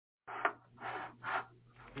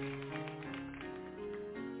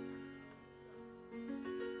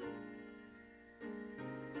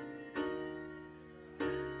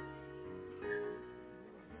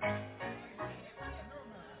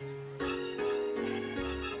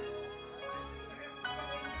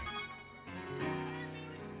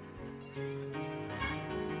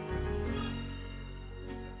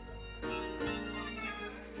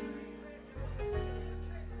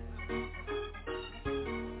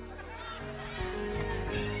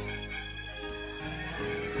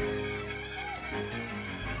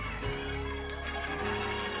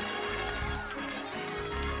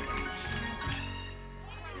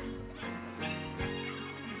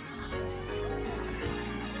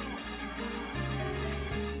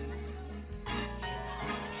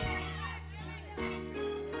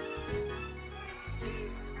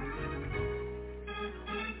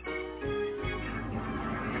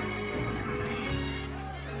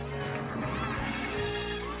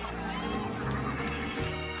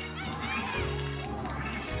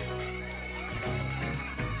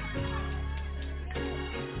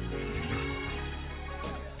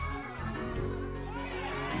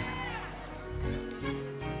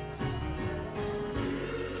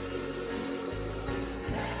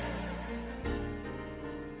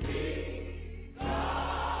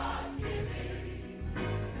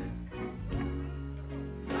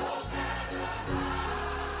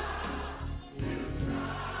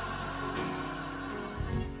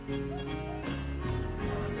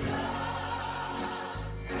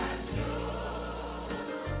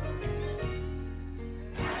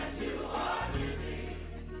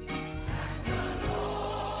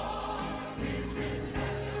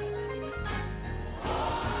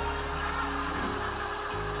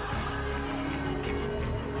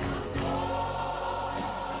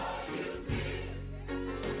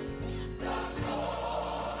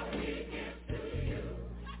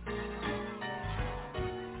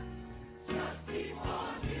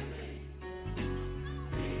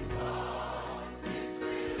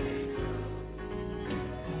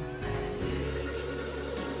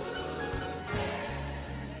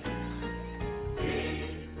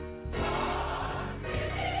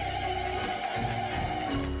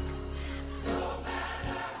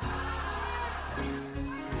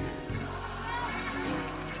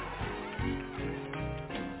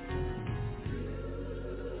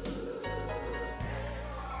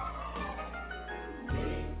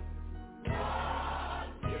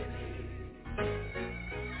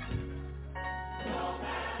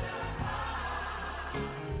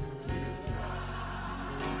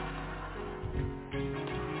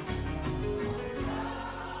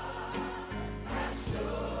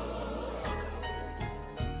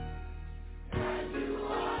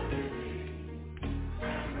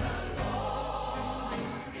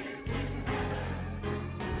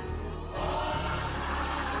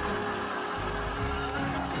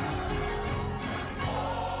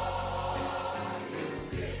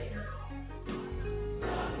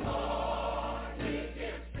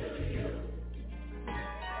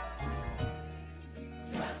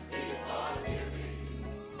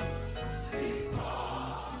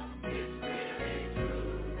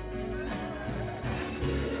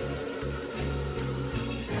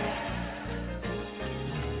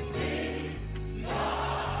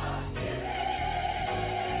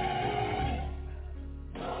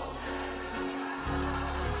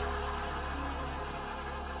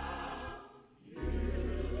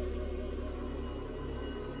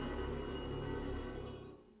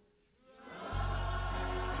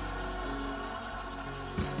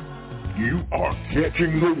You are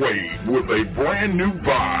catching the wave with a brand new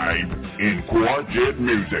vibe in Quartet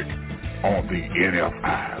music on the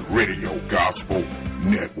NFI Radio Gospel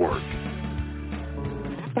Network.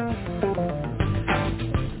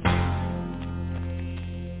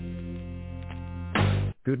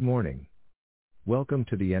 Good morning. Welcome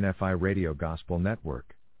to the NFI Radio Gospel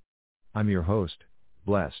Network. I'm your host,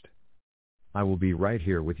 Blessed. I will be right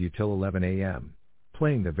here with you till 11 a.m.,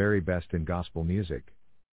 playing the very best in gospel music.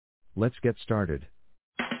 Let's get started.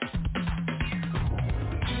 Acts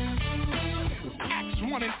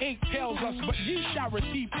 1:8 tells us, but ye shall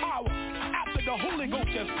receive power after the Holy Ghost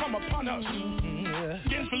has come upon us.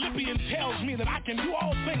 Then Philippians tells me that I can do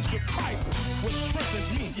all things with Christ, which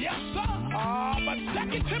strengthens me. Yes, sir. But 2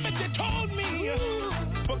 Timothy told me,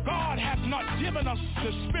 for God hath not given us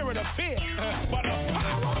the spirit of fear, but of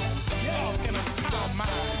power, and a sound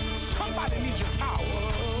mind. Somebody needs your power.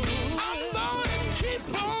 I'm gonna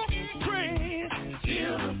keep on praying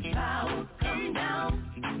till the power come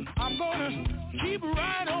down. I'm gonna keep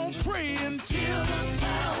right on praying till the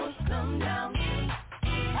power come down.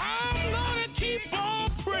 I'm gonna keep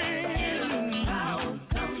on praying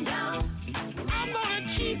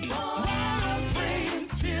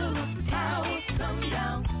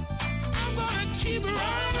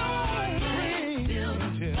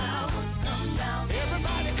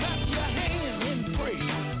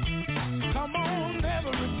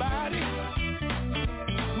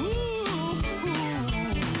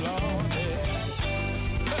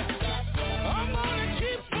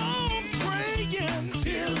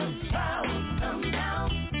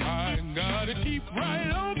keep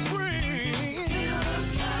right on praying. Till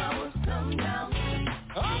the power come down.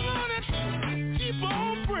 I'm gonna keep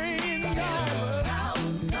on praying, God. Till the power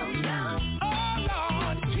come down. Oh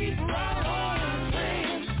Lord, keep right on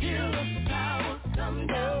praying. Till the power come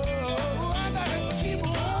down. Oh, I gotta keep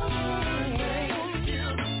on praying.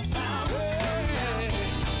 Till the power come down.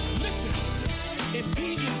 Listen,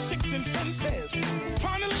 Ephesians 6:10 says,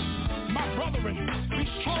 finally, my brethren, be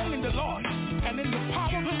strong in the Lord and in the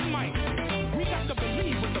power of his might. We got to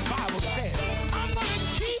believe what the Bible says. I'm going to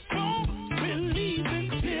keep on believing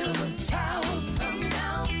till the power comes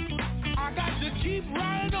down. I got to keep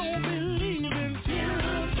right on believing till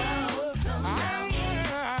the power comes down.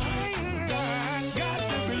 I got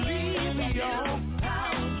to believe, y'all.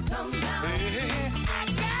 Power comes down. I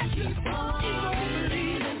got to keep on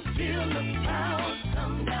believing till the power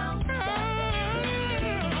comes down.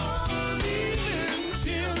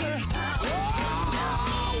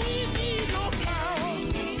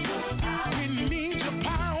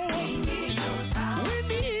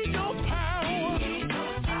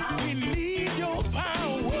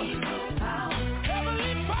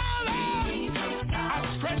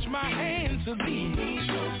 To thee.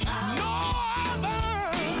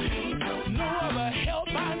 No other help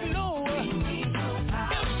I know.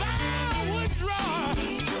 If I would draw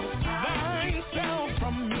thyself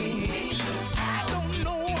from me, I don't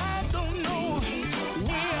know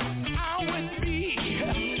where I would be.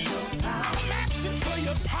 I'm asking for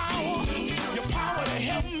your power to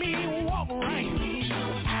help me walk right.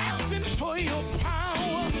 Asking for your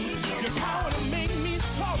power to make me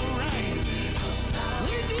talk right.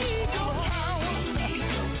 We need your power.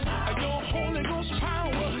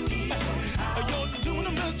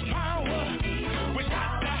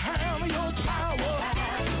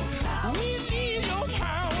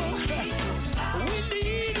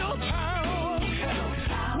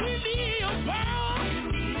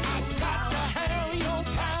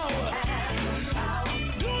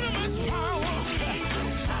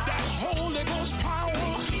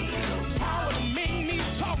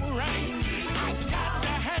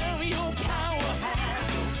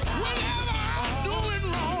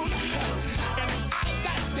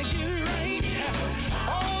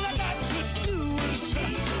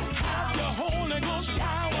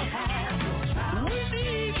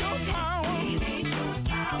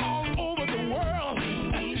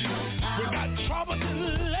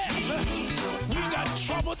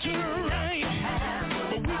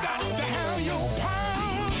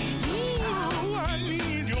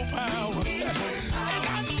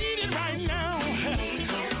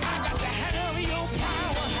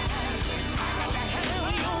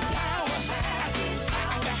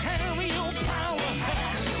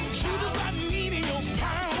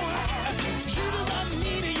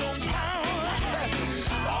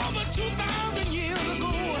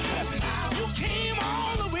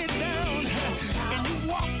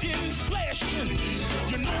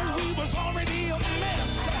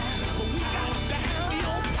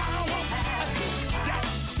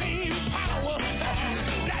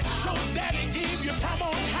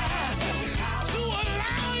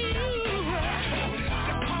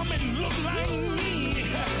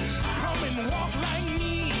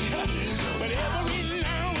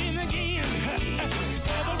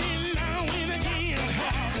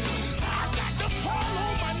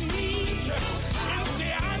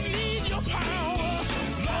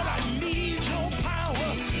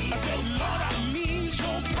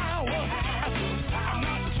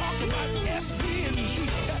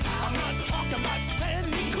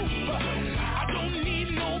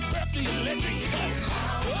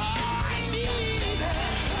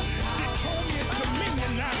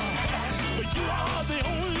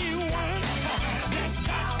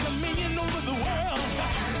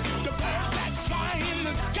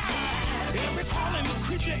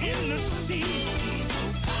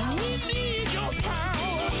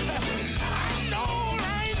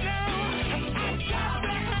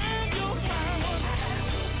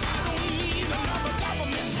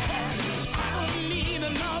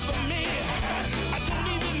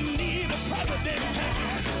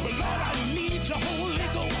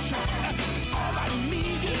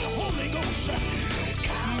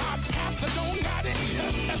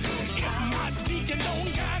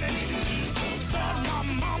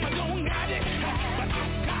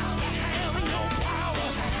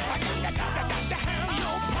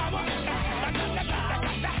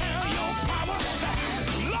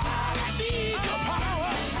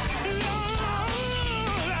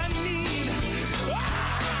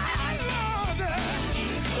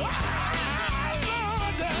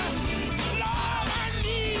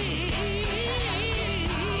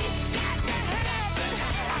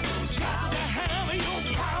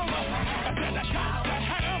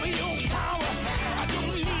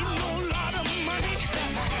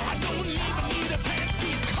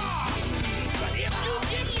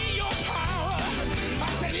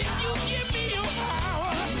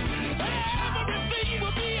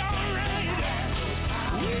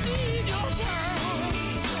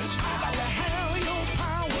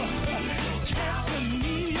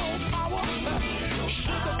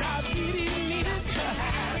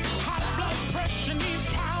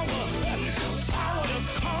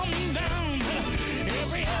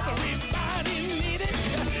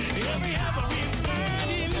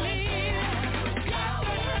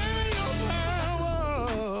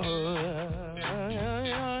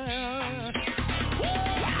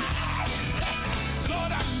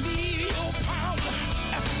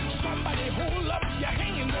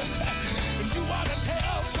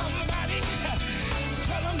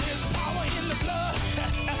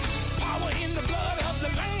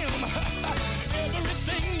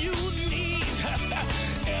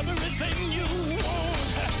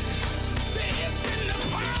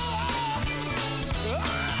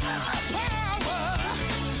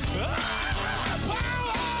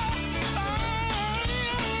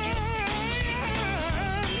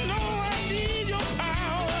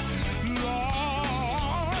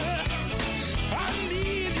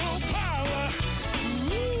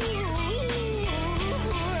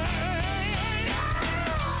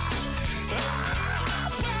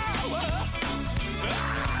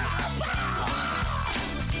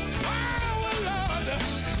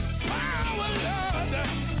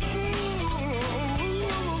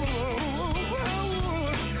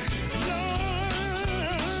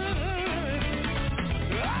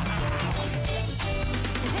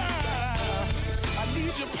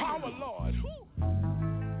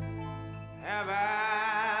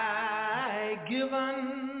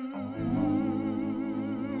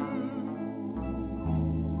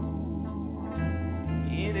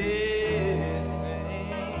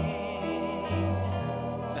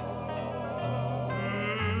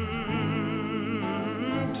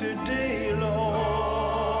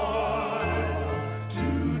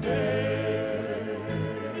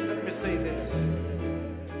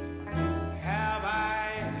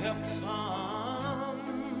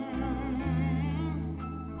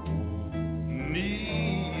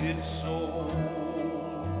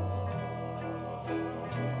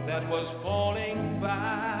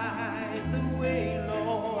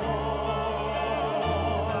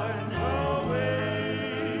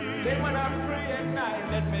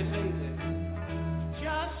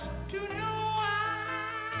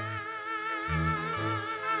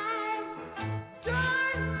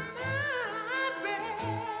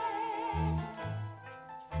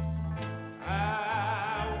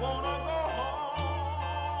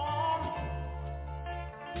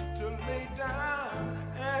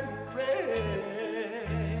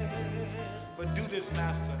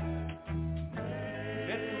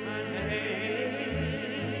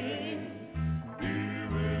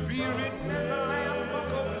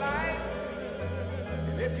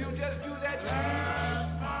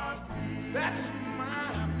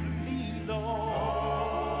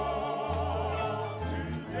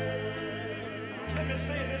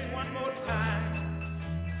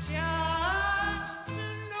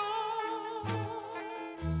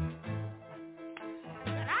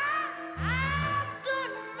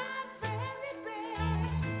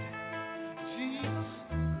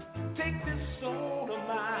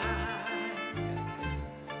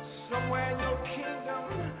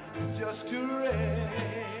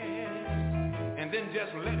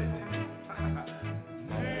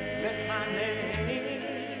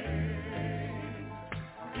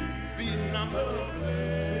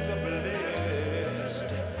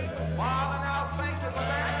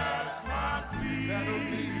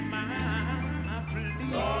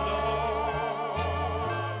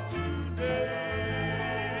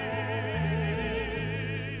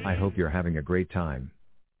 I hope you're having a great time.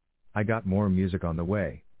 I got more music on the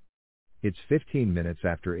way. It's 15 minutes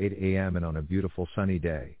after 8 a.m. and on a beautiful sunny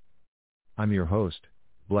day. I'm your host,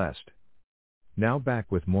 Blessed. Now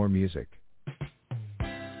back with more music.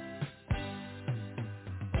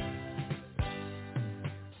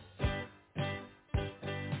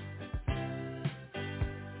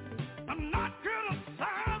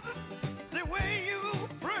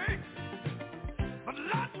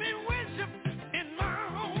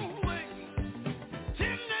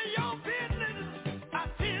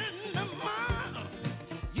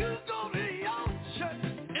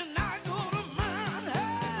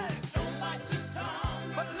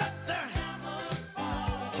 But let there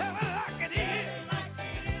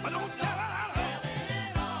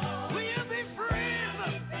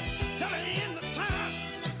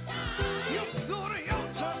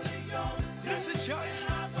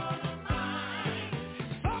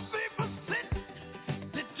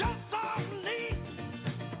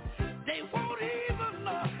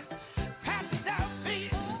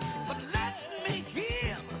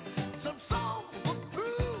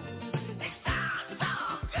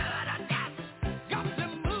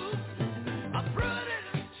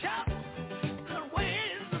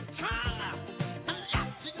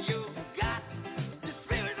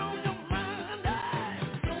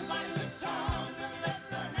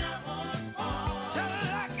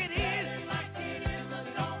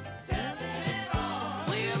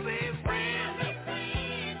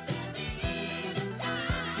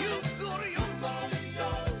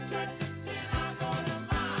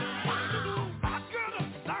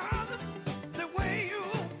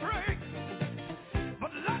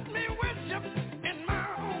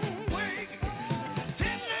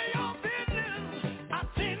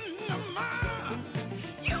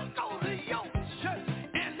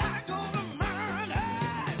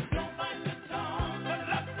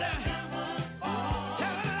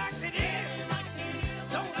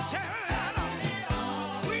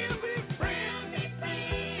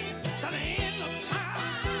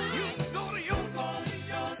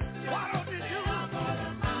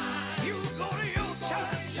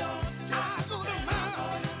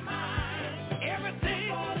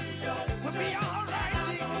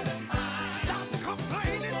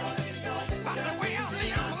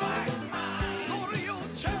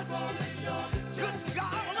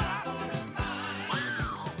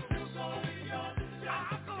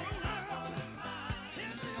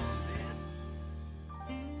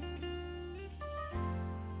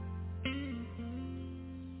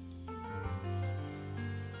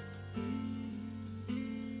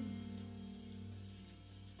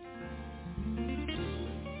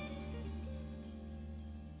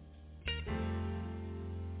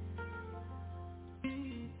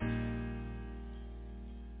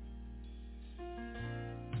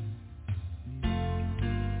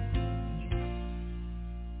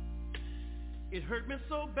It hurt me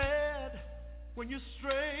so bad when you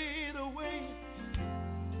strayed away.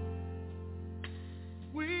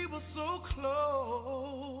 We were so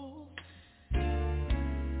close.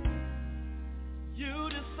 You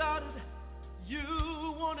decided you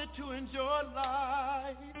wanted to enjoy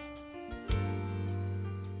life,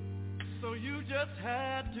 so you just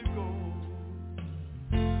had to go.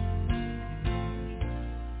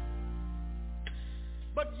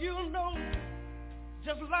 But you know,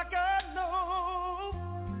 just like I know,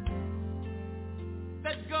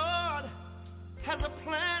 that God has a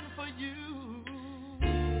plan for you.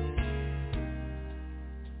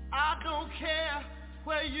 I don't care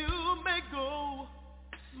where you may go,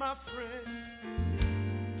 my friend.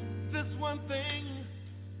 This one thing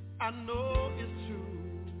I know is true.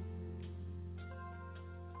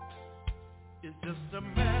 It's just a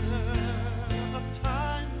matter of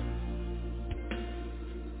time.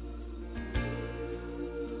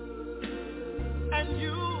 And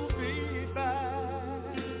you'll be back.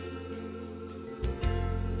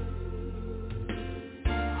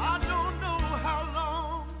 I don't know how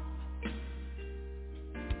long,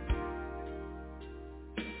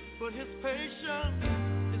 but his patience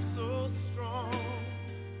is so strong.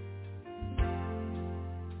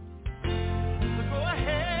 So go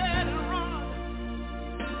ahead and run,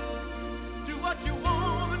 do what you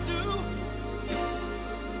want to do,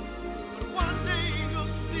 but one day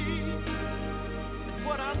you'll see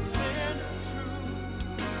what I'm saying is true.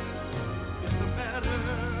 It's a matter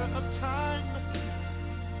of time,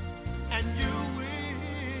 and you'll be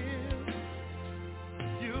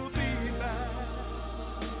back.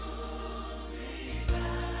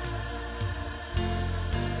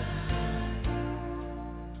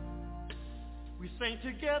 We sang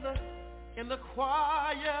together in the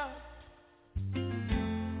choir.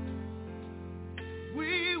 We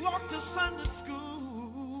walked to Sunday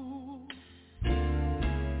school.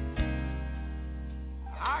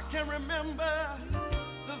 I can remember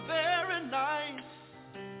the very night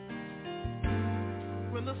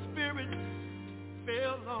when the Spirit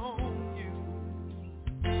fell on you.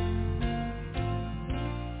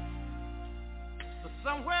 But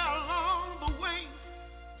somewhere along the way,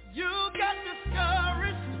 you got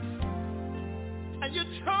discouraged, and you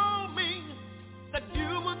told me that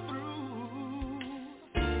you were through.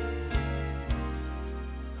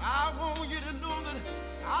 I want you to know that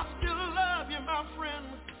I still love you, my friend.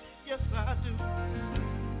 Yes, I do.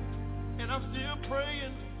 And I'm still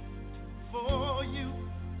praying for you.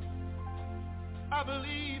 I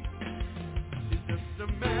believe it's just a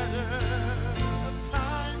matter of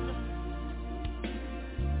time.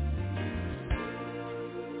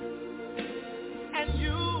 And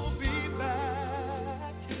you'll be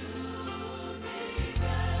back.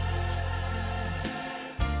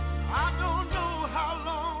 I don't know how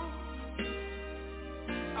long.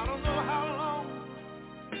 I don't know how long,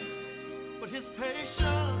 but his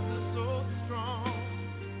patience is so strong.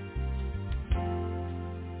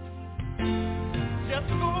 Just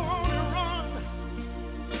go on and run,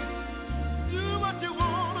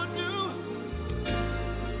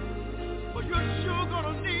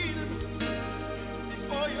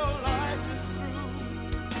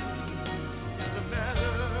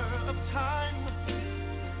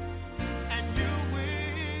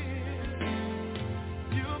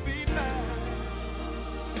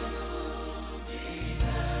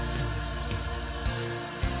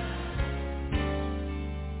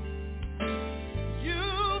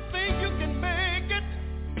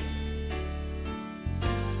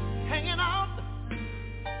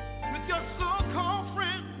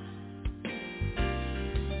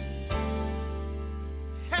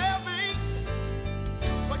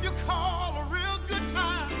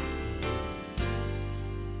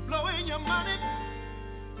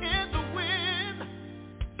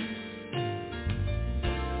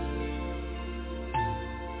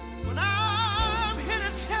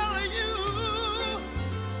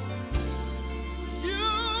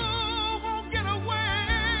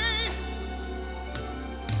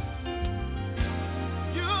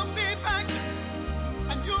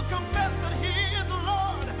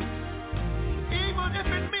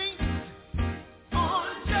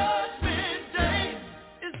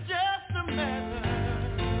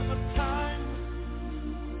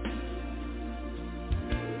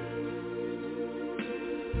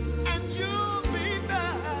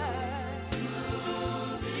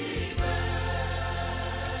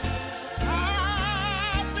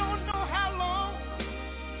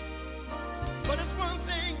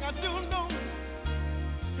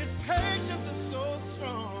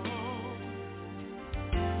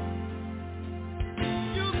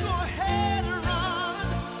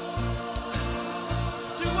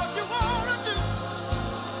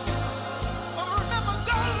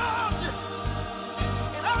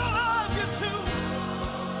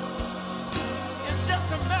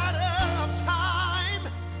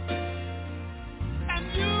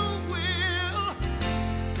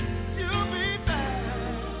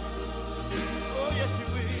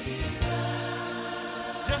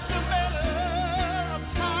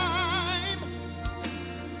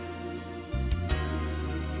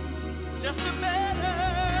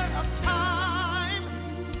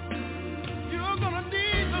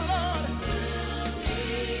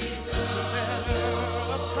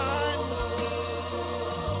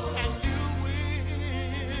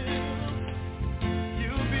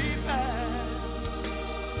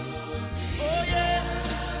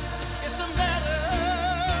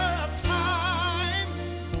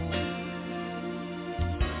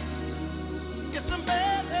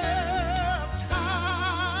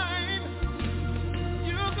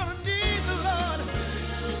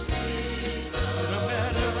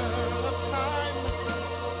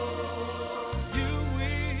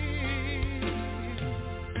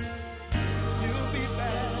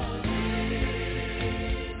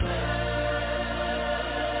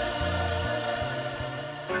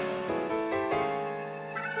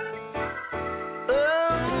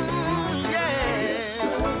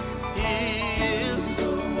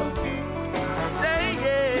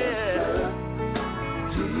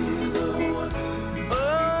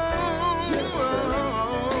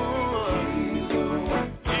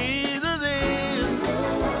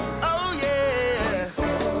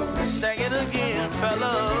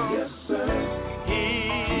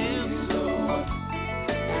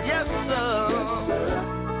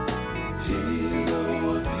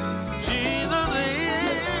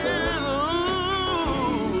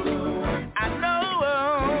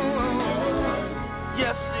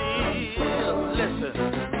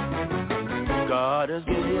 God has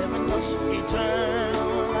given us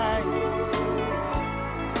eternal life,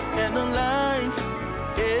 and the life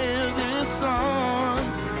is His Son.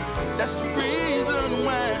 That's the reason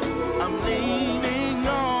why I'm leaning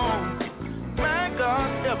on my God,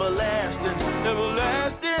 everlasting,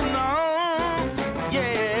 everlasting on.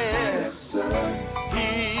 Yeah, He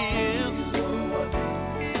is.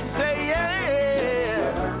 Say yeah.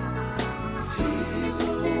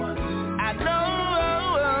 I know.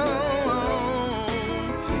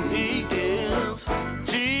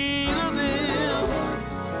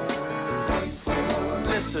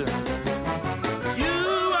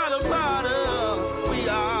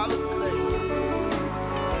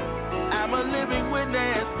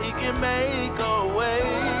 He can make a way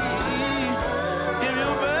if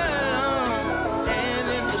you're bound and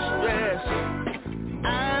in distress.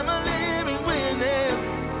 I'm a living witness.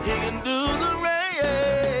 He can do the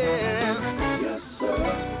rest. Yes, sir.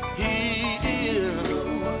 He is.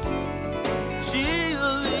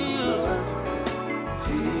 Jesus is.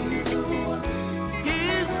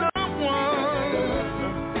 He's someone.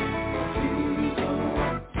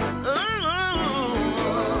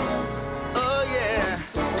 Oh yeah.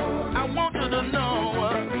 I want you to know,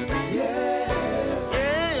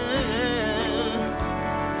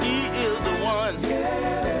 He is the one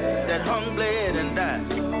that hung, bled, and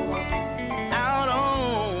died out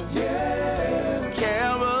on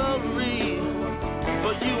Calvary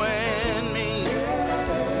for you and me.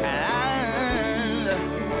 And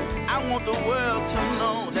I want the world to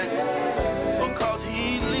know that because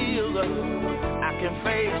He lives, I can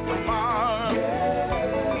face tomorrow.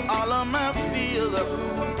 All of my fears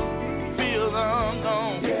I'm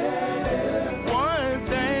gone. One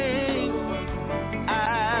thing I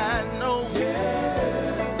know,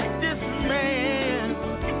 this man,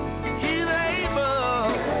 He's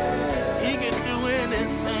able. He can do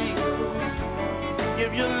anything.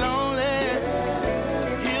 If you're lonely,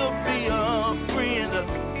 He'll be your friend.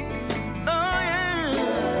 Oh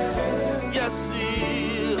yeah, yes He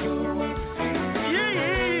is.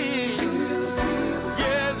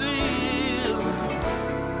 Yes He is.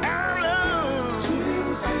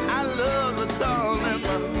 I love to tell Him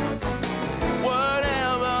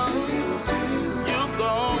whatever you're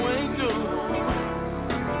going through,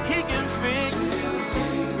 He can fix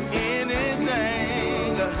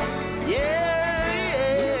anything. Yeah,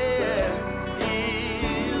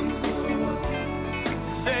 He'll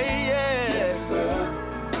say yes.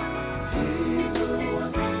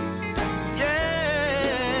 Yeah,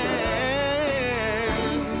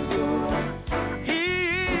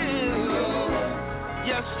 He'll.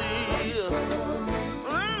 Yes, He is.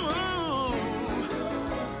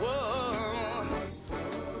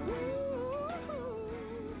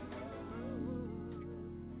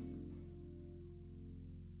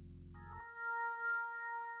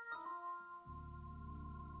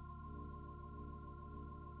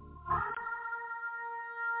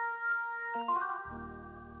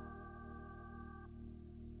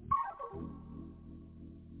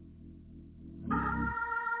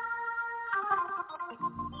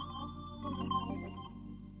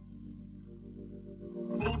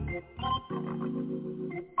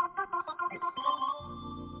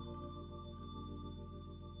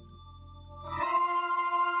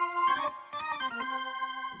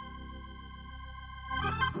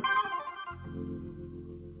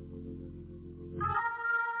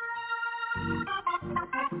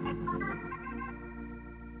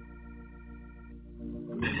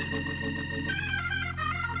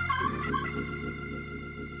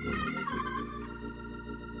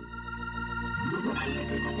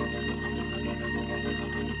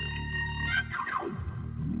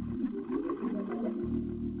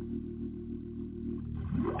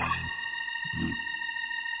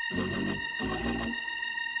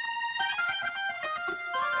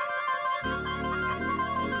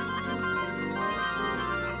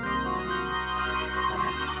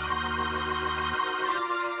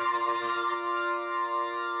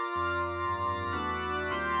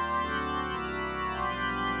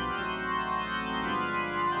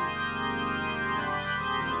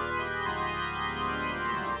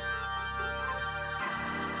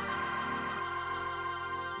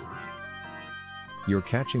 You're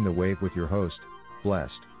catching the wave with your host,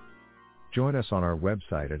 Blessed. Join us on our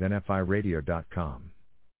website at nfiradio.com.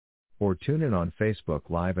 Or tune in on Facebook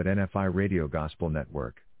Live at NFI Radio Gospel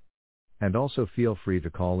Network. And also feel free to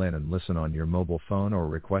call in and listen on your mobile phone or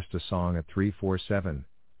request a song at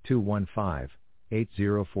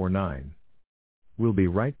 347-215-8049. We'll be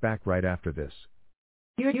right back right after this.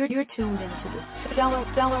 You're tuned into the stellar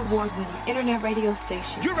award-winning internet radio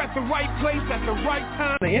station. You're at the right place at the right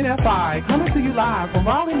time. The NFI coming to you live from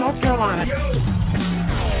Raleigh, North Carolina.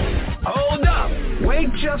 Hold up.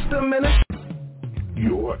 Wait just a minute.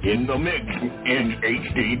 You're in the mix in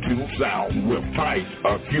HD2 sound with tight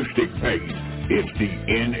acoustic bass. It's the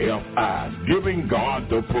NFI, giving God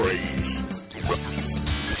the praise.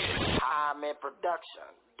 I'm in production,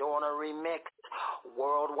 doing a remix.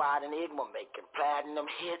 Worldwide Enigma making platinum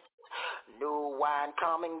hits. New wine,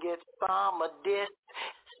 come and get some of this.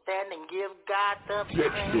 Stand and give God the praise.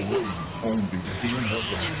 That's the way on the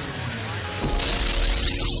NFI.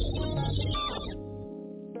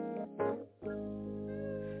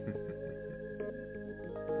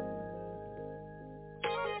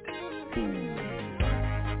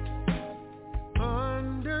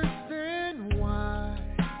 Understand why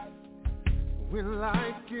when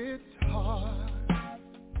life gets hard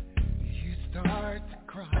you start to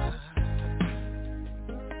cry.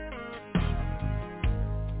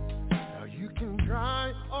 Now you can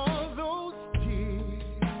dry all those tears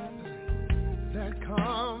that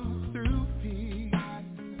come through fear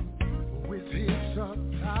with his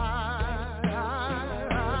supply.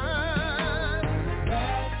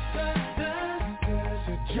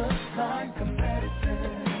 Just like a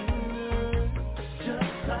medicine,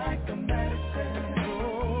 just like a medicine,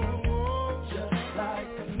 oh, just like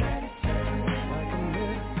a medicine, like a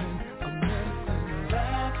medicine,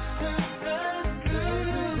 laughter that's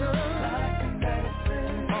good, just like a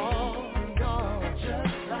medicine, oh God,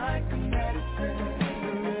 just like a medicine,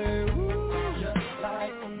 just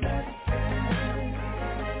like a medicine.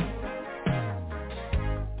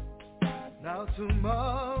 Now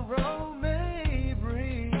tomorrow may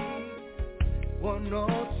bring one or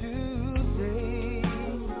two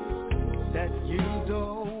things that you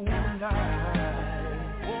don't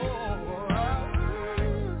like.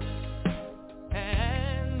 Oh,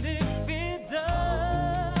 and if it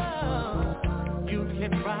does, you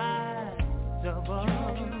can rise above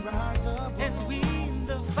and win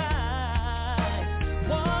the fight.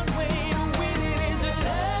 One way to win it is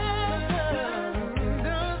to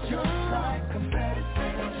love, just like a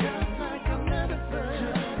medicine, just like a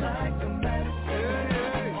medicine, just like a medicine.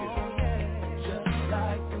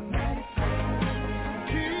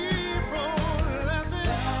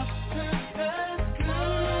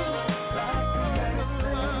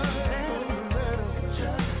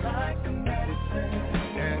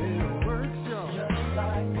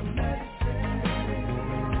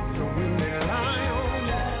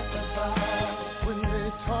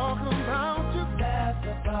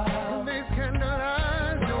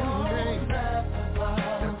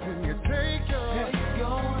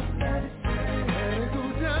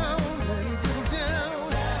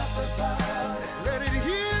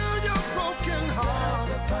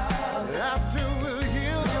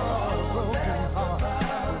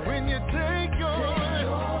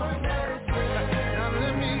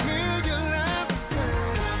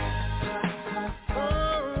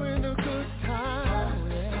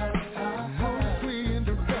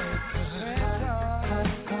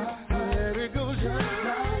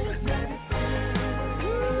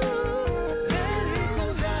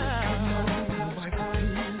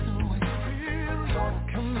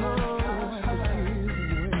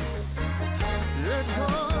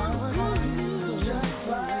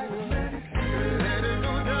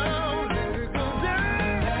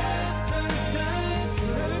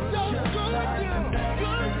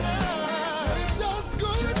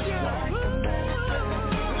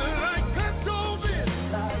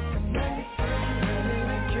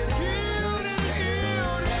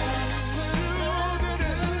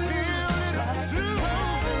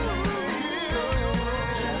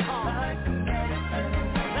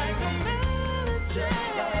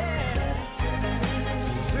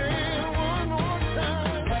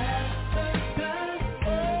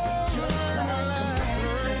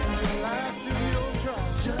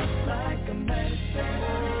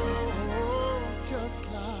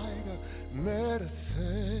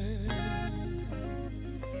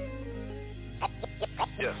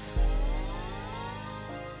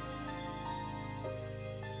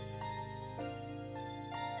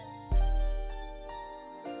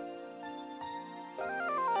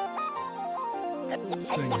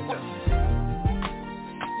 Sing it.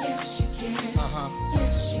 Yes, you can. Uh-huh.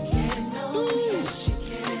 Yes, you can. Oh, yes, you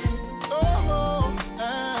can. Oh,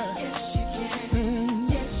 yes, you can.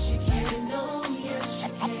 Yes, you can. Oh, yes,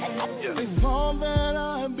 you can. They thought that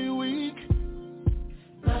I'd be weak,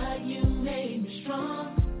 but you made me strong.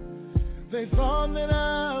 they thought that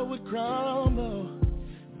I would crumble,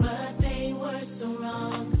 but they were so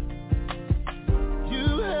wrong. You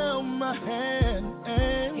held my hand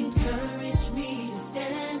and encouraged me to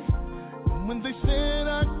stand. When they said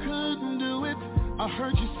I couldn't do it, I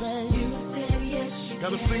heard you say, you said yes, you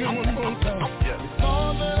gotta can. sing it one more time. They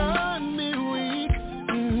thought that I'd be weak,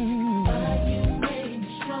 but you made me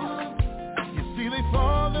strong. You see, they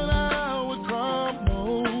thought that I would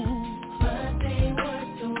crumble, but they were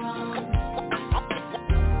so wrong.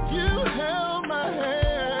 You held my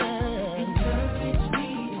hand, encouraged me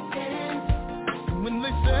to stand. When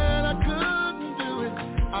they said I couldn't do it,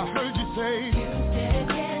 I heard you say, you said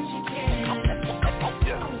yes, you can.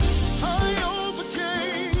 I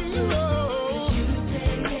overcame, oh. You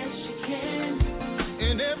said yes, you can.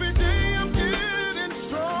 And every day I'm getting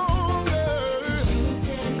stronger. You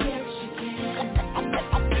said yes, you can.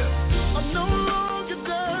 I'm no longer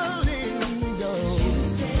doubting, no. You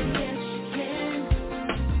said yes, you can.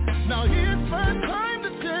 Now here's my time to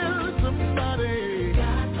tell somebody.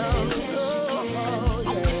 God said yes,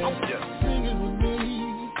 you yeah. Sing it with me.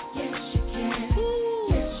 Yes, you can.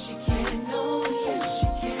 Yes, you can. Oh, yes, you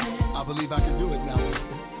can. I believe I can do it now.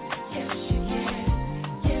 Yes, you can.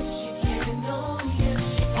 Yes, you can. Oh, yes,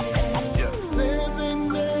 you can. Said they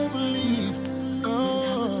never leave.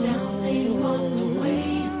 Oh. Now they walk away.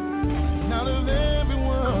 Not of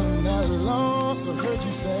everyone that lost, I heard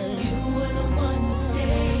you say. You were the one to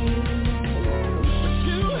save.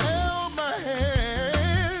 You held my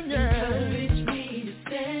hand, yeah. Encouraged me to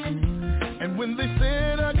stand. And when they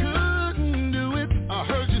said I couldn't do it, I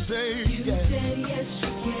heard you say, You said yes, you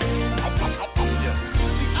can.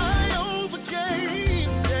 See, I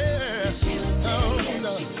overcame, yeah. You said Oh, yes,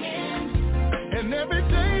 no. you can. And every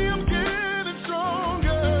day I'm getting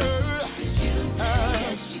stronger. You said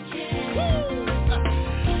yes, you can.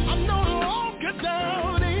 I'm no longer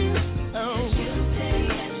doubting. Oh. You said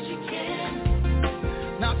yes, you can.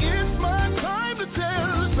 Now it's my time to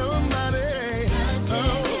tell somebody.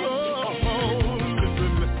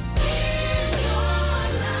 Listen.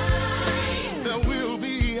 There will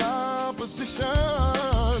be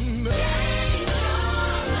opposition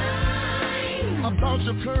about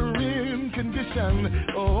your current condition.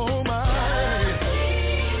 Oh my.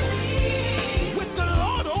 With the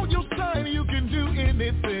Lord on your side, you can do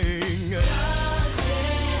anything.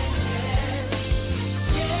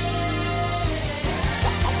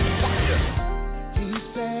 He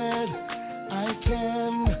said, I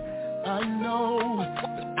can, I know,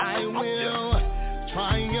 that I will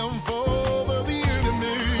triumph over the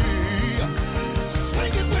enemy.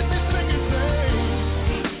 Sing it with me, sing it, sing.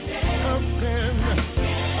 I can,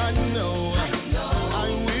 I know, I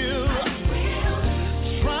will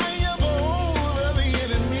triumph over the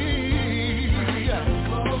enemy.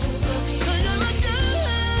 Sing it again.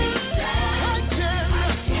 I can,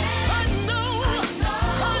 I know, I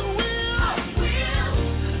will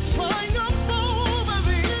triumph over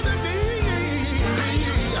the enemy.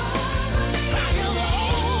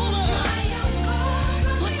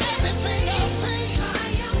 With everything I think,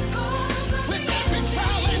 with every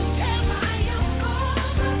trial and test,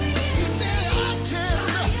 he said I can.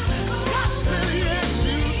 God said yes,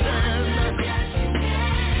 you can.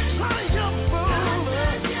 Triumph over,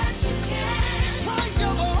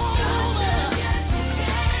 triumph over.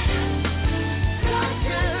 God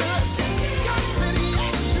said yes,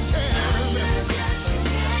 you can.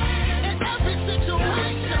 In every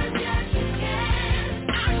situation,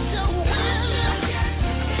 I shall win.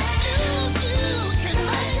 You can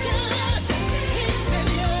make it. He said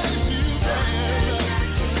yes, you can.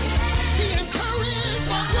 He encouraged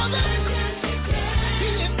my brother. He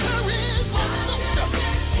encouraged my sister.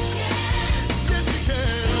 Yes, you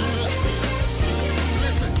can.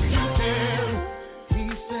 Listen, you can. He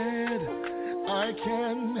said, I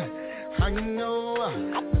can. I know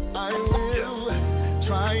I will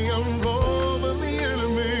triumph over the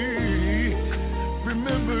enemy.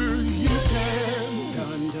 Remember, you can.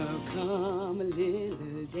 Thunder come,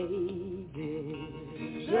 little David.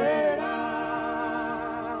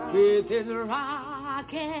 With his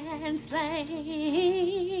rock and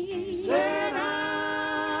sling.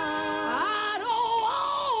 I don't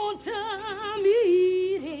want to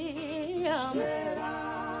meet him.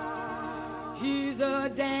 He's a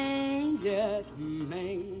dangerous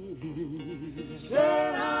man.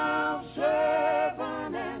 Set out,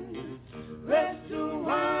 servant, and rest to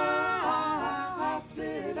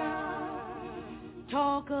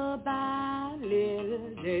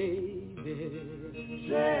David.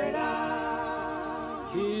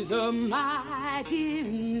 He's a mighty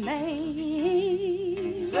man.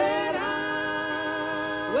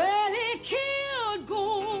 Well, he killed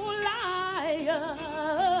Goliath.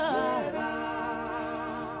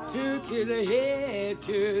 Took his head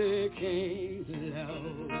to King's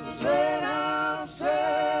Lord. Sit down,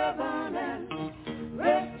 servant, and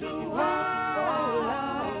rest a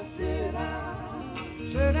while. Sit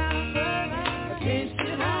down, servant. I can't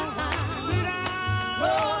sit down. Oh,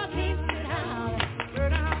 I can't sit down.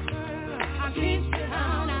 I can't sit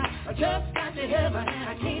down. I just got to heaven and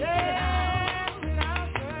I can't sit down.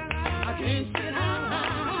 I can't sit down.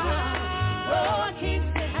 Oh, I can't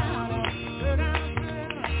sit down.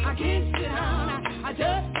 I can't sit down. I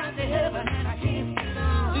just got to heaven and I can't sit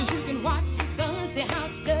down. So you can watch the sun, see how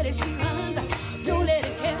steady she runs. Don't let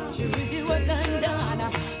it catch you if you were done.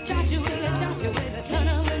 Got you with a ton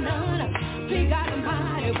of a none. Big out of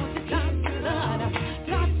mighty with the top to run.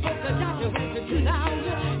 Top poker, got you with the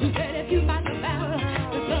 2,000. You said if you fight the battle,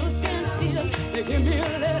 the sun stand still. They give me a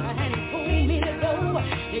letter and they told me to go.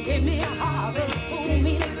 They gave me a heart and they told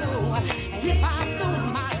me to go. And if I threw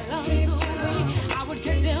my lungs away, I would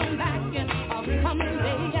get them back in a coming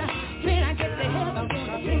day. When I get to heaven, I'm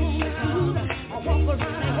gonna bring me food. I walk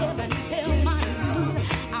around heaven and tell my news.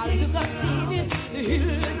 I'll look up Jesus, the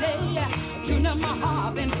hill today. Tune up my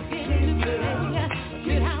harp and begin to play.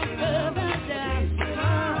 Sit down, servant.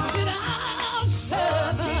 Sit down,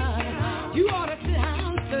 servant. You ought to sit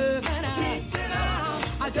down, servant.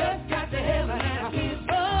 I just got to heaven and I feel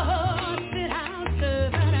so. Sit down,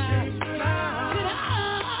 servant. Sit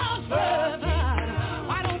down, servant.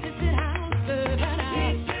 Why don't you sit down,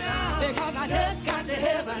 servant? Because I just got to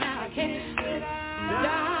heaven and I can't sit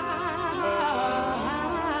down.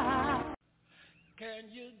 Can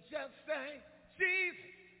you just say, Jesus?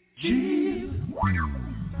 Jesus.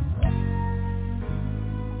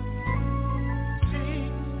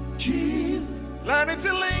 Jesus. Learning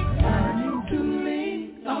to lean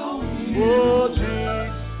on you. Oh,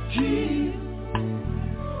 Jesus. Jesus.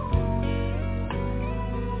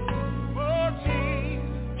 Oh, Jesus.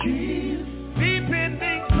 Jesus.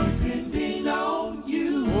 Depending on you.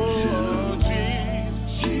 Oh, Jesus.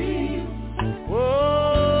 Jesus. Oh,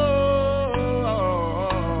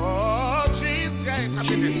 Jesus. Yeah, I'm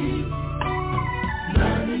in this.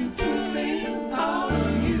 Learning to lean on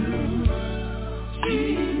you.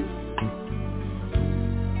 Jesus.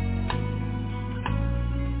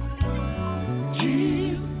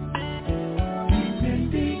 Jesus.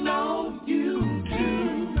 Depending on you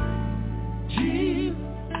too. Jesus.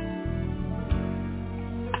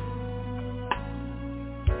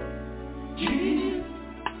 Jesus.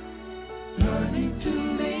 Learning to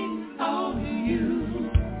lean on you.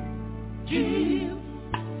 Jesus.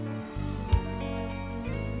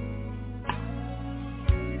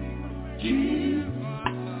 Jesus.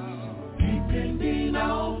 Depending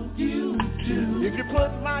on you too. If you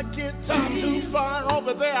put my guitar too far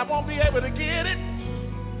over there, I won't be able to get it.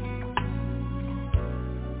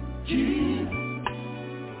 Jesus.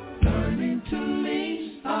 Learning to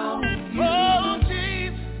lean on you. Oh,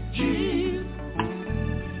 Jesus. Jesus.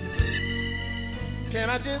 Can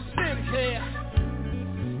I just sit here?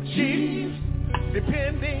 Jesus.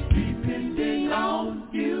 Depending on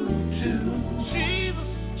you too. Jesus.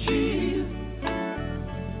 Jesus.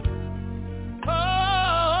 Oh,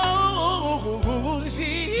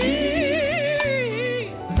 Jesus.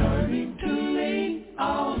 Learning to lean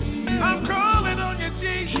on you. I'm calling on you,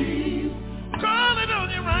 Jesus. Calling on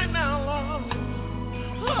you right now, Lord.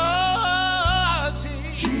 Oh,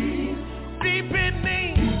 Jesus.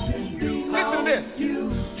 Depending. Listen to this.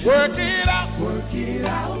 Work it out. Work it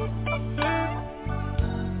out.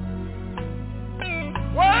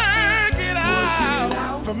 Work it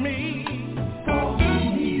out for me.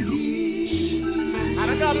 I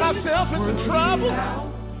done got myself into trouble.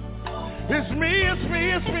 It's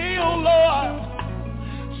me, oh Lord.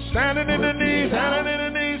 Standing in the need, standing in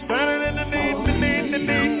the need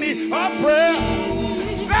of prayer.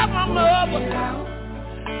 Not my mother,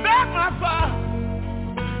 not my father,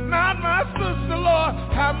 not my sister, Lord.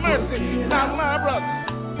 Have mercy, not my brother.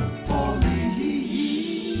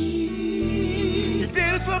 He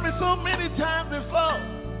did it for me so many times before.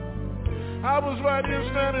 I was right here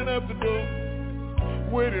standing at the door,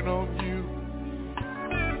 waiting on you,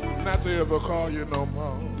 not to ever call you no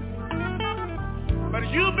more. But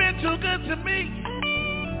you've been too good to me.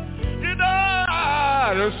 You know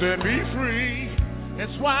how to set me free.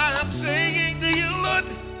 That's why I'm singing to you, Lord.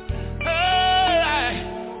 Hey,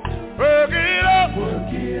 work it out.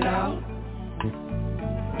 Work it out.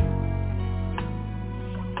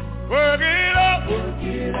 Work it out. Work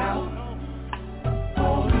it out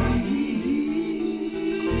for me.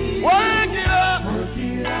 Work it out. Work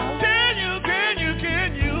it out. Can you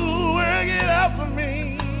work it out for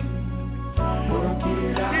me? Work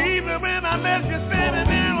it out. Even when I left you standing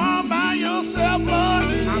there all by yourself, Lord,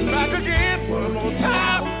 I'm back again one more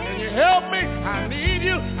time. And you help me. I need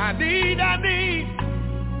you. I need.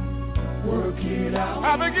 Work it out.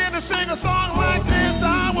 I begin to sing a song like this.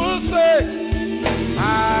 I will say,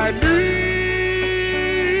 I need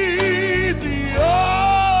thee.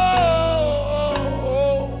 Oh,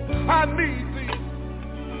 I need thee.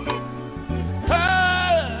 Hey.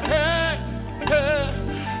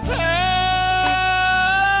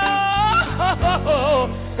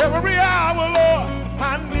 Every hour, Lord,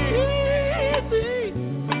 I need thee.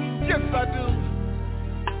 Yes, I do.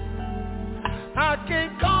 I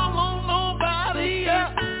can't call on nobody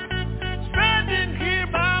else. Standing here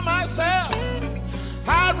by myself,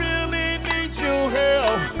 I really need your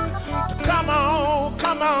help. Come on,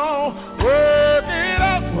 work it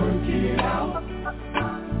out. Work it out.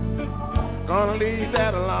 Gonna leave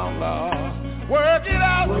that alone, Lord. Work it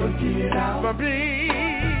out. Work it out. For me.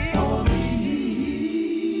 For me.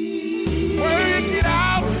 Work it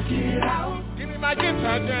out. Work it out. Give me my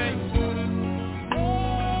guitar, James.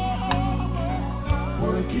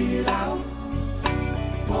 Work it out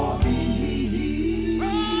for me.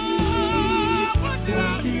 Work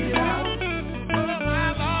it out.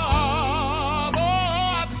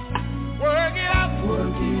 Lord. Work it out.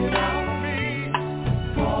 Work it out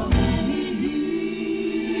for me.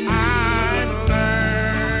 I'm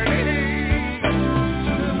learning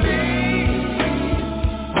to lean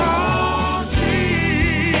on Jesus.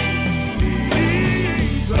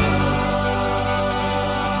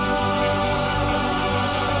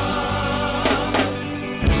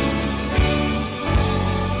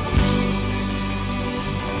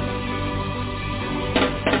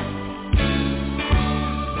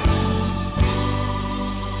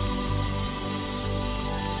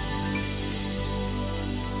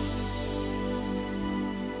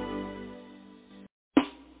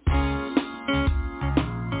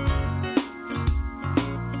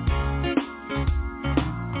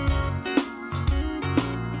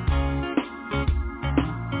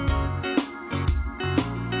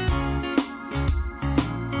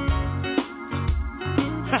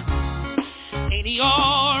 Ain't he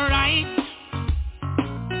alright?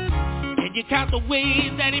 Can you count the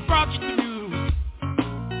ways that he brought you through?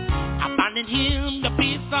 I'm finding him to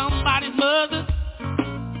be somebody's mother.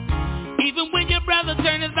 Even when your brother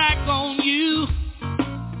turned his back on you,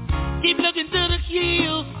 keep looking to the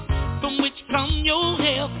hills from which come your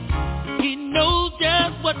help. He knows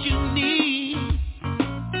just what you need.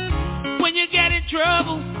 When you get in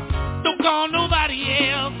trouble, don't call nobody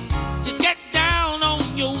else. Just get down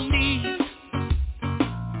on your knees.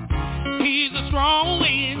 He's a strong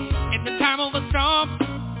wind in the time of a storm.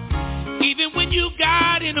 Even when you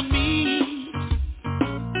got enemies,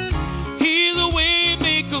 he's a way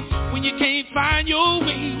maker when you can't find your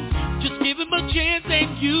way. Just give him a chance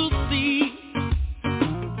and you'll see.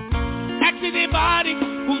 Ask anybody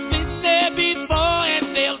who's been there before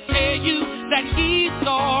and they'll tell you that he's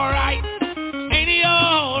alright. Ain't he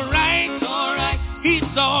alright? Alright. He's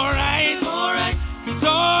alright. Alright. He's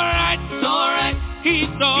alright. Alright.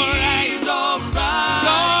 He's alright. He's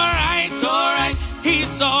alright. Alright.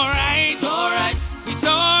 He's alright. Alright. He's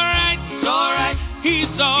alright. Alright.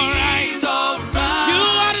 He's alright. He's alright. You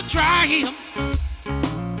ought to try him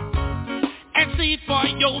and see for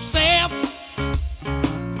yourself.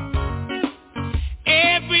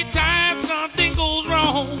 Every time something goes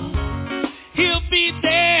wrong, he'll be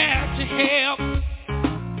there to help.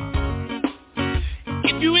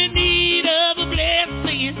 If you're in need of a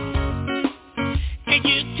blessing and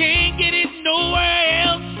you can't get it nowhere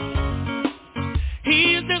else,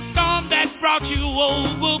 he's the storm that brought you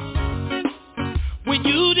over when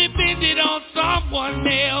you depended on someone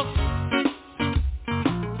else.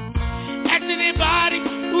 Ask anybody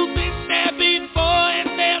who's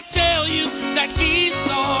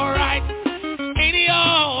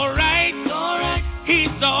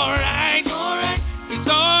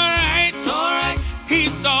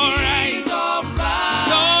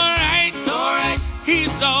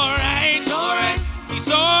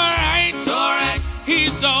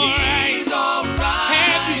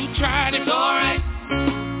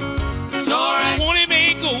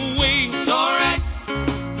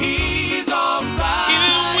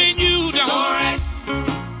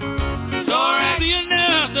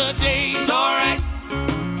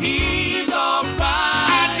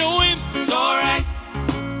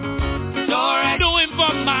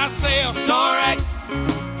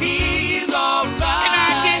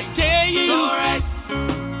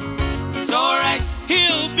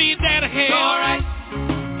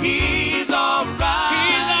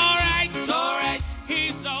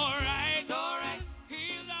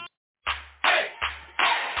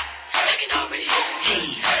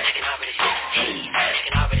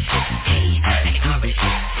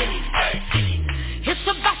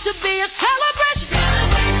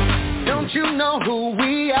celebration. Don't you know who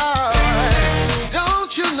we are?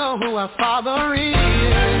 Don't you know who our Father is?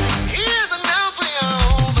 Here's an for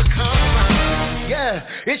your overcomer. Yeah,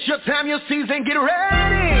 it's your time, your season, get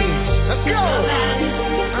ready. Let's go.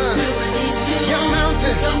 Your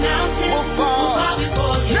mountain will fall.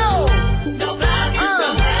 No. No mountains,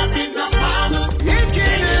 no mountains, no problems. It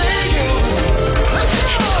can delay you. Let's go.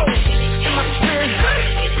 In my spirit, in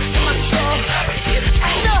my soul.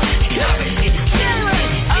 No.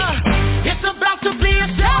 It's about to be a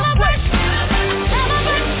celebration.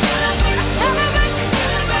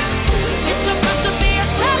 It's about to be a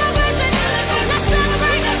celebration. Let's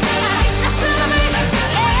celebrate. Let's celebrate.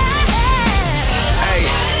 Hey,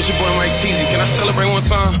 it's your boy Mike Teasy. Can I celebrate one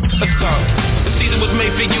time? Let's talk. The season was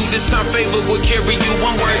made for you. This time favor will carry you.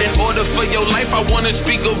 One word in order for your life. I want to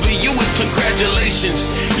speak over you. It's congratulations.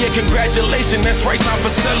 Yeah, congratulations. That's right. Time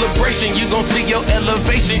for celebration. You gon' see your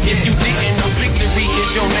elevation. If you didn't know, victory is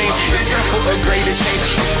your name. It's time for a greater change.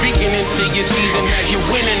 I'm speaking into your season. Now you're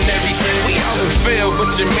winning everything. We always fail, but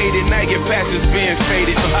you made it. Now your past is being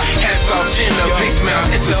faded. Hats off, chin up, big smile.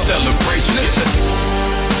 It's a celebration. Listen.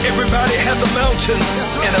 Everybody has a mountain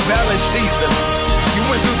and a valley season. You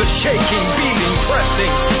went through the shaking, beating, pressing.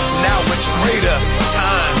 Now it's greater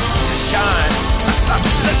time to shine.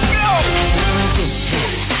 Let's go!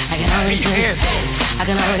 I can already feel it. I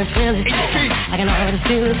can already feel it. I can already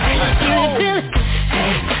feel it. Feel it.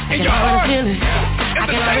 I can already feel it. I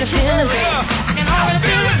can already feel it. I can already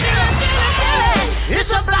feel it. It's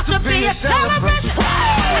about to be a celebration.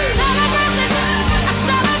 A celebration. A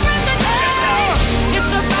celebration. It's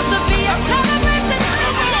about to be a celebration.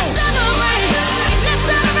 Let's celebrate. Let's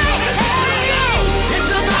celebrate.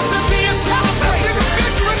 It's about to be a celebration.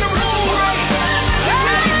 Victory in the room.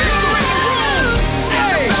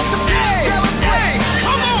 Hey,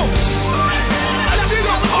 come on. I see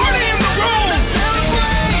the party in the room.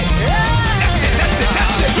 That's it.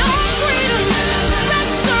 Your freedom,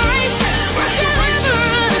 restoration,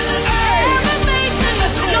 deliverance, elevation,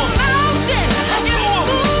 your mountain is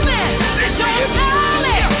moving, your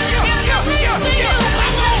valley is releasing you,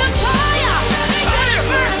 the fire is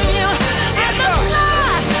burning you, and the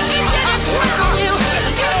blood is from you. You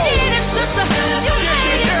did it, sister. You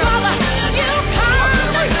made it, brother. You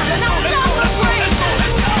conquered. Now celebrate.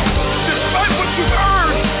 Despite what you've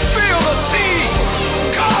earned, feel the seed.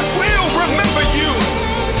 God will remember you.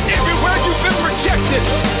 Everywhere you've been rejected,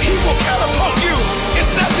 He will catapult you.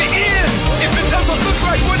 It's not the end if it doesn't look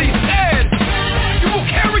like what He said. You will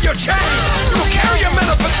carry your change. You will carry your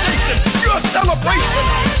manifestation. Your celebration.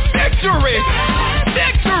 Victory.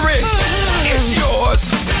 Victory is yours.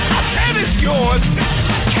 I said it's yours.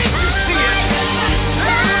 Can't you see it?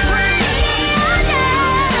 Celebrate.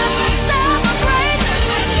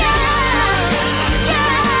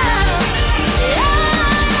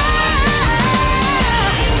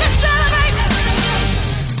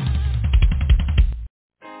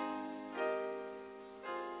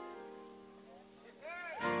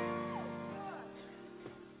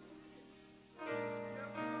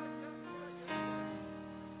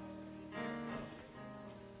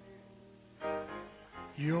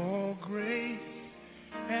 Your grace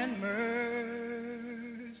and mercy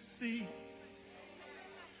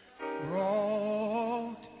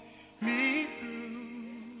brought me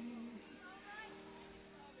through.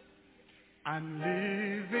 I'm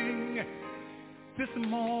living this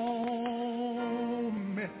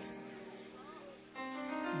moment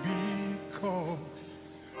because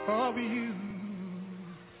of you.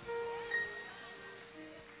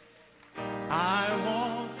 I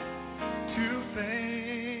want to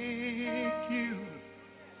thank you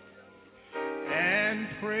and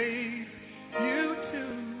praise you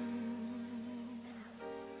too.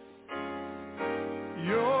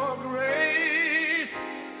 Your grace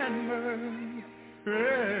and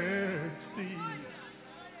mercy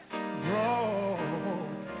brought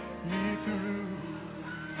me through.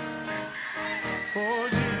 For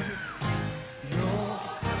Jesus, your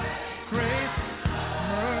grace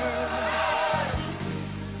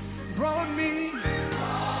brought me.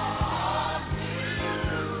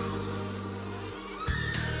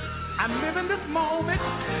 I'm living this moment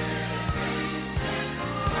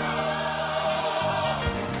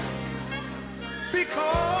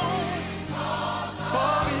because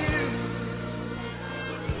of you.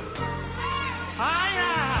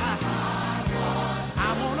 I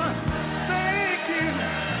wanna thank you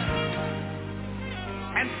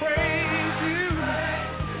and praise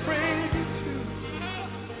you too.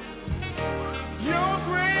 Your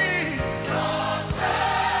grace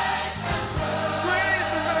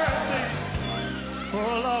and mercy,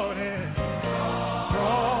 oh Lord.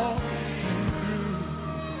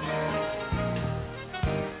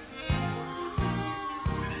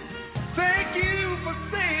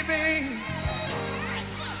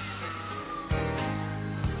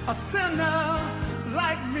 sinner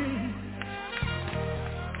like me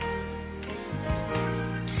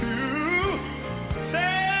to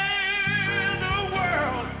save the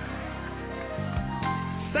world.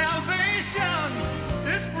 Salvation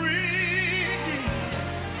is free.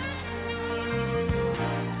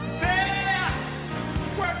 There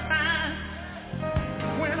were times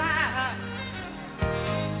when I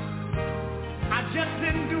just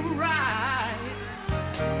didn't do right.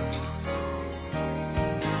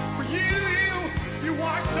 For you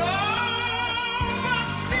watched over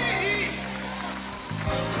me,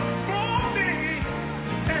 for me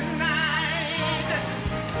at night.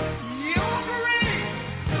 Your grace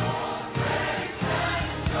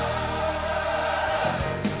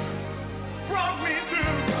brought me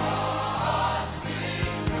through.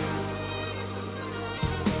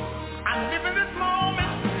 I live in this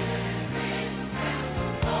moment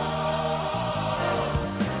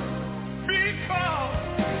because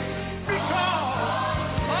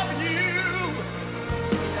of you.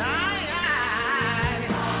 I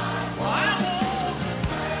want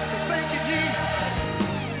to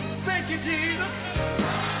thank you, Jesus,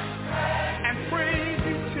 and praise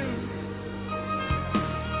you too.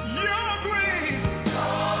 Your grace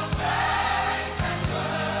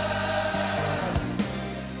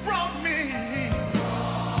brought me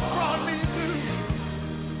through.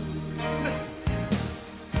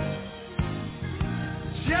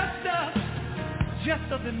 Just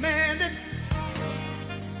demanded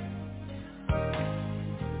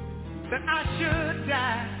that I should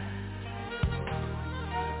die,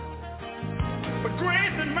 but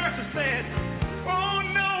grace and mercy said, oh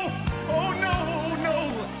no,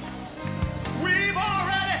 we've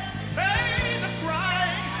already paid the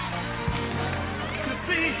price. You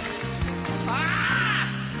see, I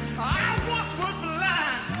once was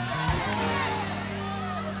blind,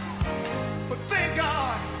 but thank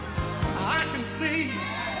God I can see.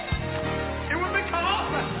 It was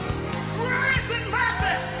because grace and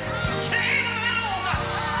mercy came along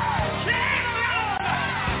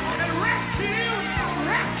and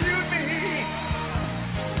rescued me.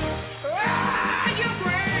 Your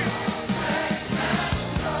grace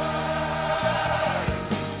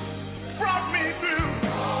brought me through.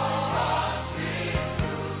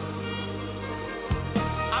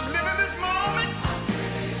 I'm living this moment.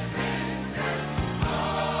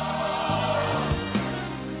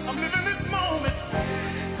 I'm living this moment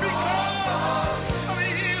because of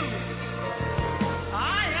you. I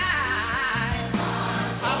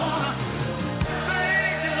wanna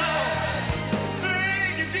thank you, Lord.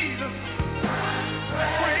 Thank you, Jesus.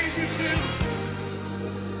 Praise you too.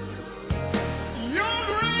 Your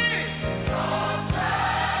grace.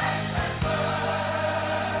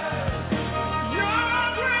 Your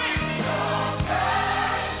grace. Your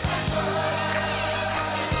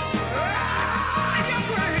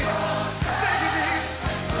grace.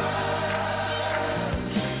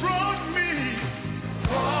 Brought me through.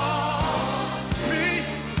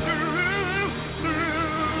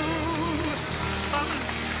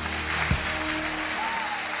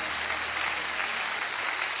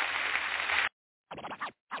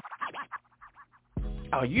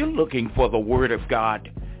 Are you looking for the Word of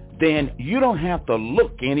God? Then you don't have to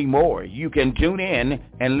look anymore. You can tune in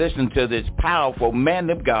and listen to this powerful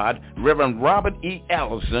man of God, Reverend Robert E.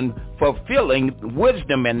 Ellison, fulfilling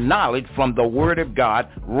wisdom and knowledge from the Word of God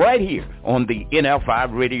right here on the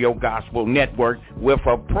NFI Radio Gospel Network with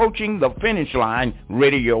Approaching the Finish Line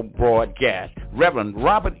radio broadcast. Reverend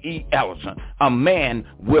Robert E. Ellison, a man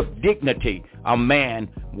with dignity, a man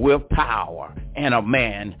with power, and a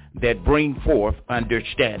man that brings forth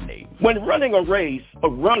understanding. When running a race, a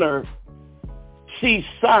runner sees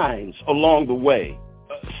signs along the way,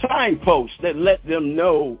 signposts that let them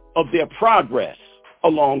know of their progress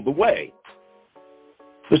along the way.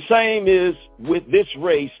 The same is with this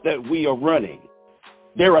race that we are running.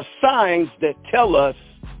 There are signs that tell us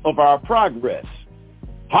of our progress.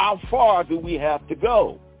 How far do we have to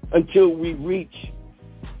go until we reach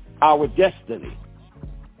our destiny?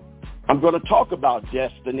 I'm going to talk about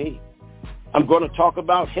destiny. I'm going to talk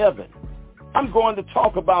about heaven. I'm going to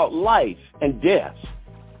talk about life and death.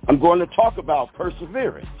 I'm going to talk about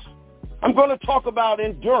perseverance. I'm going to talk about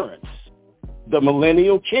endurance, the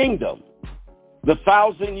millennial kingdom, the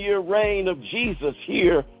 1,000-year reign of Jesus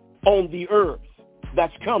here on the earth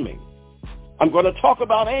that's coming. I'm going to talk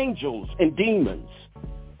about angels and demons,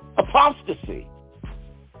 apostasy,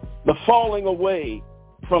 the falling away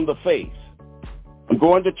from the faith. I'm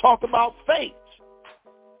going to talk about faith.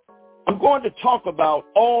 I'm going to talk about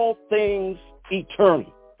all things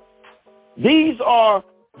eternal. These are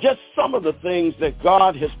just some of the things that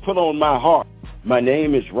God has put on my heart My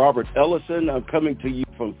name is Robert Ellison. I'm coming to you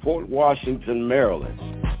from Fort Washington, Maryland.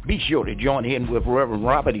 Be sure to join in with Reverend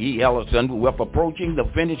Robert E. Ellison with Approaching the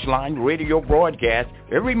Finish Line radio broadcast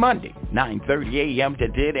every Monday, 9:30 a.m. to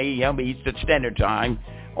 10 a.m. Eastern Standard Time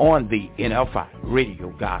on the NFI Radio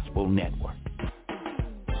Gospel Network.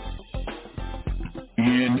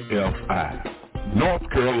 NFI, North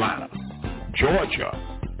Carolina, Georgia,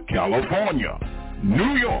 California,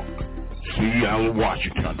 New York, Seattle,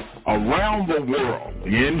 Washington, around the world,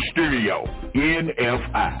 in studio,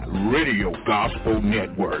 NFI Radio Gospel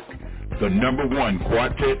Network, the #1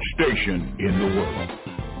 quartet station in the world.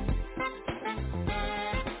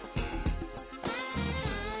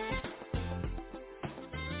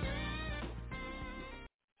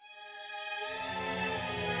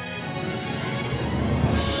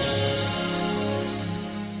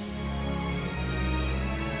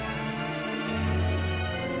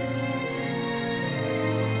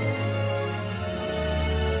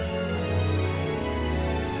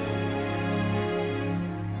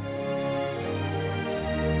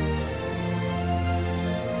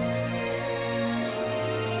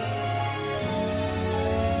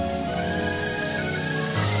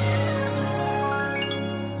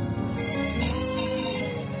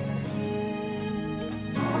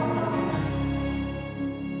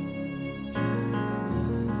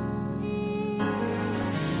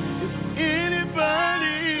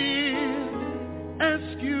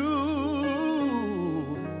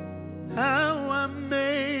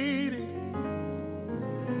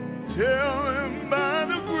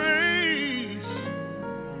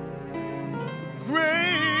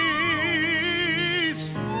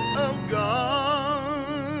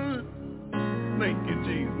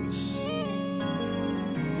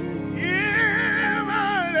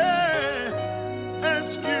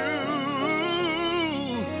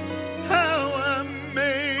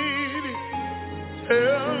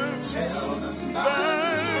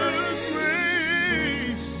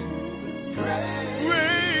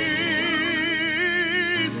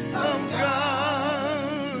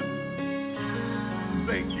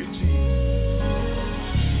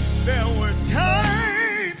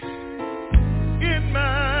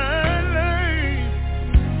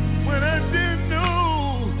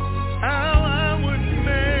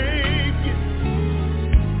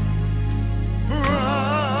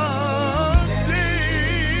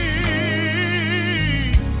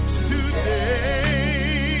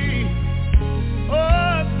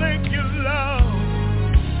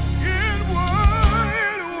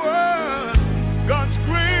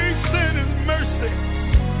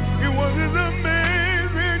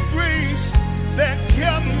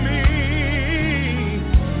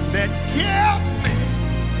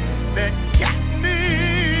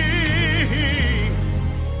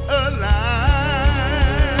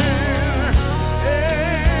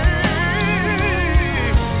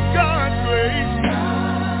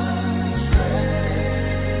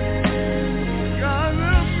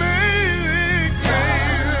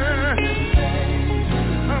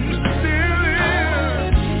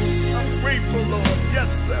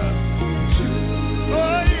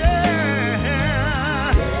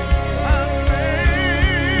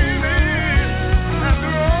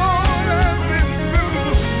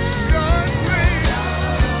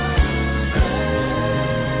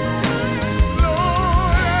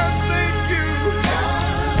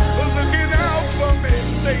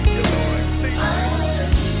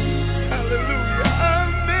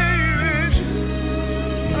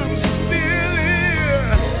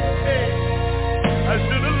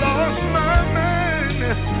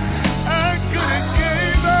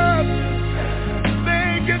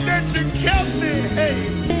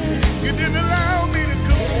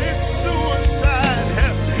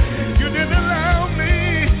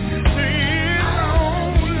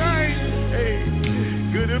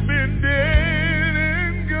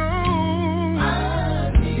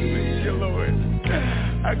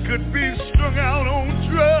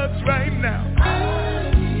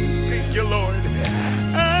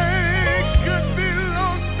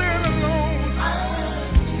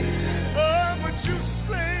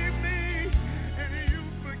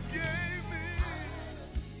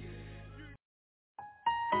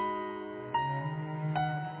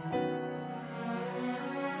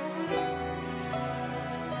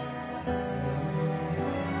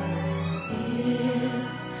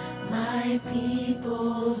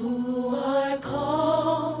 People who are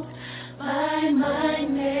called by my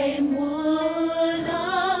name would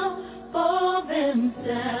humble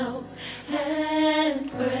themselves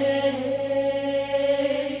and pray,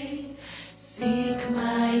 seek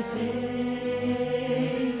my face,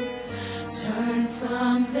 turn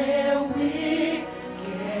from their wicked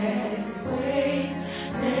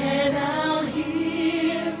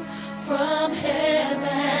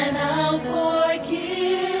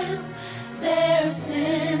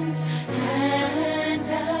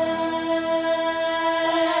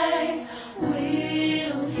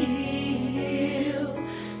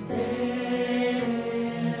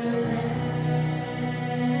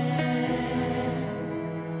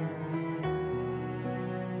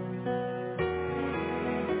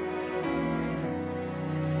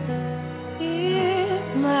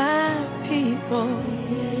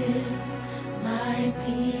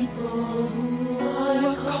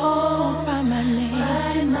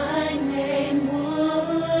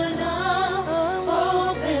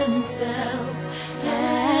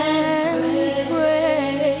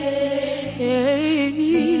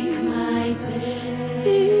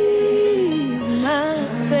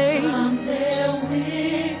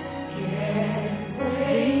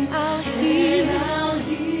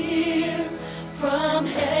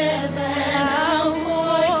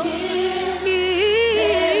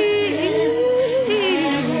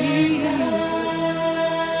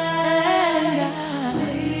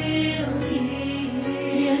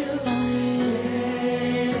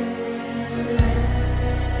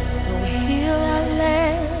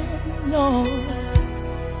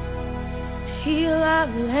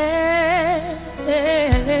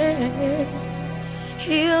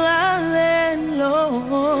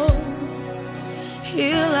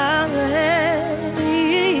heal our land.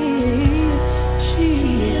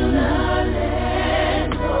 Heal our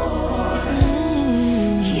land, Lord.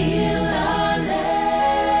 Heal our land.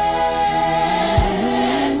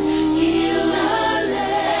 Heal our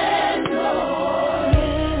land, Lord.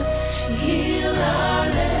 Heal our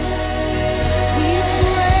land. We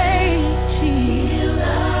pray, heal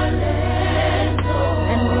our land, Lord.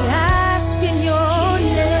 And we ask in your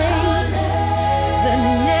name, the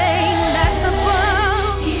name that's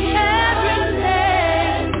above every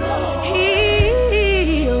name.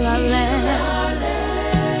 Heal our land.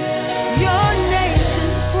 Your nation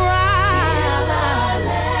cry.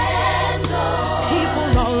 People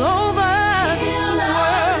all over the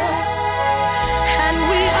world, and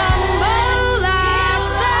we humble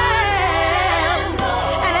ourselves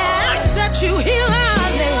and ask that you heal our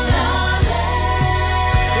land.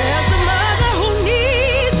 There's a mother who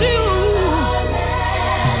needs you,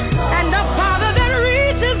 and a father that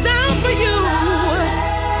reaches down for you.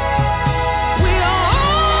 We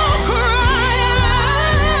all cry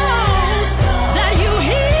out that you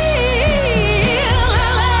heal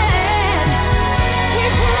our land. We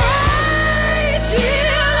pray,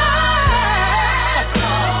 heal us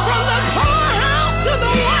from the poorhouse to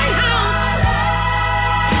the White House,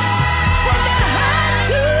 from the high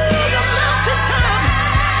to the mountaintop.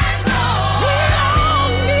 We all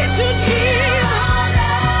need to heal.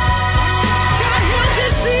 God, heal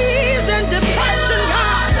disease and depression,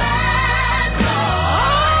 God.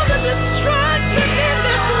 All the destruction in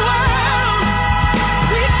this world.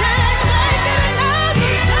 We can't make it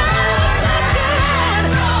another time, God.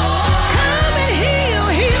 Come and heal,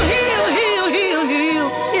 heal, heal, heal, heal, heal.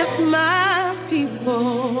 It's my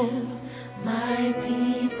people, my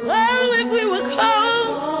people. Well, if we were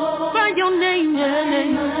called by your name, my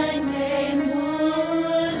name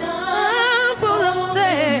would humble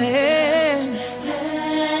ourselves.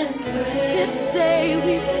 This day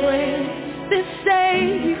we pray, this day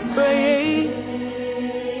we pray.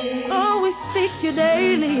 Oh, we seek you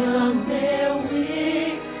daily. There we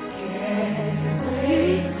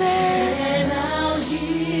can now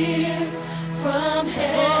hear from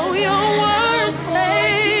heaven. Oh, your word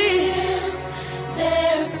says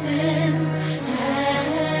their sins,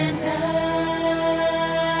 and I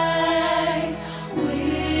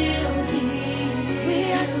will heal. We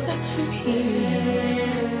ask that you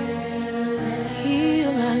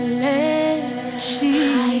heal our land.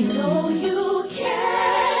 I know you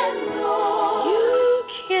can, Lord. You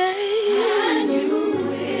can. And you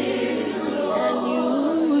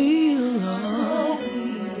will, Lord.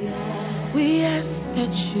 We ask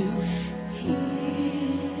that you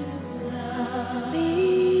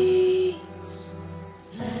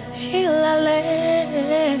heal our land.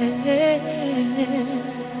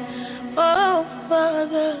 Oh,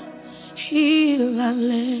 Father, heal our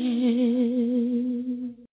land.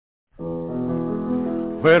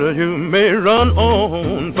 Well, you may run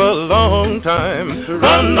on for a long time,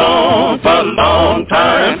 run on for a long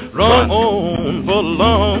time, run on for a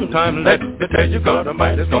long time. Let me tell you, God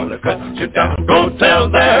Almighty's gonna cut you down. Go tell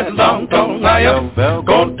that long-tongued liar,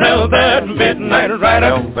 go tell that midnight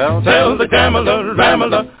rider, tell the gambler,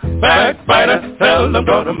 rambler, backbiter, tell them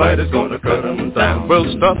God Almighty's gonna cut them down. Well,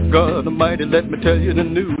 stop, God Almighty, let me tell you the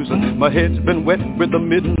news. My head's been wet with the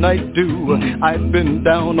midnight dew. I've been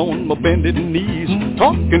down on my bended knees,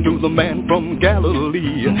 talking to the man from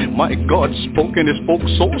Galilee. My God spoke and he spoke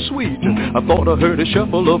so sweet. I thought I heard a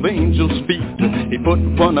shuffle of angels' feet. He put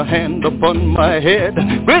one hand upon my head.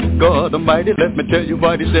 Great God Almighty, let me tell you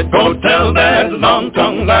what he said. Go tell that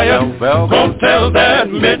long-tongued liar, go tell that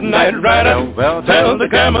midnight rider, tell the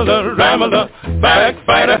gambler, rambler,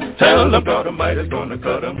 backbiter, tell them God Almighty's gonna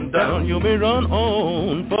cut them down. You may run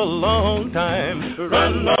on for a long time,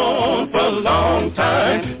 run on for a long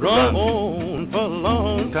time, run on for a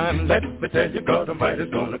long time. Let me tell you, God Almighty's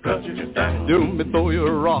gonna cut you down. Do me throw you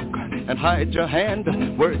a rock and hide your hand,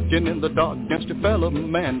 working in the dark against your fellow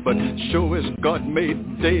man. But sure as God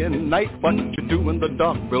made day and night, what you do in the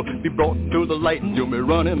dark will be brought to the light. You may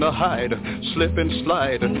run and hide, slip and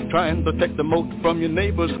slide, trying to take the mote from your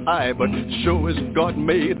neighbor's eye. But sure as God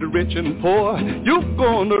made the rich and poor, you're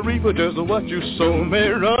gonna reap just what you sow. May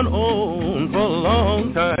run on for a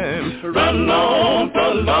long time, run on for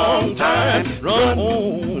a long time, run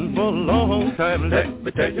on on for a long time. Let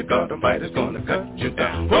me tell you, God Almighty's gonna cut you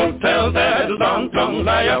down. Go tell that long-tongued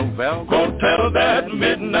liar. Go tell that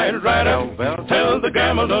midnight rider. Tell the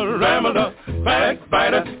gambler, rambler,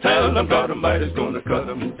 backbiter. Tell them God Almighty's gonna cut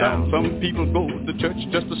them down. Some people go to church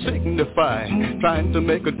just to signify, trying to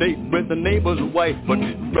make a date with the neighbor's wife. But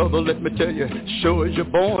brother, let me tell you, sure as you're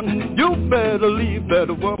born, you better leave that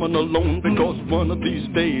woman alone, because one of these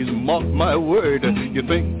days, mark my word, you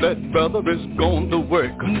think that brother is going to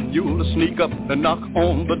work, you'll sneak up and knock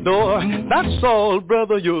on the door. That's all,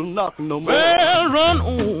 brother, you'll knock no more. Well, run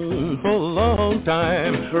on for a long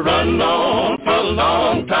time. Run on for a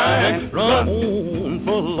long time. Run on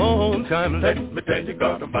for a long time. Let me tell you,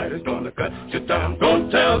 God Almighty's gonna cut you down. Go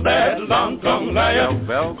tell that long-tongued liar.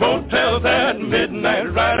 Go tell that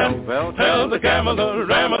midnight rider. Tell the gambler,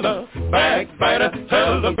 rambler, backbiter.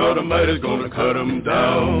 Tell them God Almighty's gonna cut them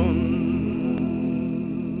down.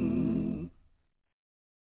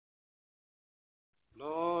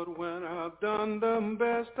 Lord, when I've done the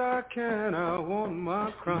best I can, I want my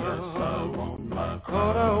crown. Yes, I want my crown.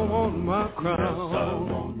 Lord, I want my crown. Yes, I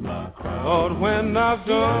want my crown. Lord, when I've done,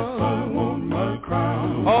 yes, I want my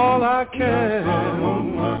crown. All I can, yes, I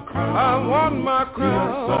want my crown. I want my crown.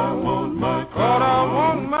 Yes, I want my crown. Lord, I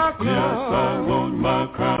want my crown. Yes, I want my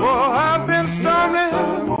crown. Oh, I've been stumbling, yes,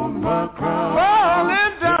 I want my crown.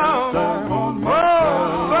 Falling down, yes, I want my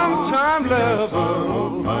crown. Sometime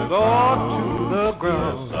level, Lord, to the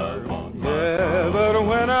ground. Yeah, but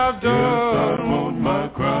when I've done my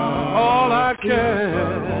crown, all I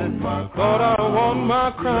can, Lord, I want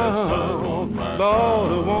my crown.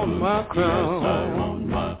 Lord, I want my crown.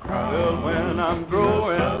 Well, when I'm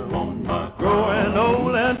growing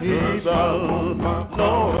old and feeble, Lord,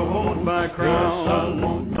 I want my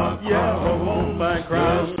crown. Yeah, I want my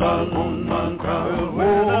crown. Well, when I'm growing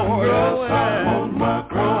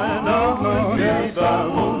old and feeble, I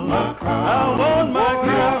want my crown. I want my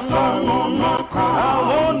crown. I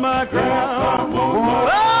want my crown. Oh,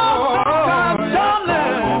 I'm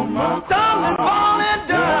tumbling, falling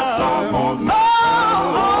down.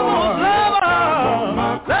 Oh, almost level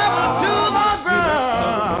to the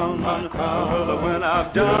ground. Well, when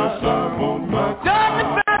I've done the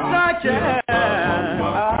best I can,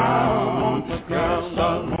 I want my crown.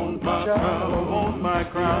 I want my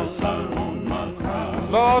crown.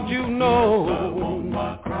 Lord, you know,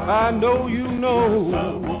 I know you know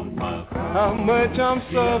how much I'm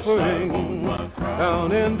suffering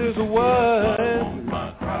down in this world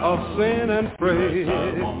of sin and praise.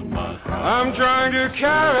 I'm trying to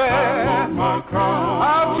carry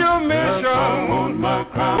out your mission.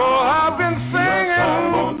 Oh, I've been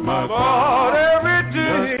singing, Lord, every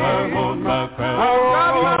day. I've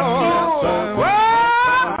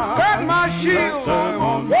got my shield,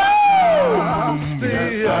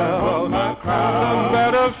 still the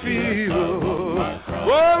battlefield.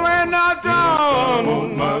 Oh, when I've done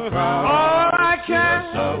all I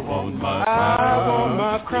can, I want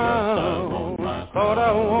my crown. Lord,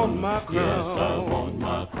 I want my crown.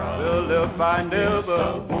 Well, if I never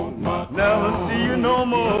see you no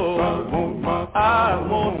more, I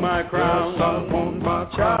want my crown. Child,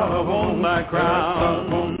 I want my crown.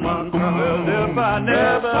 Well, if I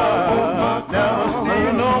never see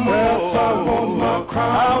you no more, I want my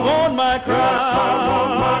crown. I want my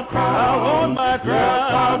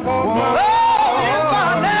crown. Oh, if I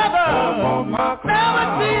never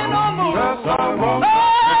see you no more,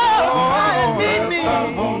 beat me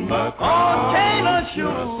on Taylor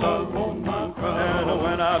shoes. And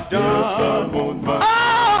when I've done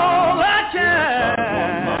all I can,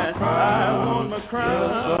 I want my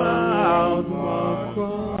crown.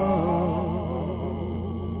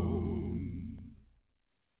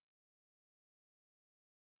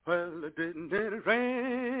 Well, it didn't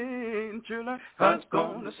rain, children. God's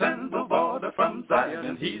gonna send the water from Zion,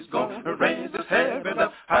 and He's gonna raise His heaven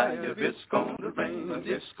up higher. It's gonna rain,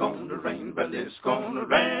 it's gonna rain, well, it's gonna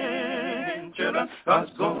rain, children.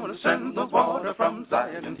 God's gonna send the water from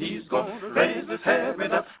Zion, and He's gonna raise His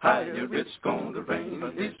heaven up higher. It's gonna rain,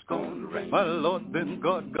 it's gonna rain. My Lord, then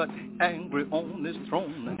God got angry on His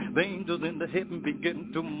throne. The angels in the heaven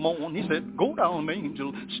begin to mourn. He said, go down,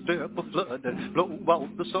 angel, stir up a flood, blow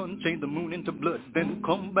out the sun, change the moon into blood, then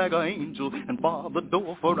come back an angel and bar the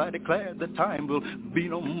door, for I declare the time will be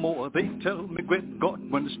no more. They tell me, great God,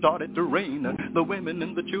 when it started to rain, the women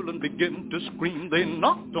and the children begin to scream. They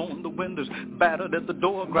knocked on the windows, battered at the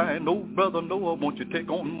door, crying, oh, brother Noah, won't you take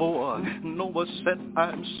on more? Noah said,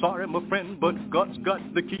 I'm sorry, my friend, but God's got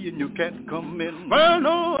the key and you can't come in. Well,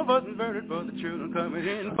 Noah wasn't worried for the children coming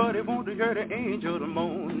in, but he wanted to hear the angel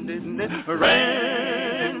moan, didn't it?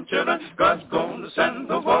 Rain, children, God's gonna send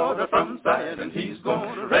the water from Zion, and he's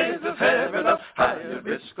gonna raise his heaven up higher.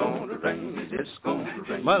 It's gonna rain, it's gonna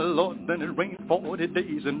rain. My Lord, then it rained 40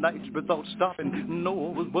 days and nights without stopping.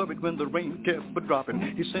 Noah was worried when the rain kept dropping.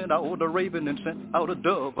 He sent out a raven and sent out a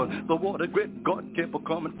dove. The water great God kept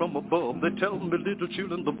coming from above. They tell me, little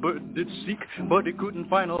children, the bird did seek, but he couldn't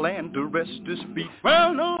find a land to rest his feet.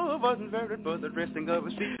 Well, Noah wasn't worried for the resting of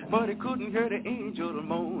his feet, but he couldn't hear the angel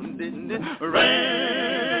moan, didn't it?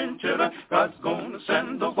 Rain, children, God's gonna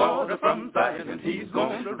send the water from Zion, and he's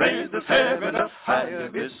gonna raise his heaven up higher.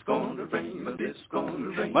 It's gonna rain, it's gonna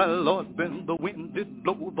rain. My Lord, when the wind did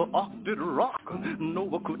blow, the ark did rock.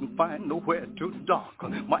 Noah couldn't find nowhere to dock.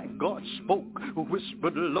 My God spoke,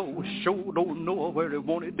 whispered low, showed old Noah where he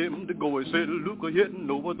wanted him to go. He said, look ahead,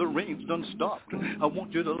 Noah, the rain's done stopped. I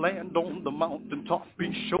want you to land on the mountain top.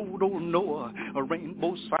 He showed old Noah a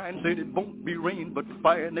rainbow sign, said it won't be rain but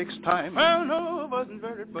fire next time. Well, Noah wasn't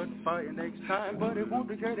worried but fire next time, but he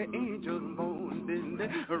wanted to hear the angels moan, didn't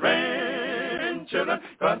it? Rain, children,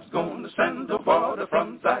 God's gonna send the water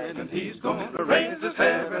from Zion, and he's gonna raise his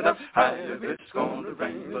heaven up higher. It's gonna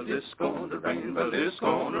rain, but it's gonna rain, but it's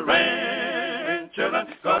gonna rain, children,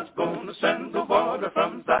 God's gonna send the water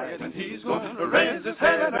from Zion, and he's gonna raise his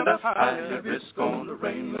heaven up higher. It's gonna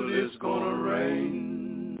rain, but it's gonna rain.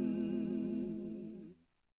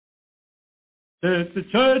 Let the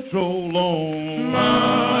church roll on,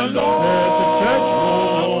 my Lord. Let the church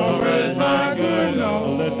roll on, where's my good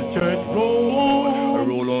Lord? Let the church roll on,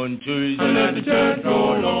 roll on, church. Let the church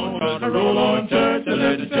roll on, roll on, church.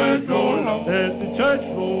 Let the church roll on, let the church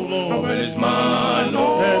roll on. Where is my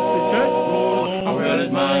Lord? Let the church roll on, where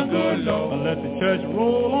is my good Lord? Let the church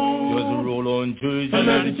roll on, just roll on, church.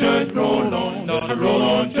 Let the church roll on, just roll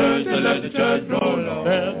on, church. Let the church roll on.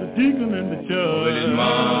 There's a deacon in the church. Where is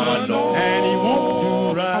my Lord? And he won't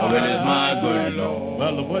do right. Where is my good Lord?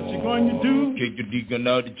 Well, what you going to do? Kick the deacon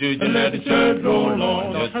out the church and let the church roll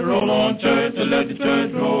on. Just roll on, church, and let the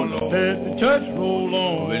church roll on. Let the church roll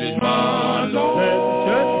on. Where is my Lord? Let the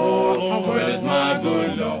church roll on. Where is my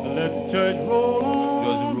good Lord? Let the church roll on.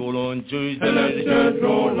 Just roll on, church, and let the church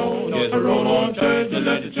roll on. Just roll on, church, and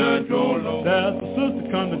let the church roll on. There's a sister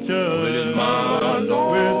come to church. Where is my Lord?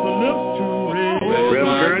 With the lips too red. Where is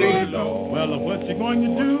my good Lord? Well, what you going to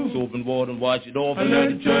do? Soap and water and wash it off and let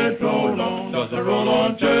the church roll on. Just roll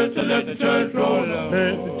on, church, and let the church roll on.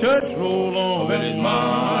 Let the church roll on. Where is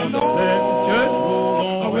my Lord? Let the church roll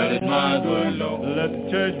on. Where is my good Lord? Let the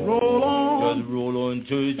church roll on. Just roll on,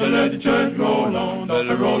 church, and let the church roll on.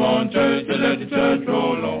 Just roll on, church, and let the church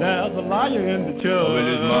roll on. There's a liar in the church. Where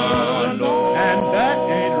is my Lord? And that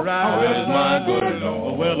ain't right. Where is my good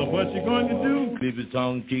Lord? Well, what you going to do? Clip his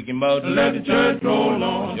tongue, kick him out, and let the church roll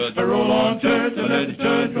on. Just roll on, church, and let the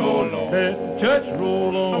church roll on. Let the church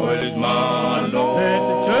roll on. Where is my Lord? Let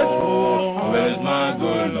the church roll on. Where is my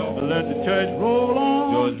good Lord? Let the church roll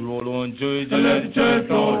on. Just roll on, church, and let the church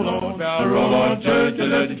roll on. Roll on, church,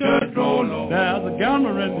 and let the church roll on. There's a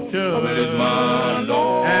gambler in the church. Where is my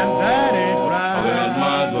Lord? And that ain't right. Where is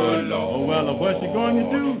my good Lord? Well, what you going to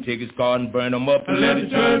do? Take his car and burn him up and let the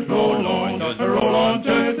church roll on. Just roll on,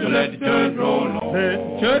 church, and let the church roll on. Let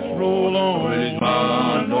the church roll on. Where is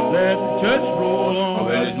my Lord? Let the church roll on.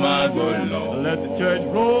 Where is my good Lord? Let the church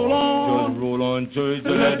roll on. Just roll on, church,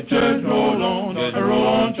 and let the church roll on. Just roll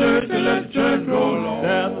on, church, and let the church roll on.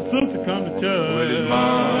 There's a sister come to church. Where is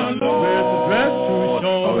my Lord? Where's the dress too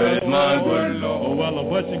short? Where is my good Lord? Oh, well,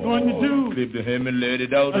 what you going to do? Clip the hem and let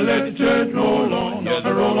it out and let the church roll on. Just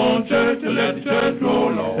roll on, church, and let the church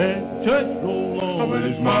roll on. Let the church roll on. Where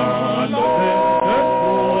is my Lord? Let the church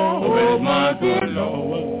roll on. Where is my good Lord?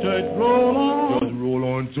 Let the church roll on. Just roll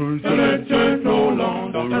on, church, and let the church roll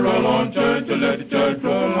on. Just roll on, church, and let the church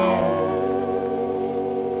roll on.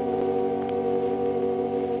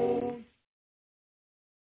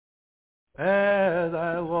 As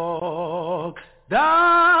I walk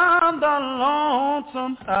down the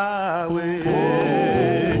lonesome highway,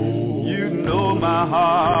 you know my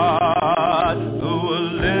heart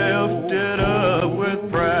was lifted up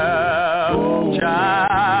with prayer.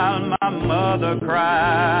 Child, my mother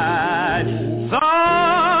cried,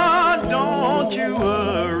 son, don't you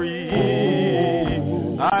worry,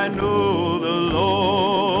 I know the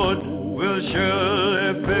Lord will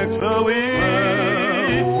surely fix the way.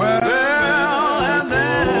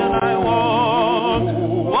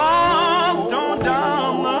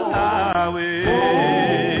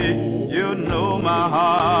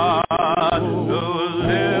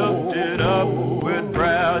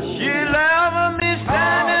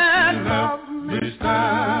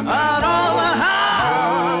 Out on the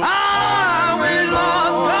highway,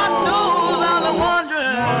 Lord.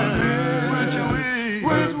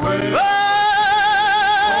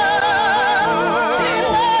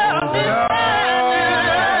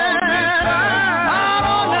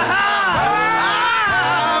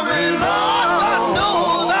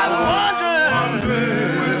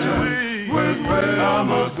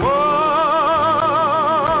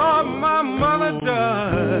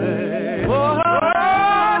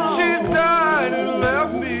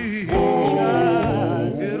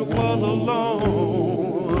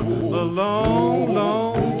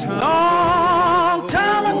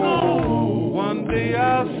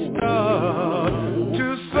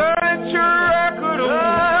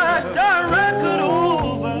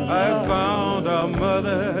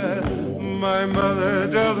 my mother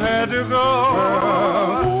just had to go.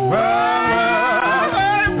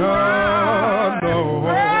 God knows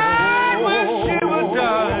when she was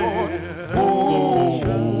dying.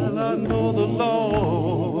 Shall I know the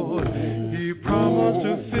Lord? He promised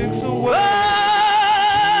to fix a way.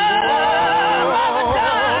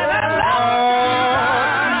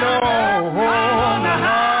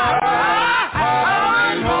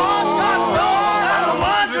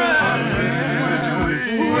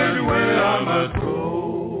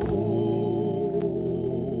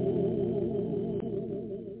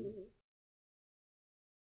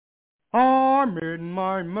 I met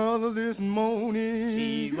my mother this morning.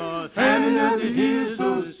 She was having a day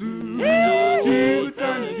so soon. She was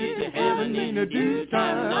trying to get to heaven in a due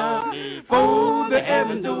time. For the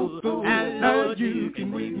heaven don't go. Now you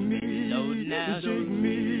can wake me and shake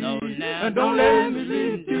me. And don't let me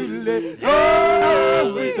live too late.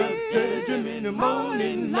 Oh, wake up, church in the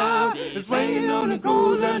morning now. It's raining on the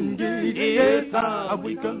golden gate. Yes, I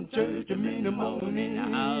wake up, church in the morning.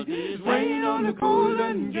 It's raining on the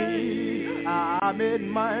golden gate. I met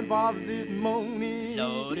my father this morning.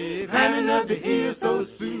 Lord, climbing up the hill so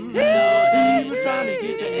soon. He was trying to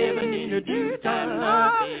get to heaven in a due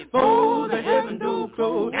time. For the heaven door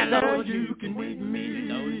closed. Now you can wake me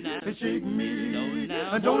and shake me.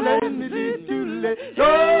 And don't let me live too late. So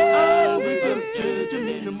I wake up churching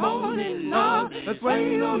in the morning now. It's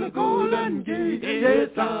rain on the golden gate. Yes,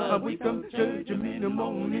 I wake up churching in the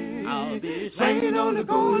morning. It's rain on the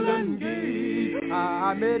golden gate.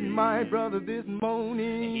 I met my brother this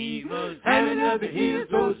morning. He was having up the hill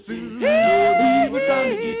so soon. He was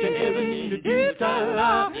trying to get to heaven in the due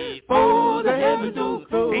time. For the heaven door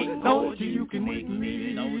closed. Lord, you can wake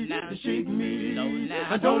me and shake me.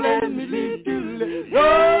 And don't let me live too late.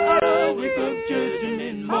 Oh, wake up churching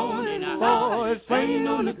in the morning. Oh, it's raining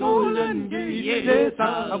on the golden gate. Yes,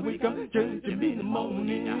 I wake up churching in the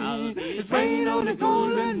morning. It's raining on the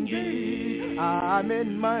golden gate. I met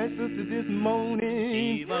my sister this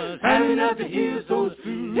morning. She was having up the hill so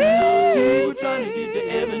soon. She was trying to get to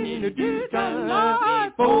heaven in a due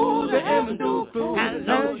time. For the heaven door closed.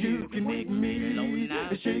 Now you can make me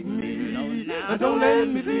and shake me. And don't let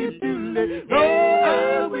me live too late. Oh,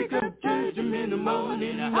 I wake up churching in the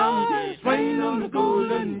morning. It's raining on the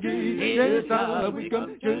golden gate. Yes, I wake up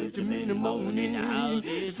churching in the morning.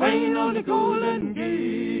 It's raining on the golden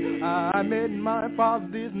gate. I met my father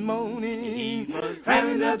this morning. He was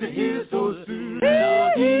climbing up the hill so soon.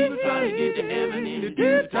 He was trying to get to heaven in a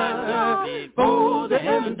due time. For the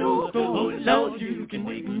heaven door closed. Oh, Lord, you can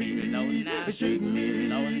wake me and shake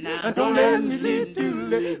me. And don't let me live too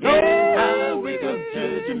late. Oh, I wake up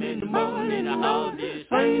churching in the morning.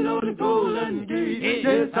 It's raining on the golden gate.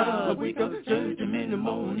 Yes, I wake up churching in the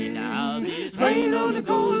morning. It's raining on the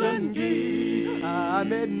golden gate. I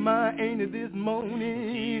met my auntie this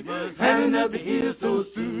morning. She was having up the hill so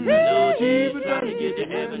soon. She was trying to get to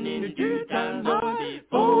heaven in a due time.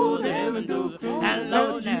 For the heaven door closed. And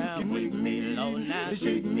Lord, you can wake me and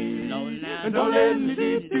shake me. And don't let me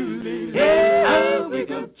live too late. Yeah, I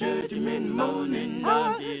wake up churching in the morning.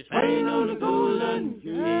 It's raining on the golden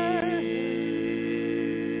gate.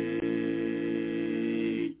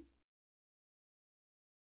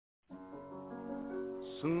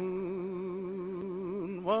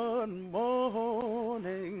 Soon one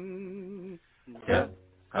morning, death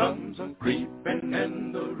comes a creeping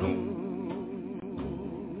in the room.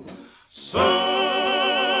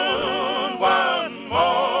 Soon one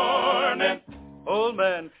morning, old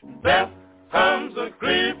man, death comes a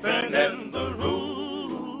creeping in the room.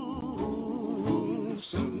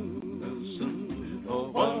 Soon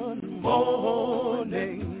one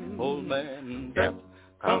morning, old man, death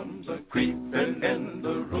comes a creeping in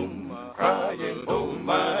the room, crying, oh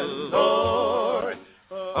my Lord,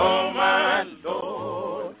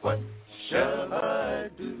 what shall I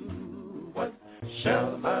do? What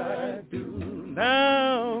shall I do?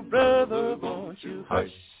 Now, brother, won't you hush,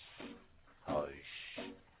 hush,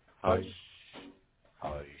 hush,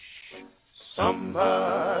 hush.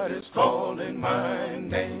 Somebody's calling my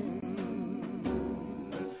name.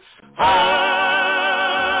 Hush,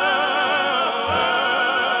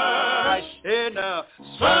 hey now,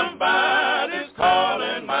 somebody's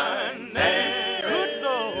calling my name. Good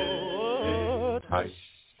Lord, hush,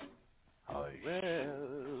 hush,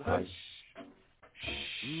 well, hush.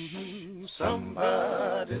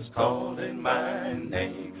 Somebody's calling my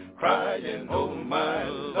name, crying, oh my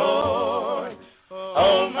Lord,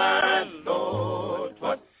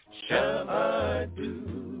 what shall I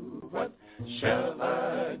do? What shall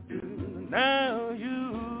I do? Now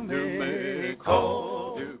you may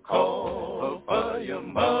call for your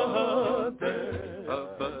mother.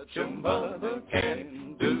 your mother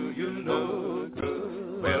can do you no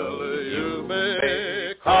good. Well, you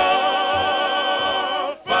may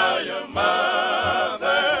call for your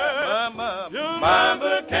mother. Your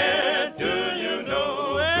mother can't do you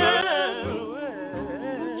no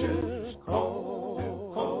good. Just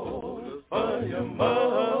call for your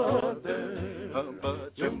mother.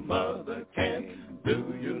 But your mother can't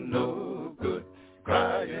do you no good.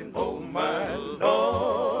 Crying, oh my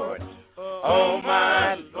Lord, oh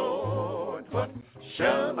my Lord, what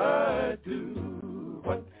shall I do?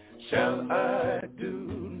 What shall I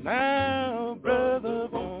do now, brother?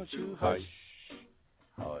 Won't you hush,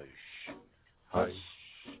 hush, hush,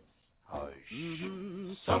 hush?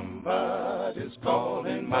 Somebody's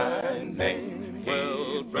calling my name.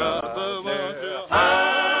 Well, brother, won't you hush?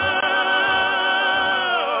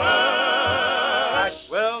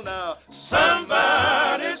 Well, now,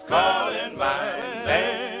 somebody's calling my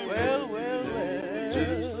name. Well,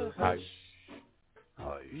 just hush,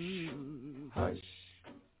 hush, hush.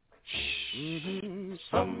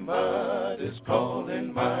 Somebody's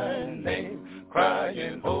calling my name,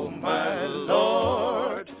 crying, oh my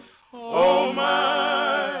Lord, oh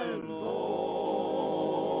my Lord,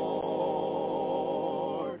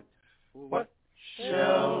 what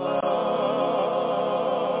shall I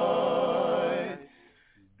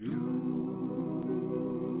do?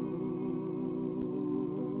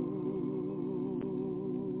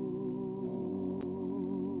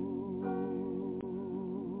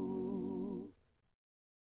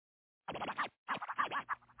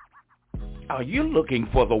 Are you looking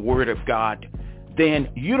for the Word of God? Then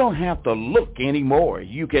you don't have to look anymore.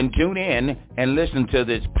 You can tune in and listen to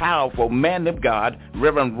this powerful man of God,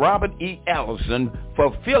 Reverend Robert E. Ellison,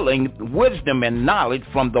 fulfilling wisdom and knowledge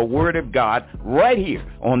from the Word of God right here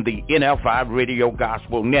on the NFI Radio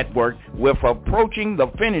Gospel Network with Approaching the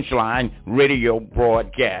Finish Line radio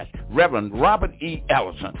broadcast. Reverend Robert E.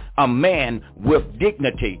 Ellison, a man with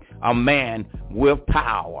dignity, a man with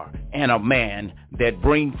power, and a man that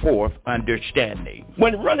brings forth understanding.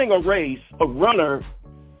 When running a race, a runner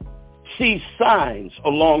sees signs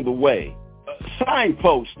along the way,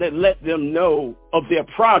 signposts that let them know of their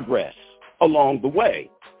progress along the way.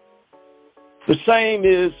 The same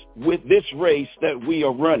is with this race that we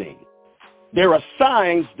are running. There are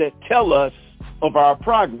signs that tell us of our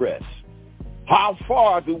progress. How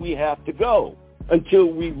far do we have to go until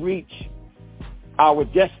we reach our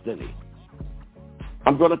destiny?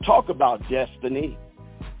 I'm going to talk about destiny.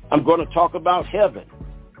 I'm going to talk about heaven.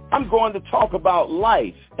 I'm going to talk about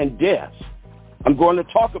life and death. I'm going to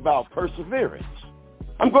talk about perseverance.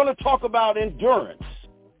 I'm going to talk about endurance,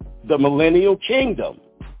 the millennial kingdom,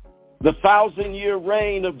 the 1,000-year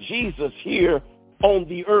reign of Jesus here on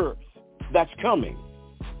the earth that's coming.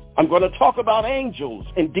 I'm going to talk about angels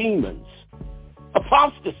and demons,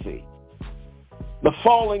 apostasy, the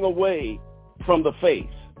falling away from the faith.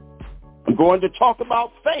 I'm going to talk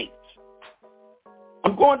about faith.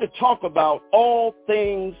 I'm going to talk about all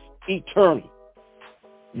things eternal.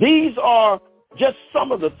 These are just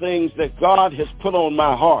some of the things that God has put on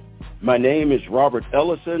my heart. My name is Robert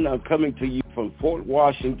Ellison. I'm coming to you from Fort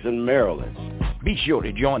Washington, Maryland. Be sure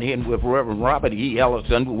to join in with Reverend Robert E.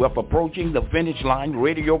 Ellison with Approaching the Finish Line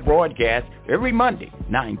radio broadcast every Monday,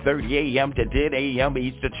 9:30 a.m. to 10 a.m.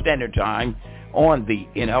 Eastern Standard Time on the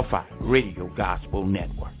NFI Radio Gospel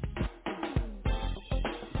Network.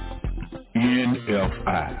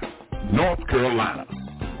 NFI, North Carolina,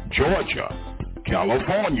 Georgia,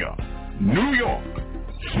 California, New York,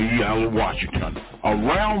 Seattle, Washington,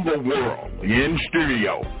 around the world, in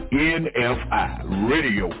studio, NFI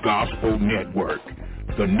Radio Gospel Network,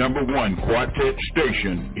 the #1 quartet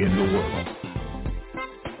station in the world.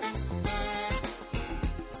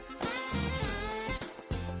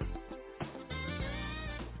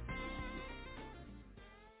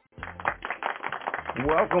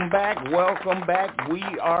 Welcome back. We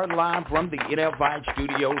are live from the NFI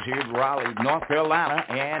studios here in Raleigh, North Carolina,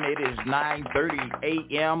 and it is 9:30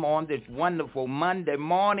 a.m. on this wonderful Monday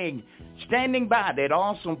morning. Standing by that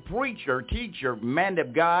awesome preacher, teacher, man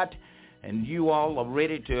of God, and you all are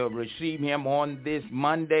ready to receive him on this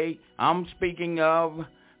Monday. I'm speaking of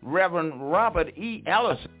Reverend Robert E.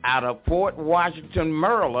 Ellison out of Fort Washington,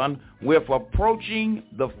 Maryland, with Approaching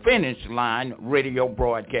the Finish Line radio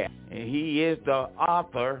broadcast. He is the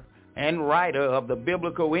author and writer of the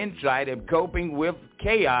Biblical Insight of Coping with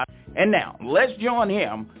Chaos. And now, let's join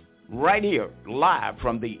him right here, live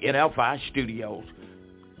from the NFI studios.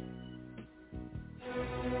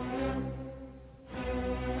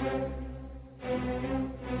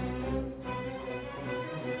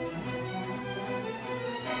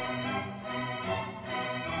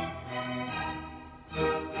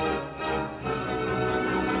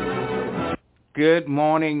 Good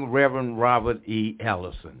morning, Reverend Robert E.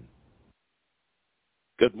 Ellison.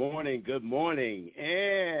 Good morning,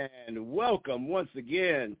 and welcome once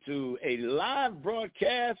again to a live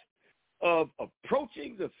broadcast of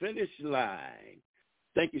Approaching the Finish Line.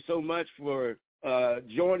 Thank you so much for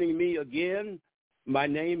joining me again. My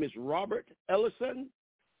name is Robert Ellison,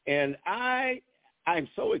 and I'm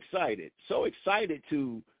so excited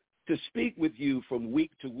to speak with you from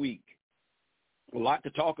week to week. A lot to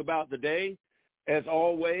talk about today, as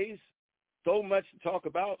always. So much to talk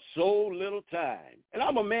about, so little time. And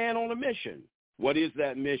I'm a man on a mission. What is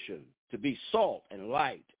that mission? To be salt and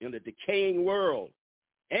light in a decaying world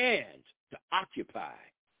and to occupy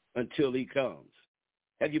until he comes.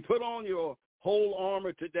 Have you put on your whole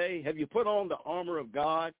armor today? Have you put on the armor of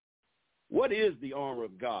God? What is the armor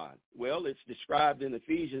of God? Well, it's described in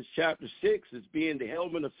Ephesians chapter 6 as being the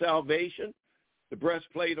helmet of salvation, the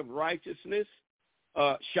breastplate of righteousness,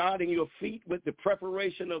 shodding your feet with the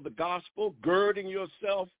preparation of the gospel, girding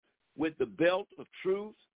yourself with the belt of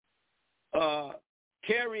truth,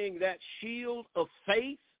 carrying that shield of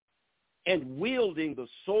faith, and wielding the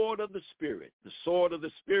sword of the Spirit. The sword of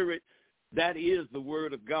the Spirit, that is the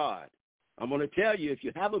word of God. I'm going to tell you, if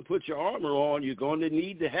you haven't put your armor on, you're going to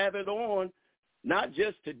need to have it on, not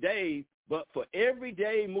just today, but for every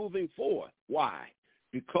day moving forward. Why?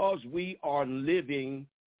 Because we are living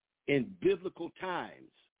in biblical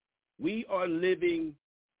times. We are living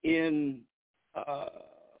in,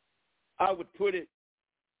 I would put it,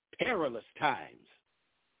 perilous times.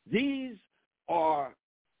 These are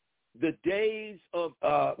the days of,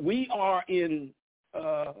 we are in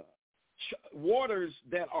waters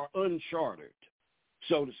that are uncharted,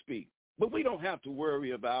 so to speak. But we don't have to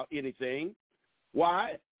worry about anything.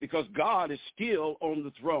 Why? Because God is still on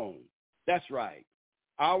the throne. That's right.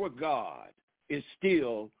 Our God is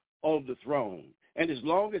still on the throne. And as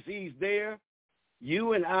long as he's there,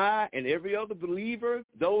 you and I and every other believer,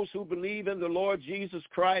 those who believe in the Lord Jesus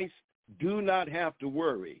Christ, do not have to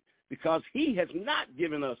worry, because he has not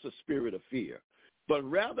given us a spirit of fear, but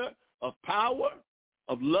rather of power,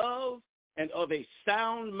 of love, and of a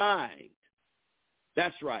sound mind.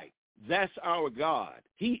 That's right. That's our God.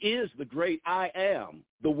 He is the great I am,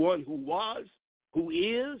 the one who was, who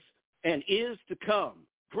is, and is to come.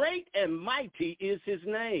 Great and mighty is his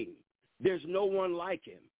name. There's no one like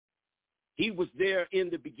him. He was there in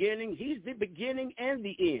the beginning. He's the beginning and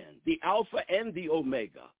the end, the Alpha and the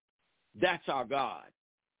Omega. That's our God.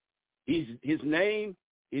 His name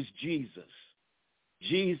is Jesus.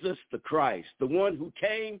 Jesus the Christ, the one who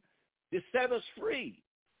came to set us free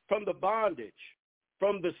from the bondage,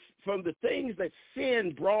 from the things that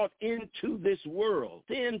sin brought into this world.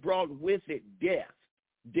 Sin brought with it death.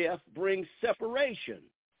 Death brings separation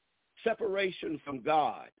from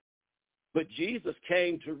God. But Jesus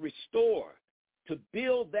came to restore, to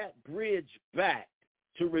build that bridge back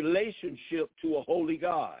to relationship to a holy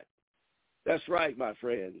God. That's right, my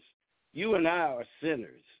friends. You and I are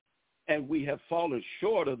sinners, and we have fallen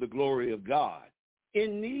short of the glory of God,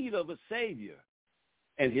 in need of a Savior,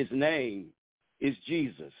 and his name is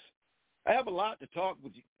Jesus. I have a lot to talk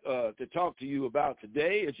to you about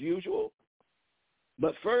today, as usual.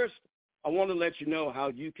 But first, I want to let you know how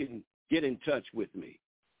you can get in touch with me.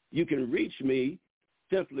 You can reach me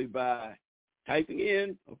simply by typing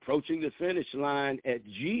in Approaching the Finish Line at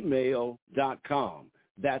gmail.com.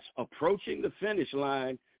 That's Approaching the Finish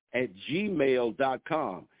Line at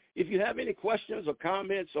gmail.com. If you have any questions or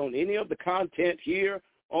comments on any of the content here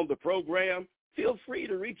on the program, feel free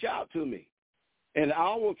to reach out to me, and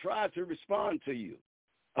I will try to respond to you.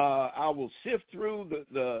 I will sift through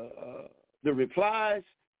the replies,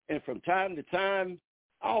 and from time to time,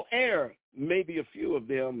 I'll air maybe a few of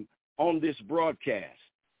them on this broadcast.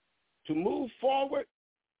 To move forward,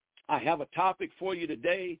 I have a topic for you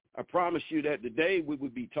today. I promise you that today we will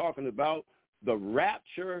be talking about the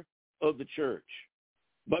rapture of the church.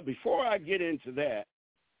 But before I get into that,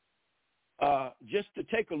 just to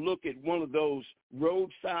take a look at one of those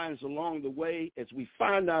road signs along the way as we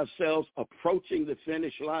find ourselves approaching the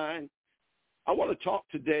finish line, I want to talk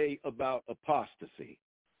today about apostasy.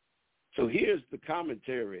 So here's the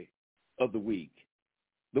commentary of the week.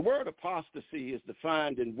 The word apostasy is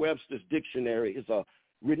defined in Webster's dictionary as a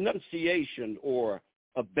renunciation or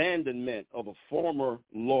abandonment of a former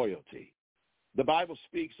loyalty. The Bible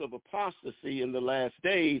speaks of apostasy in the last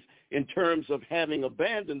days in terms of having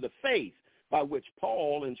abandoned the faith by which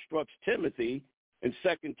Paul instructs Timothy in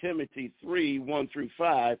 2 Timothy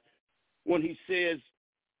 3:1-5, when he says,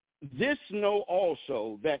 "This know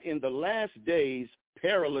also that in the last days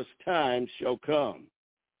perilous times shall come.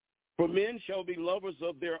 For men shall be lovers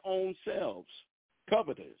of their own selves,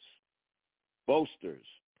 covetous, boasters,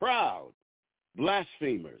 proud,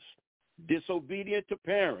 blasphemers, disobedient to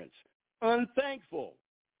parents, unthankful,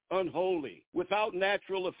 unholy, without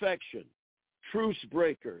natural affection, truce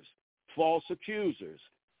breakers, false accusers,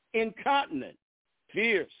 incontinent,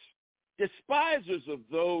 fierce, despisers of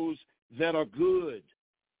those that are good,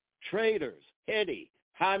 traitors, heady,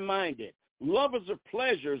 high-minded, lovers of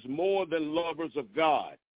pleasures more than lovers of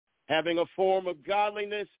God, having a form of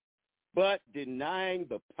godliness, but denying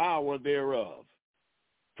the power thereof.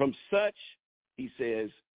 From such, he says,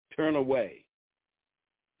 turn away.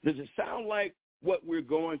 Does it sound like what we're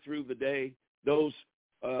going through today, those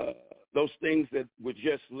things that were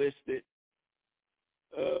just listed?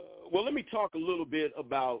 Well, let me talk a little bit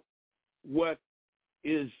about what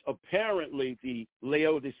is apparently the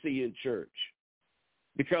Laodicean church,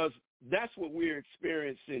 because that's what we're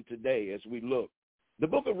experiencing today as we look. The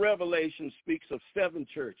book of Revelation speaks of 7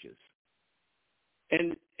 churches.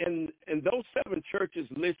 And those 7 churches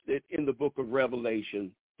listed in the book of Revelation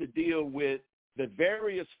to deal with the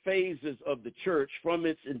various phases of the church from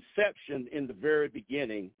its inception in the very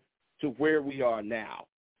beginning to where we are now.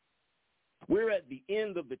 We're at the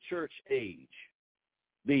end of the church age.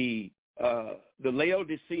 The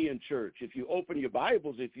Laodicean church, if you open your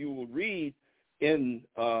Bibles, if you will read in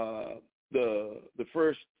the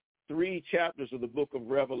first 3 chapters of the book of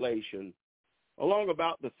Revelation, along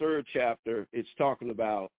about the 3rd chapter, it's talking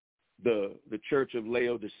about the church of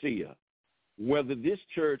Laodicea, whether this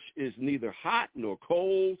church is neither hot nor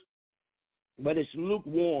cold, but it's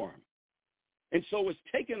lukewarm. And so it's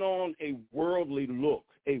taken on a worldly look,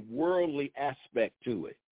 a worldly aspect to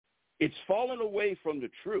it. It's fallen away from the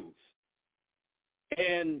truth,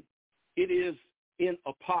 and it is in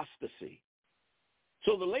apostasy.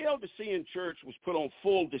 So the Laodicean church was put on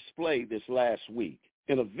full display this last week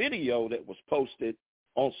in a video that was posted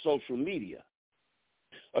on social media.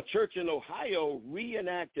 A church in Ohio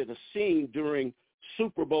reenacted a scene during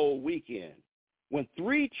Super Bowl weekend when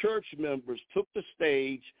 3 church members took the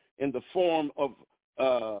stage in the form of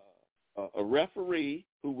a referee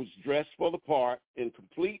who was dressed for the part in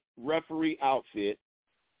complete referee outfit,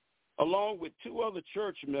 along with 2 other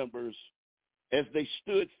church members as they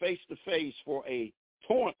stood face-to-face for a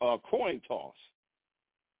coin toss.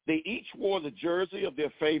 They each wore the jersey of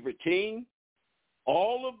their favorite team.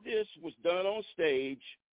 All of this was done on stage,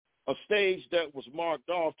 a stage that was marked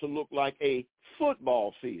off to look like a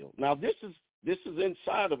football field. Now, this is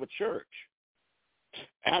inside of a church.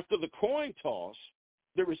 After the coin toss,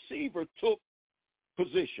 the receiver took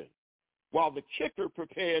position while the kicker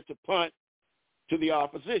prepared to punt to the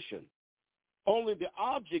opposition. Only the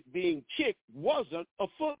object being kicked wasn't a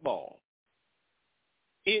football.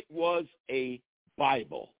 It was a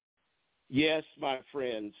Bible. Yes, my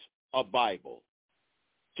friends, a Bible.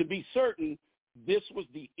 To be certain, this was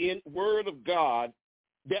the Word of God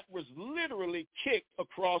that was literally kicked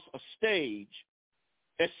across a stage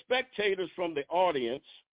as spectators from the audience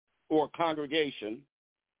or congregation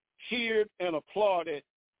cheered and applauded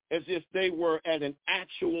as if they were at an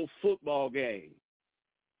actual football game.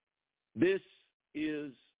 This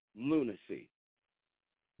is lunacy.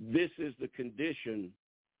 This is the condition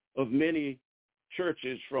of many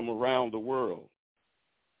churches from around the world.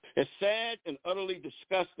 As sad and utterly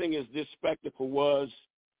disgusting as this spectacle was,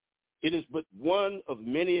 it is but one of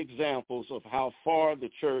many examples of how far the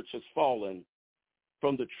church has fallen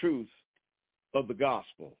from the truth of the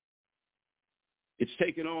gospel. It's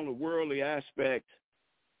taken on a worldly aspect.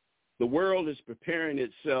 The world is preparing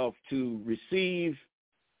itself to receive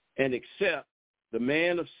and accept the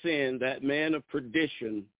man of sin, that man of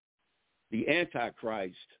perdition, the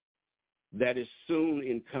Antichrist, that is soon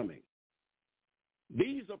in coming.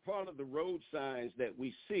 These are part of the road signs that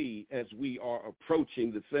we see as we are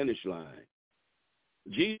approaching the finish line.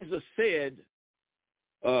 Jesus said,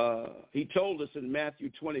 he told us in Matthew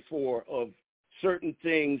 24 of certain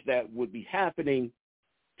things that would be happening,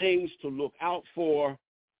 things to look out for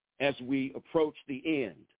as we approach the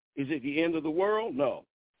end. Is it the end of the world? No.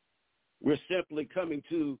 We're simply coming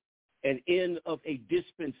to an end of a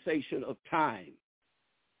dispensation of time.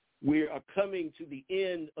 We are coming to the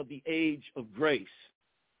end of the age of grace.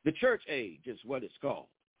 The church age is what it's called,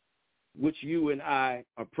 which you and I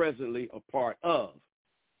are presently a part of.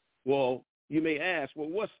 Well, you may ask, well,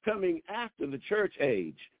 what's coming after the church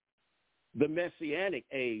age? The Messianic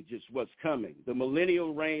age is what's coming, the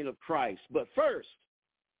millennial reign of Christ. But first,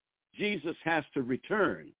 Jesus has to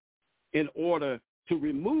return in order to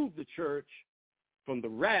remove the church from the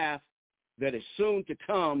wrath that is soon to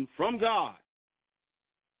come from God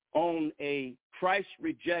on a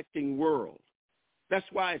Christ-rejecting world. That's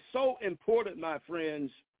why it's so important, my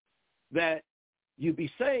friends, that you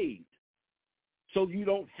be saved. so you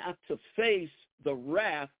don't have to face the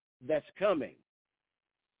wrath that's coming.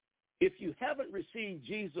 If you haven't received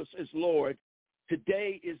Jesus as Lord,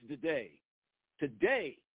 today is the day.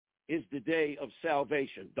 Today is the day of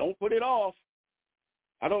salvation. Don't put it off.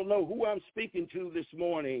 I don't know who I'm speaking to this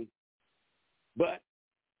morning, but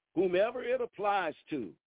whomever it applies to,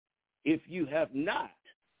 if you have not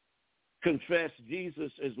confessed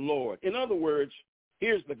Jesus as Lord. In other words,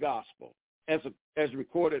 here's the gospel as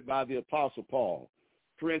recorded by the Apostle Paul.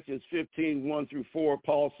 Corinthians 15, 1-4,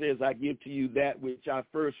 Paul says, I give to you that which I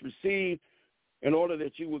first received, in order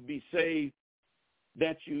that you would be saved,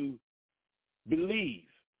 that you believe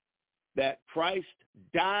that Christ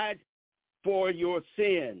died for your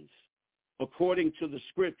sins according to the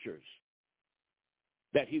scriptures,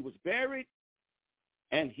 that he was buried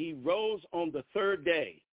and he rose on the third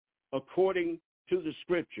day according to the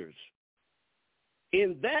scriptures.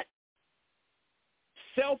 In that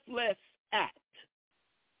selfless act,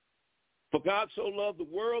 for God so loved the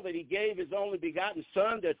world that he gave his only begotten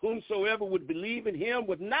Son, that whomsoever would believe in him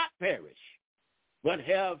would not perish, but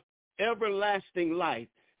have everlasting life.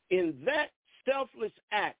 In that selfless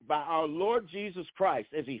act by our Lord Jesus Christ,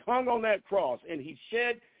 as he hung on that cross and he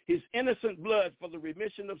shed his innocent blood for the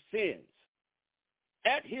remission of sins,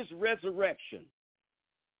 at his resurrection,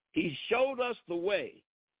 he showed us the way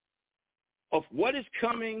of what is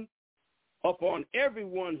coming upon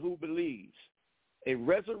everyone who believes. A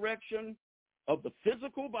resurrection of the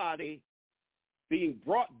physical body being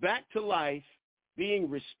brought back to life, being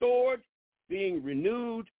restored, being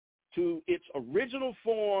renewed to its original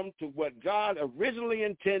form, to what God originally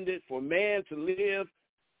intended for man to live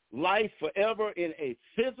life forever in a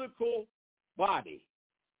physical body,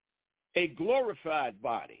 a glorified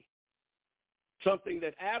body, something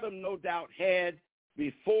that Adam no doubt had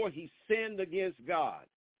before he sinned against God.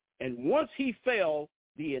 And once he fell,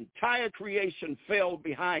 the entire creation fell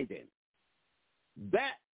behind him.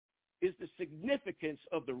 That is the significance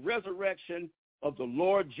of the resurrection of the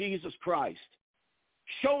Lord Jesus Christ,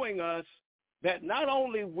 showing us that not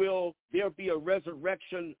only will there be a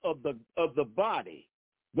resurrection of the body,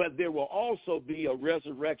 but there will also be a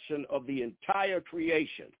resurrection of the entire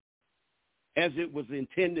creation as it was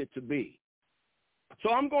intended to be.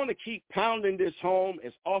 So I'm going to keep pounding this home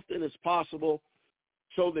as often as possible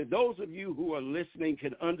so that those of you who are listening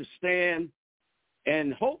can understand,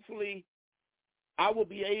 and hopefully I will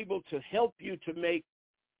be able to help you to make,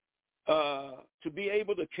 to be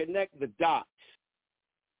able to connect the dots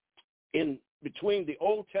in between the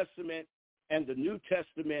Old Testament and the New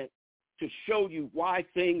Testament to show you why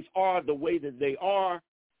things are the way that they are,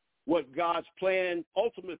 what God's plan,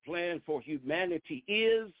 ultimate plan for humanity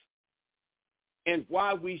is, and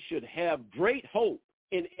why we should have great hope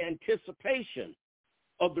in anticipation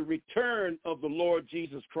of the return of the Lord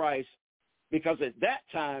Jesus Christ, because at that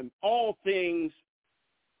time, all things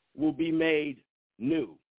will be made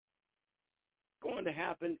new. It's going to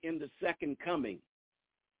happen in the second coming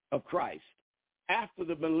of Christ, after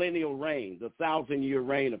the millennial reign, the 1,000-year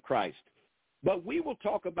reign of Christ. But we will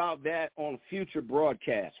talk about that on future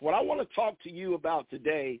broadcasts. What I want to talk to you about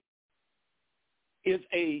today is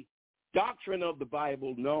a doctrine of the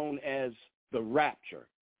Bible known as the rapture.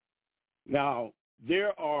 Now,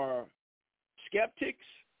 there are skeptics,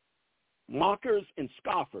 mockers, and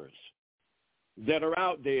scoffers that are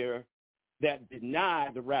out there that deny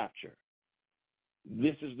the rapture.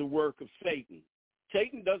 This is the work of Satan.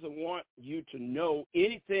 Satan doesn't want you to know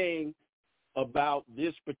anything about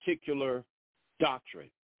this particular doctrine.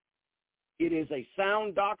 It is a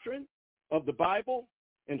sound doctrine of the Bible,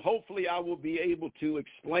 and hopefully I will be able to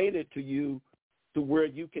explain it to you to where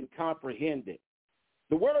you can comprehend it.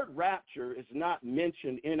 The word rapture is not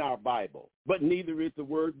mentioned in our Bible, but neither is the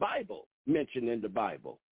word Bible mentioned in the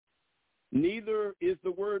Bible. Neither is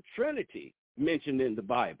the word Trinity mentioned in the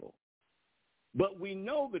Bible. But we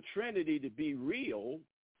know the Trinity to be real,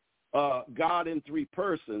 God in three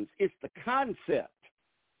persons. It's the concept.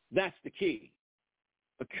 That's the key.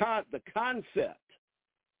 The concept.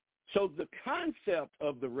 So the concept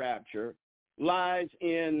of the rapture lies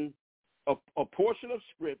in a portion of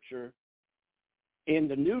Scripture in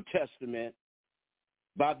the New Testament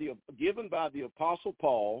given by the Apostle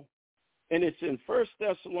Paul, and it's in 1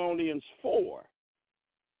 Thessalonians 4.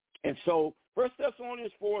 And so 1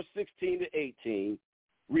 Thessalonians 4, 16-18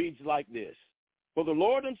 reads like this. For the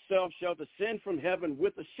Lord himself shall descend from heaven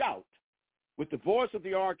with a shout, with the voice of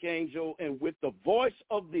the archangel, and with the voice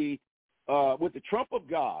of with the trump of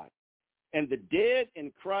God, and the dead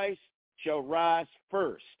in Christ shall rise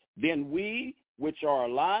first. Then we, which are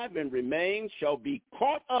alive and remain, shall be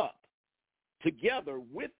caught up together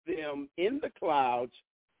with them in the clouds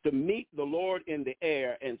to meet the Lord in the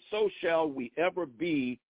air, and so shall we ever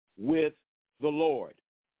be with the Lord.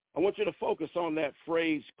 I want you to focus on that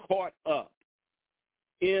phrase, caught up.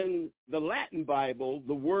 In the Latin Bible,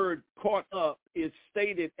 the word caught up is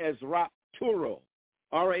stated as rapturo,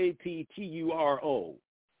 R-A-P-T-U-R-O.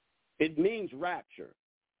 It means rapture,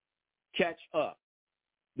 catch up.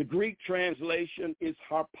 The Greek translation is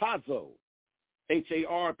harpazo,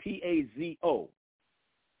 H-A-R-P-A-Z-O.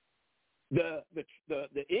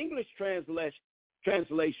 The English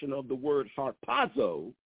translation of the word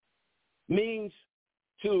harpazo means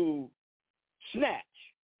to snatch.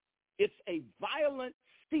 It's a violent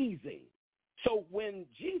seizing. So when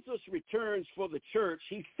Jesus returns for the church,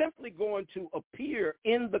 he's simply going to appear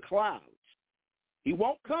in the clouds. He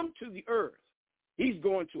won't come to the earth. He's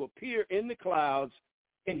going to appear in the clouds,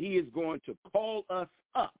 and he is going to call us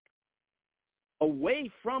up away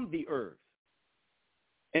from the earth.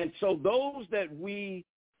 And so those that we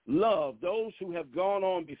love, those who have gone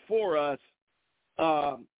on before us,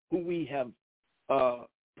 who we have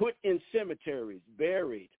put in cemeteries,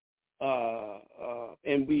 buried,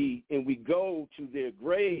 and we go to their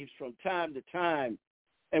graves from time to time,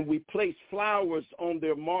 and we place flowers on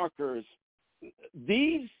their markers.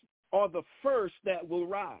 These are the first that will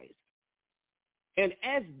rise. And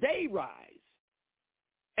as they rise,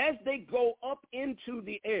 as they go up into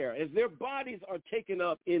the air, as their bodies are taken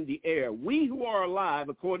up in the air, we who are alive,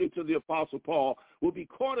 according to the Apostle Paul, will be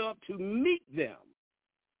caught up to meet them,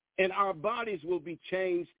 and our bodies will be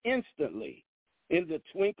changed instantly in the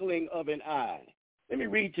twinkling of an eye. Let me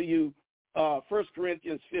read to you 1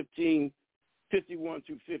 Corinthians 15, 51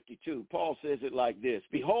 through 52. Paul says it like this: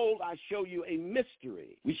 Behold, I show you a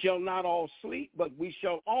mystery. We shall not all sleep, but we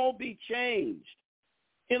shall all be changed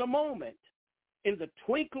in a moment, in the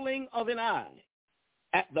twinkling of an eye,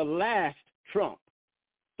 at the last trump.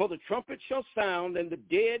 For the trumpet shall sound, and the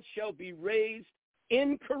dead shall be raised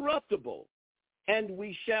incorruptible, and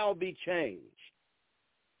we shall be changed.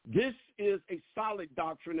 This is a solid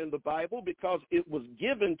doctrine in the Bible because it was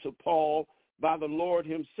given to Paul by the Lord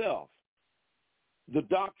himself. The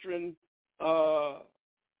doctrine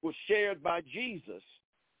was shared by Jesus.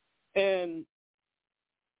 And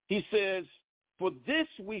he says, For this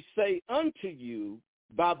we say unto you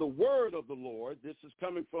by the word of the Lord, this is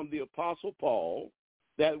coming from the Apostle Paul,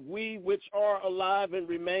 that we which are alive and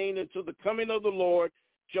remain until the coming of the Lord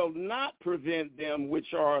shall not prevent them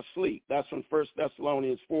which are asleep. That's from 1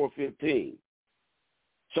 Thessalonians 4:15.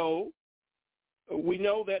 So we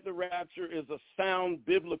know that the rapture is a sound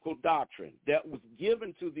biblical doctrine that was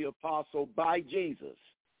given to the apostle by Jesus.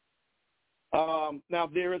 Now,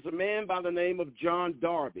 there is a man by the name of John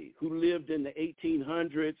Darby who lived in the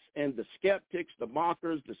 1800s, and the skeptics, the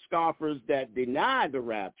mockers, the scoffers that denied the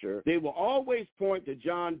rapture, they will always point to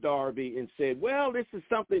John Darby and say, well, this is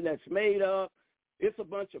something that's made up. It's a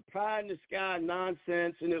bunch of pie-in-the-sky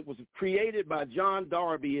nonsense, and it was created by John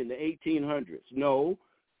Darby in the 1800s. No,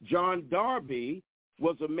 John Darby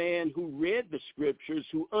was a man who read the scriptures,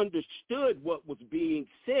 who understood what was being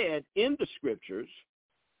said in the scriptures.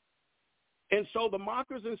 And so the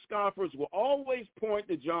mockers and scoffers will always point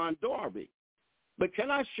to John Darby. But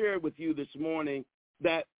can I share with you this morning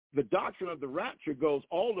that the doctrine of the rapture goes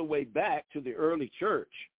all the way back to the early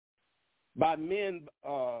church by men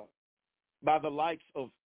by the likes of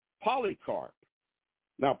Polycarp.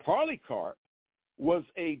 Now, Polycarp was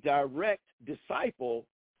a direct disciple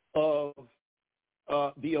of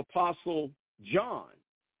the apostle John.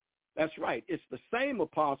 That's right. It's the same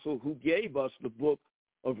apostle who gave us the book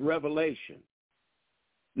of Revelation.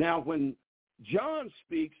 Now, when John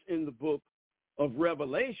speaks in the book of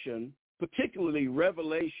Revelation, particularly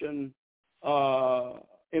Revelation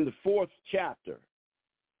in the 4th chapter,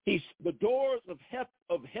 the doors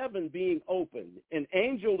of heaven being opened, an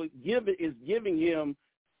angel is giving him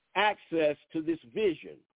access to this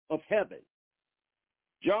vision of heaven.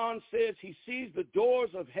 John says he sees the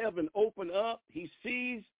doors of heaven open up. He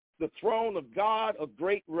sees the throne of God, a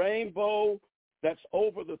great rainbow that's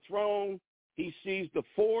over the throne. He sees the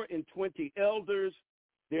 24 elders.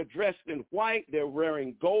 They're dressed in white. They're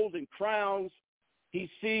wearing golden crowns. He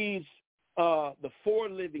sees the 4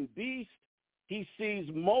 living beasts. He sees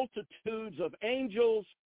multitudes of angels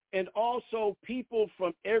and also people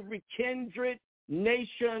from every kindred,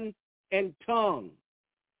 nation, and tongue.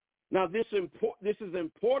 Now, this is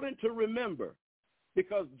important to remember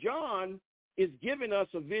because John is giving us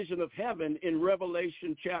a vision of heaven in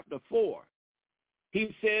Revelation chapter 4.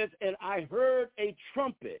 He says, and I heard a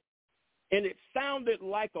trumpet, and it sounded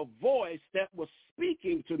like a voice that was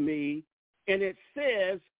speaking to me, and it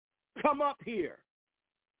says, come up here.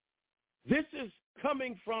 This is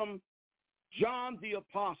coming from John the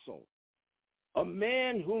Apostle, a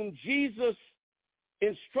man whom Jesus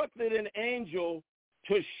instructed an angel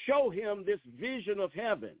to show him this vision of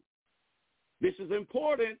heaven. This is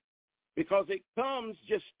important because it comes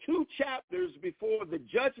just 2 chapters before the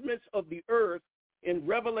judgments of the earth in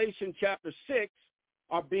Revelation chapter 6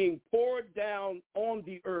 are being poured down on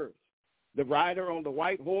the earth. The rider on the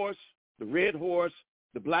white horse, the red horse,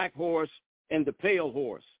 the black horse, and the pale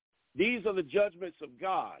horse. These are the judgments of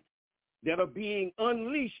God that are being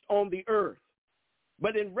unleashed on the earth.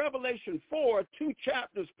 But in Revelation 4, 2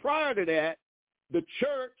 chapters prior to that, the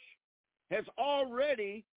church has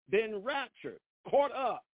already been raptured, caught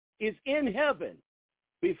up, is in heaven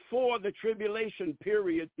before the tribulation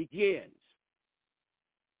period begins.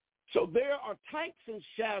 So there are types and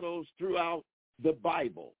shadows throughout the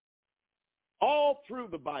Bible. All through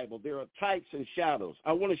the Bible, there are types and shadows.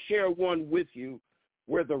 I want to share one with you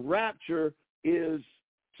where the rapture is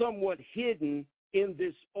somewhat hidden in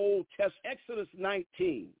this Old Testament. Exodus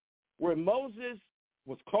 19, where Moses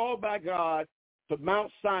was called by God to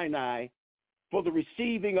Mount Sinai for the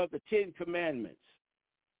receiving of the 10 Commandments.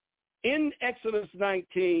 In Exodus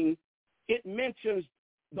 19, it mentions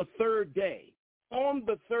the 3rd day. On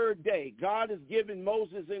the 3rd day, God is giving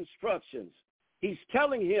Moses instructions. He's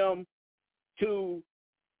telling him to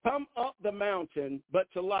come up the mountain,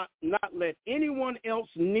 but to not let anyone else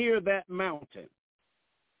near that mountain.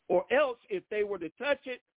 Or else, if they were to touch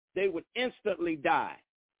it, they would instantly die.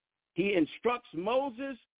 He instructs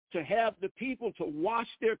Moses to have the people to wash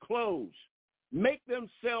their clothes, make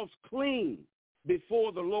themselves clean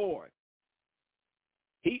before the Lord.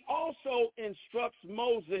 He also instructs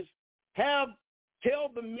Moses, tell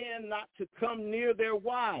the men not to come near their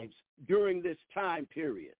wives during this time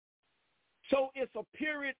period. So it's a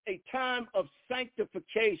period, a time of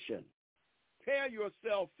sanctification. Prepare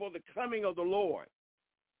yourself for the coming of the Lord.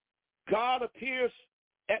 God appears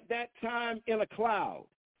at that time in a cloud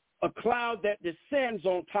that descends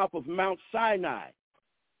on top of Mount Sinai.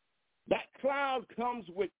 That cloud comes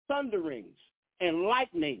with thunderings and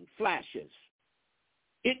lightning flashes.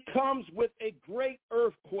 It comes with a great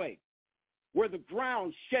earthquake where the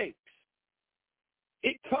ground shakes.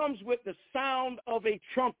 It comes with the sound of a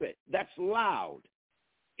trumpet that's loud.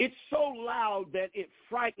 It's so loud that it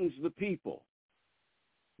frightens the people.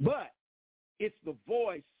 But it's the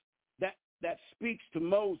voice that speaks to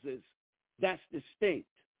Moses that's distinct,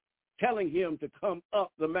 telling him to come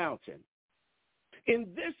up the mountain. In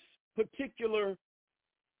this particular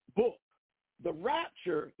book, the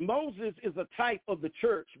rapture, Moses is a type of the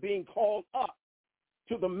church being called up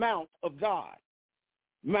to the Mount of God.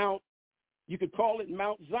 You could call it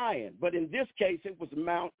Mount Zion, but in this case it was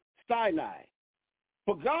Mount Sinai.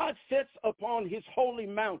 For God sits upon his holy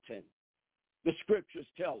mountain, the scriptures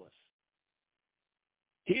tell us.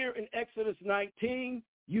 Here in Exodus 19,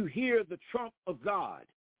 you hear the trump of God.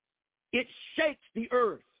 It shakes the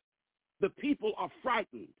earth. The people are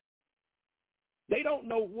frightened. They don't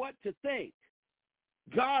know what to think.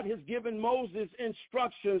 God has given Moses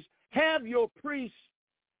instructions, have your priests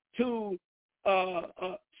to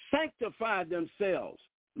sanctify themselves,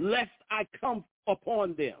 lest I come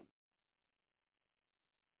upon them.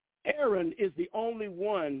 Aaron is the only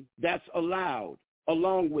one that's allowed,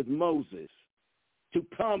 along with Moses, to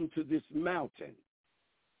come to this mountain.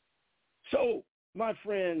 So, my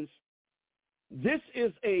friends,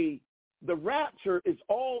 the rapture is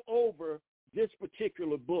all over this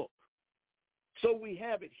particular book. So we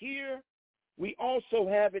have it here. We also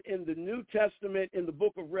have it in the New Testament, in the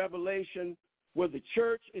book of Revelation, where the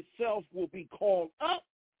church itself will be called up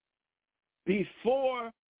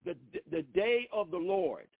before the day of the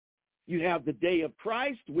Lord. You have the day of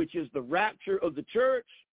Christ, which is the rapture of the church.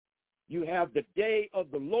 You have the day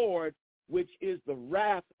of the Lord, which is the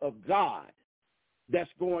wrath of God that's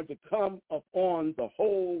going to come upon the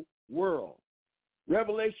whole world.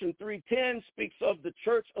 Revelation 3:10 speaks of the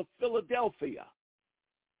church of Philadelphia,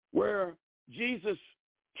 where Jesus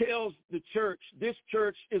tells the church, this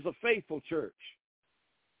church is a faithful church.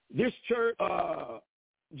 This church,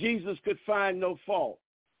 Jesus could find no fault.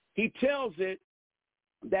 He tells it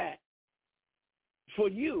that for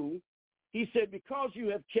you, he said, because you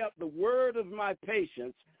have kept the word of my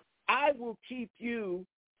patience, I will keep you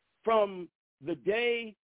from the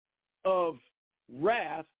day of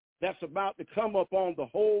wrath that's about to come upon the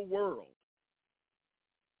whole world.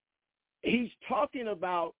 He's talking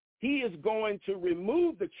about he is going to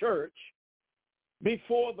remove the church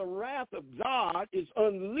before the wrath of God is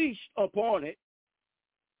unleashed upon it.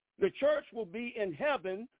 The church will be in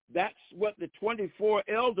heaven. That's what the 24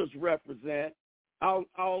 elders represent. I'll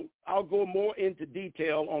go more into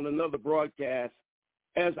detail on another broadcast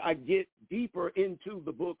as I get deeper into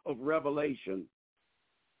the book of Revelation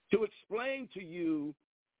to explain to you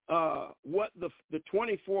what the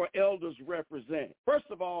 24 elders represent. First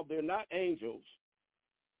of all, they're not angels.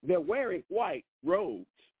 They're wearing white robes,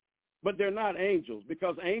 but they're not angels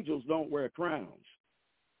because angels don't wear crowns.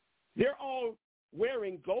 They're all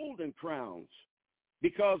wearing golden crowns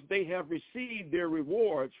because they have received their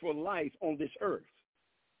rewards for life on this earth.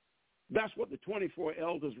 That's what the 24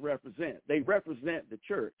 elders represent. They represent the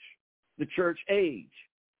church age.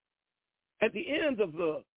 At the end of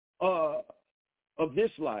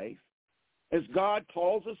this life, as God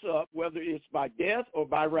calls us up, whether it's by death or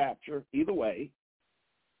by rapture, either way,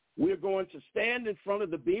 we're going to stand in front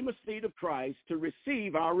of the bema seat of Christ to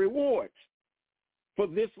receive our rewards for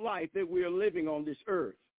this life that we are living on this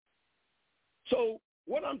earth. So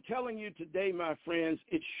what I'm telling you today, my friends,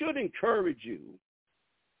 it should encourage you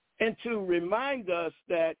and to remind us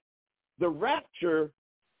that the rapture,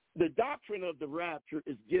 the doctrine of the rapture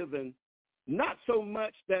is given not so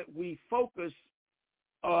much that we focus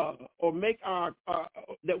or make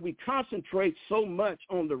that we concentrate so much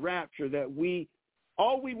on the rapture that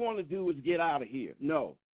all we want to do is get out of here.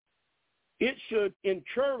 No. It should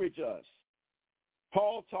encourage us.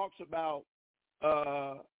 Paul talks about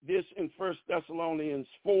this in 1 Thessalonians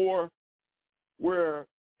 4, where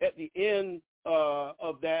at the end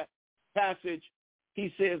of that passage,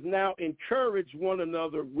 he says, now encourage one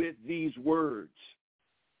another with these words.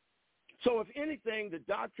 So if anything, the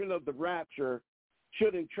doctrine of the rapture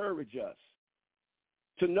should encourage us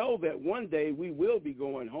to know that one day we will be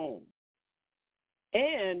going home.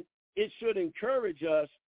 And it should encourage us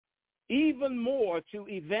even more to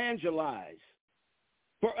evangelize,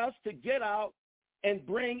 for us to get out and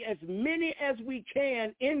bring as many as we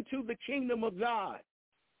can into the kingdom of God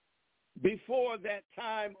before that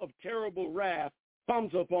time of terrible wrath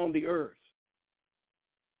comes upon the earth.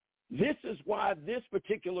 This is why this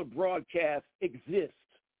particular broadcast exists,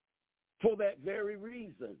 for that very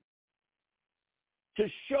reason, to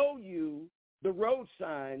show you the road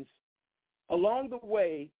signs along the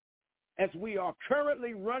way as we are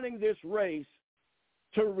currently running this race,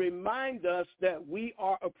 to remind us that we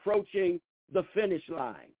are approaching the finish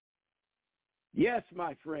line. Yes,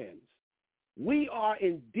 my friends, we are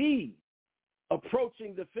indeed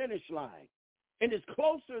approaching the finish line, and it's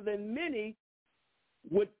closer than many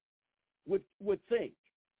would think.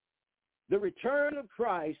 The return of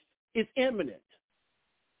Christ is imminent.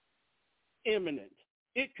 Imminent.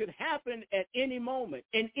 It could happen at any moment,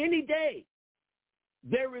 and any day.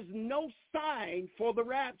 There is no sign for the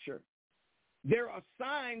rapture. There are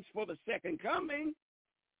signs for the second coming,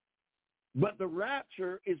 but the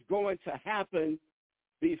rapture is going to happen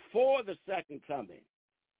before the second coming.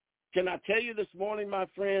 Can I tell you this morning, my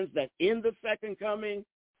friends, that in the second coming,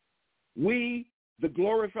 we, the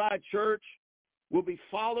glorified church, will be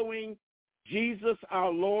following Jesus our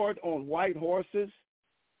Lord on white horses,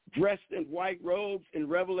 dressed in white robes in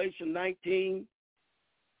Revelation 19.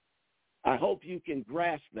 I hope you can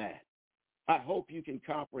grasp that. I hope you can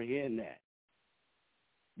comprehend that,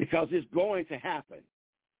 because it's going to happen,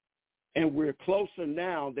 and we're closer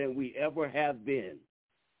now than we ever have been.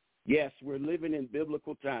 Yes, we're living in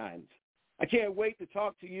biblical times. I can't wait to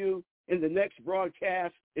talk to you in the next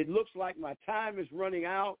broadcast. It looks like my time is running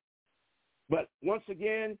out, but once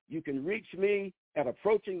again, you can reach me at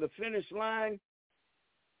approachingthefinish.line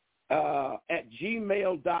at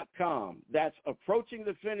gmail.com. That's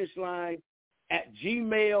approachingthefinish.line at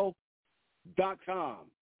gmail.com.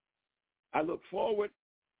 I look forward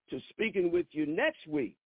to speaking with you next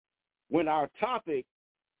week, when our topic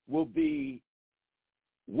will be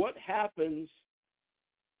what happens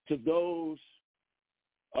to those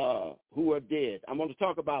who are dead. I'm going to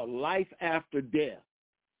talk about life after death.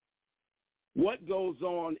 What goes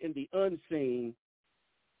on in the unseen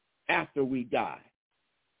after we die.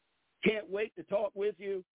 Can't wait to talk with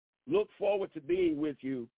you. Look forward to being with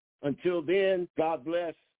you. Until then, God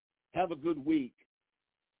bless. Have a good week.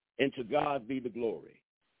 And to God be the glory.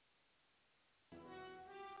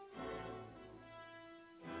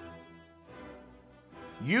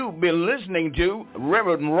 You've been listening to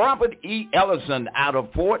Reverend Robert E. Ellison out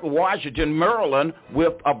of Fort Washington, Maryland,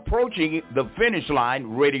 with Approaching the Finish Line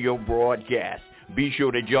radio broadcast. Be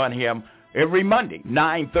sure to join him every Monday,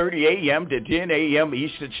 9:30 a.m. to 10 a.m.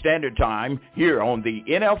 Eastern Standard Time, here on the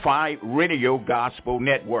NFI Radio Gospel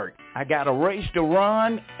Network. I got a race to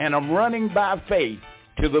run, and I'm running by faith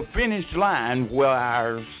to the finish line where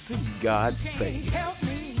I see God's face.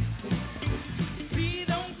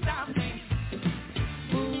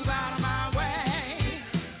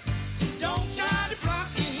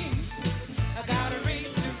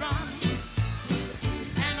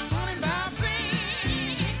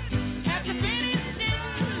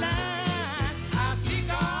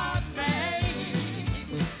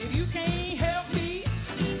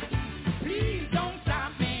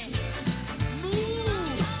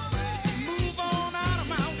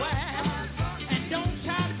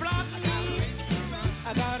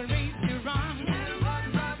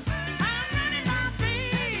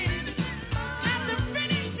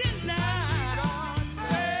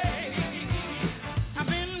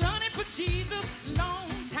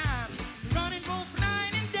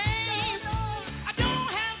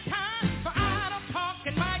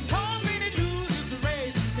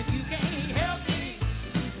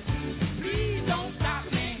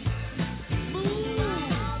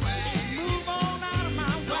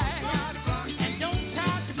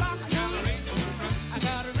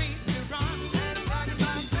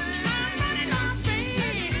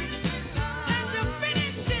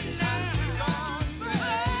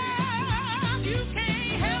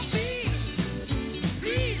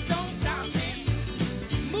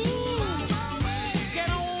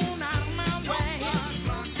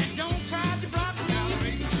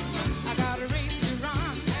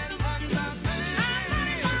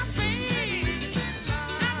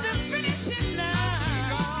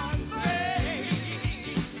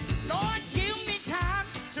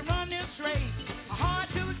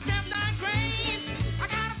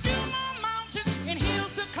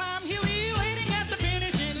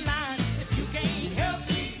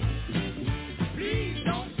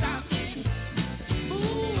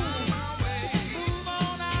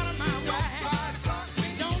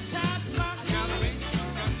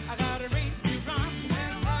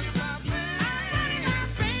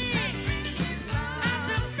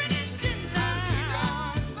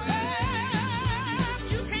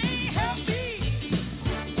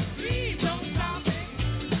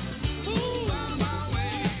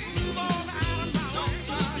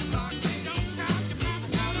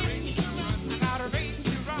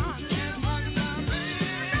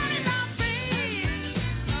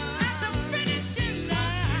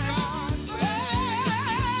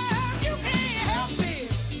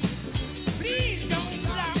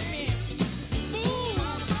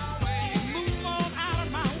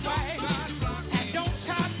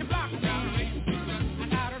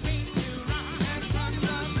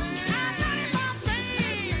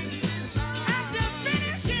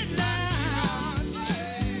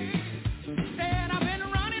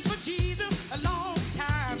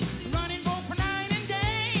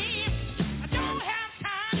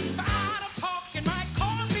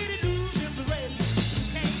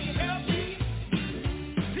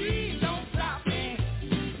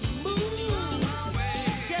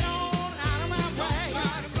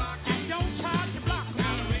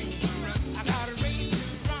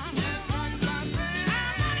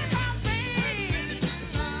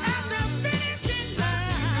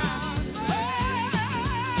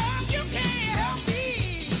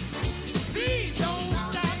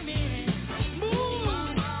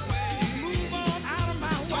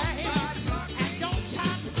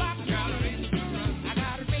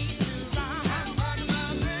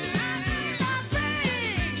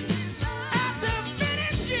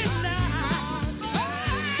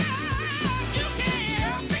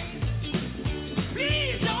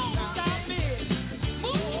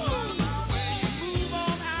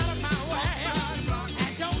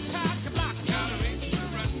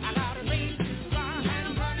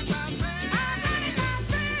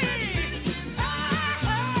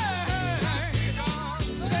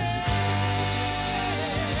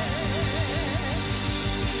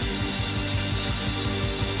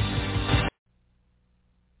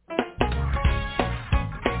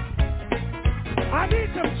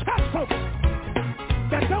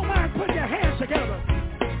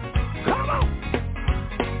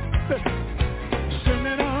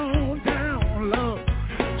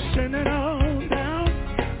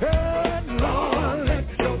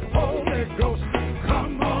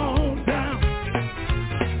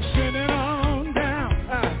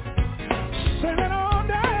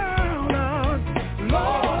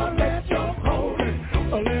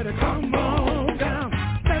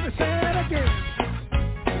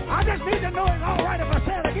 I just need to know it's all right if I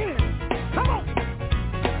say it again. Come on.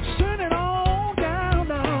 Send it on down,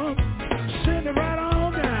 Lord. Send it right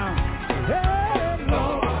on down. Hey,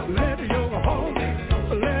 Lord, let your Holy,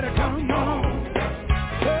 let it come on.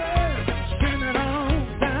 Hey, send it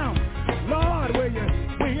on down. Lord, will you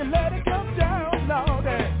let it come down, Lord?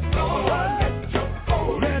 Lord,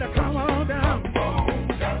 let it come on down.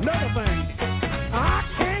 Another thing, I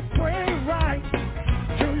can't pray right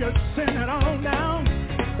till you send it on down.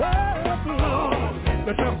 Oh, Lord,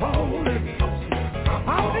 let your Holy.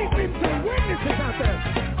 How many people say witnesses out there?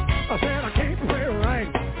 I said I can't pray right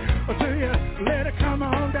until you let it come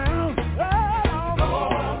on down. Oh,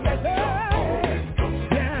 Lord, let your Holy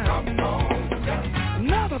come on down.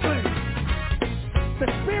 Another thing, the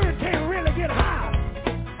Spirit can't really get high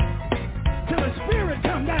till the Spirit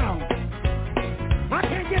come down. I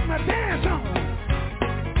can't get my dance on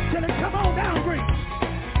till it come on down, Green.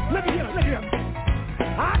 Look at here, look at here.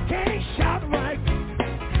 I can't shout right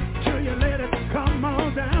till you let it come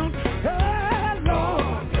on down. Hey,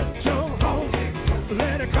 Lord, let your Holy,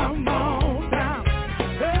 let it come on down.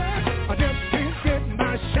 Hey, I just can't get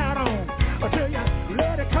my shout on until you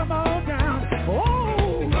let it come on down.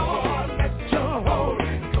 Oh, Lord, let your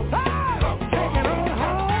Holy, take it on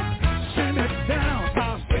home. Send it down,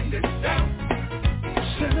 send it down.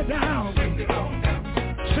 Send it down. Send it on down.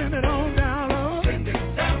 Send it on down, Lord. Send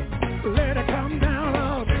it down. Let it come down,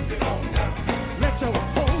 Lord. Send it on down. Let your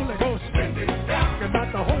Holy Ghost send it down.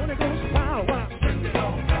 About the Holy Ghost power. Send it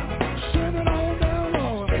on down. Send it on down,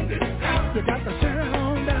 Lord. Send it down. You got to send it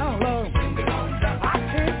on down, Lord. Send it on down. I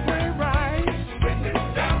can't pray right. Send it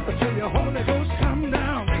down. Until your Holy Ghost come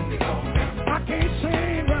down. Send it on down. I can't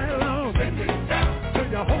sing right, Lord. Send it down. Till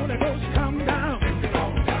your Holy Ghost come down. Send it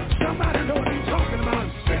on down. Somebody know what he's talking about.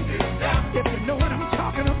 Send it down. If you know what I'm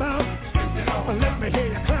talking about, send it on. Let me hear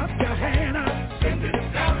you clap your hand up. Send it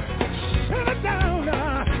down. Send it down.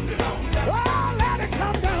 Send it on down. Oh, let it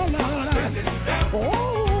come down, Lord. Send it down.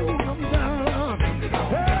 Oh, come down, Lord. Send it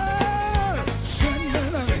on. Hey, send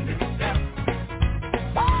it down. Send it down.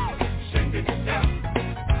 Oh, send it down.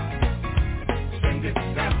 Send it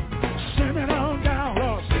down. Send it on down,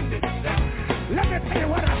 Lord. Send it down. Let me tell you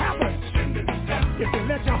what'll happen. Send it down. If you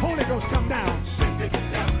let your Holy Ghost come down. Send it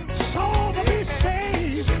down. Souls will be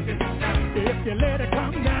saved. Send it down. If you let it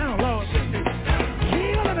come down, Lord. Send it down.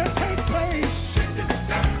 Healing will take place. Send it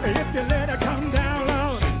down. If you let it come down,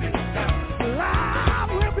 Lord. Send it down. Life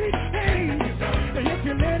will be changed. If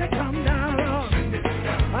you let it come down, Lord. Send it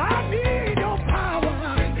down. I need your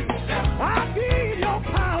power. Send it down. I need your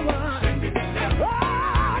power. Send it down. Oh,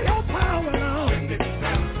 your power, Lord. Send it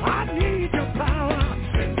down. I need your power.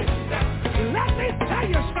 Send it down. Let me tell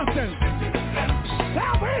you something.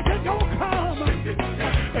 Salvation don't come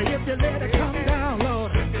if you let it come down,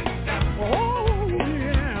 Lord. Oh,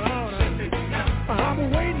 yeah, Lord.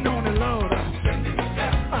 I'm waiting on it, Lord.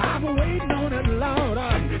 I'm waiting on it, Lord.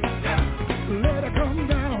 Let it come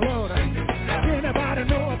down, Lord. Anybody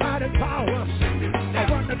know about His power? I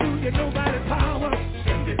wonder, do you know about His power? I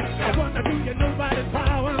wonder, do you know about His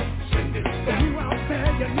power? You out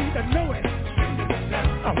there, you need to know it.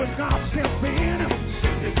 When God steps in,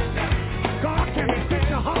 God can fix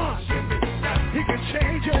your heart. He can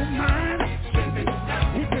change your mind.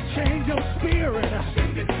 He can change your spirit.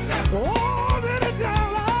 Oh, let it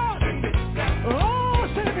down, Lord. Oh,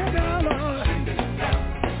 send it down, Lord.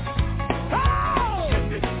 Oh,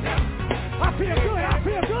 I feel good. I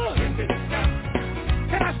feel good.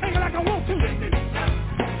 Can I sing it like I want to?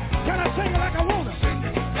 Can I sing it like I want to?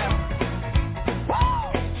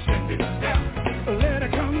 Let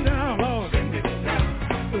it come down, Lord.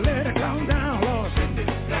 Let it come down, Lord.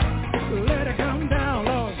 Let it come down,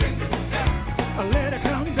 Lord. Let it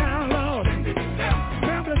come down, Lord.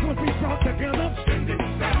 Families will be brought together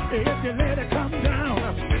if you let it come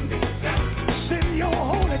down. Send your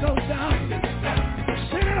Holy Ghost down.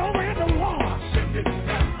 Send it over in the war.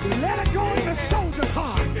 Let it go in the soldier's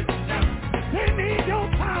heart. They need your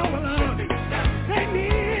power, Lord. They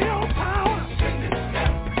need your power.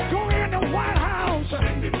 Go in the White House.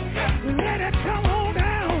 Let it come on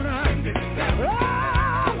down. Oh,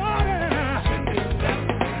 Lord.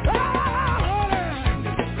 Oh, Lord.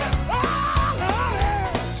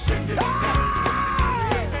 Oh,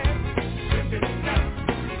 Lord.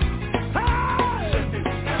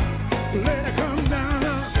 Let it come down. I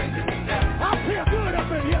feel good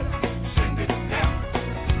up in here.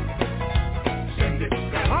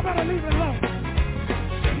 I better leave it alone.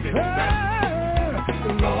 Hey,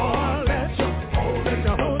 Lord, let your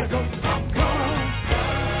Holy Ghost come down.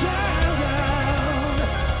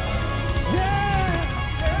 Yeah.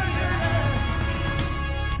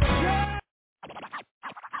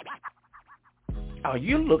 Are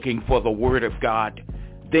you looking for the Word of God?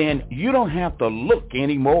 Then you don't have to look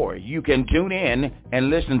anymore. You can tune in and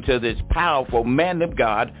listen to this powerful man of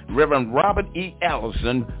God, Reverend Robert E.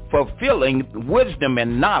 Ellison, fulfilling wisdom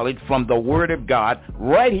and knowledge from the Word of God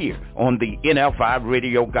right here on the NFI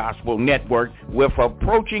Radio Gospel Network with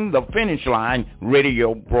Approaching the Finish Line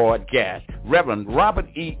radio broadcast. Reverend Robert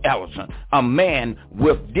E. Ellison, a man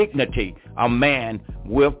with dignity, a man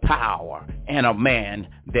with power, and a man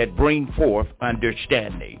that brings forth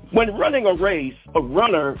understanding. When running a race, a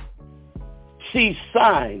runner sees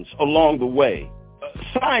signs along the way,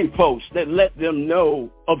 signposts that let them know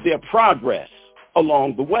of their progress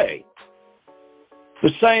along the way.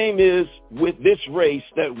 The same is with this race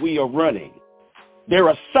that we are running. There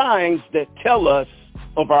are signs that tell us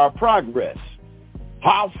of our progress.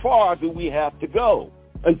 How far do we have to go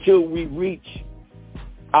until we reach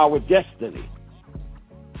our destiny?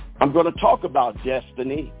 I'm going to talk about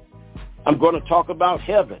destiny. I'm going to talk about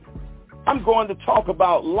heaven. I'm going to talk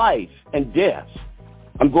about life and death.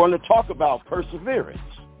 I'm going to talk about perseverance.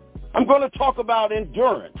 I'm going to talk about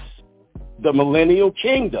endurance, the millennial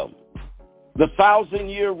kingdom, the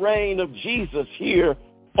 1,000-year reign of Jesus here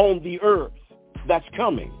on the earth that's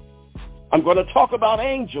coming. I'm going to talk about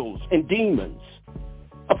angels and demons,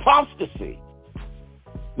 apostasy,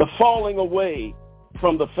 the falling away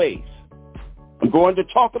from the faith. I'm going to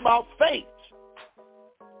talk about faith.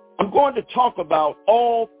 I'm going to talk about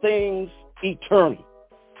all things eternal.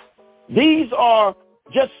 These are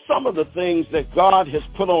just some of the things that God has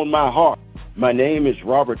put on my heart. My name is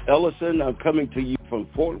Robert Ellison. I'm coming to you from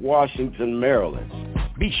Fort Washington, Maryland.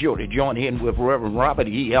 Be sure to join in with Reverend Robert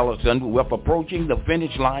E. Ellison with Approaching the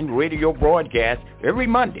Finish Line radio broadcast every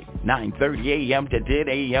Monday, 9:30 a.m. to 10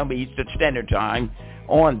 a.m. Eastern Standard Time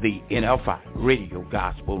on the NFI Radio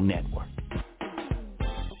Gospel Network.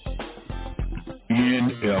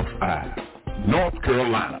 NFI, North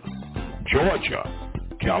Carolina, Georgia,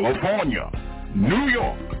 California, New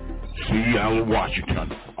York, Seattle,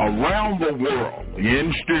 Washington, around the world,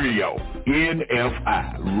 in studio,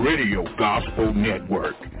 NFI Radio Gospel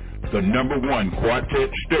Network, the #1 quartet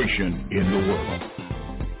station in the world.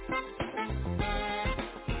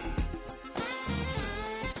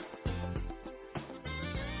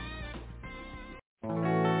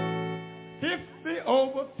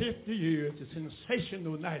 Over 50 years, the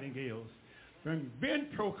sensational Nightingales been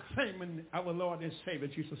proclaiming our Lord and Savior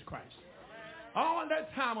Jesus Christ. All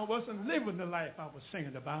that time I wasn't living the life I was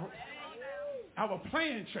singing about. I was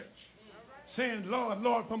playing church, saying, Lord,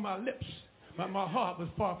 Lord, from my lips, but my heart was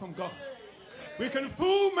far from God. We can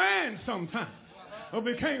fool man sometimes, but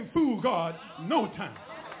we can't fool God no time.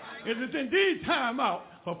 It is indeed time out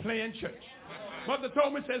for playing church. Mother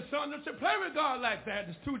told me, said, son, don't you play with God like that.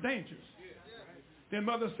 It's too dangerous. Then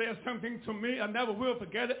mother said something to me, I never will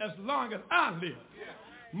forget it as long as I live.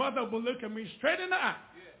 Mother will look at me straight in the eye.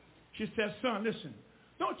 She said, son, listen,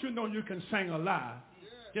 don't you know you can sing a lie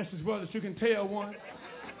just as well as you can tell one?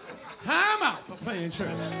 Time out for playing church.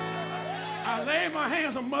 I laid my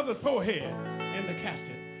hands on mother's forehead in the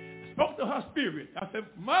casket. I spoke to her spirit. I said,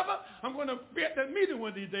 mother, I'm going to be at that meeting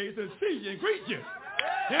one of these days to see you and greet you.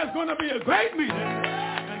 There's going to be a great meeting,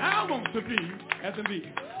 and I want to be at the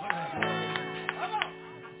meeting.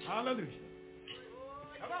 Hallelujah.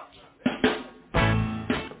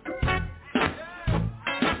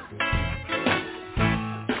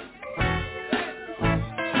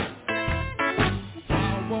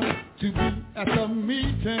 I want to be at the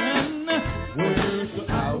meeting. Words,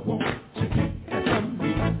 I want to be at the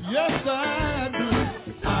meeting. Yes, I do.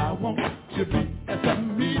 I want to be at the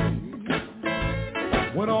meeting.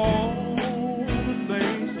 When all the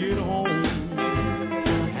things get home.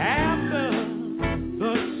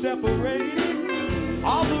 Separating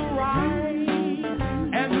all the right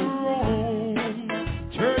and the wrong.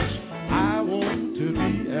 Church, I want to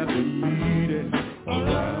be at the meeting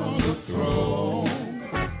around the throne.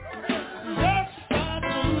 Yes, I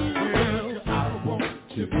do. Well, I want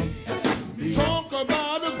to be at the meeting. Talk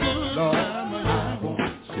about a good time. I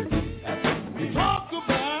want to be at the meeting. Talk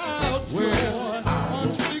about joy,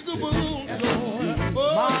 unspeakable joy.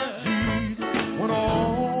 My Jesus, when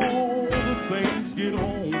all the things get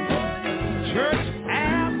on. Church,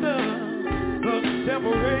 after the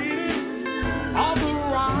separating all the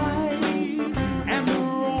right and the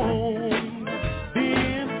wrong,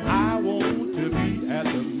 then I want to be at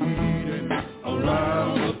the meeting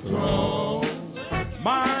around the throne.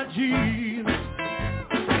 My Jesus,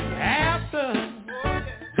 after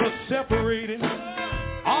the separating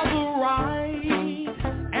all the right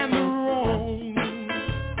and the wrong,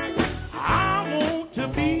 I want to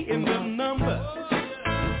be in the number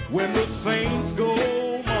when the saints go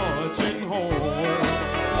marching home.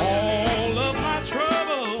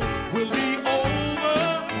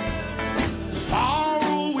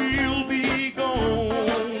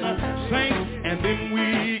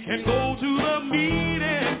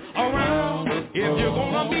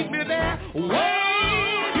 you're gonna meet me there,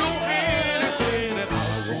 wave your hand and say that I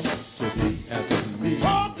want to be at the meeting.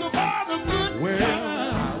 Talk about a good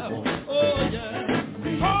time. Oh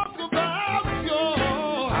yeah. Talk about joy.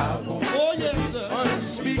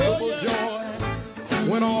 Unspeakable joy.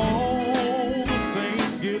 When all the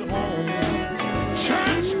saints get home.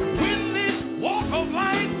 Church, when this walk of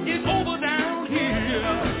life is over down here,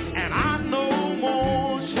 and I no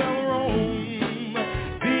more shall roam,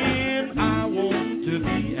 then I want to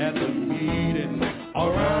be at the meeting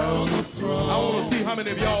around the throne. I want to see how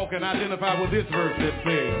many of y'all can identify with this verse that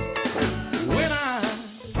says, when I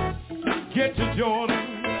get to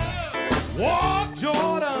Jordan, walk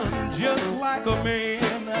Jordan just like a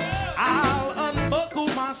man, I'll unbuckle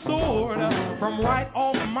my sword from right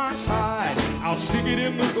off my side. I'll stick it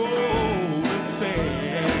in the golden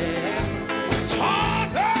sand.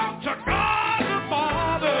 Talk out to God the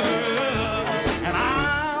Father, and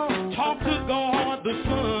I'll talk to God the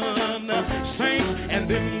Son, saints, and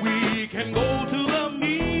then we can go to the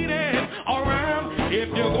meeting around. If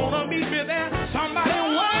you're gonna meet me there, somebody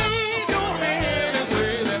wave your hand and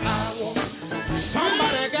say that I want.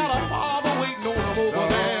 Somebody got a father waiting on them over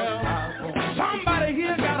there. Somebody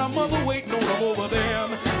here got a mother waiting on them over there.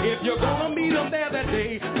 If you're gonna meet them there that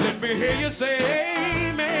day, let me hear you say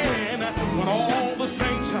amen. When all the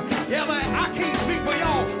saints, yeah, I can't speak for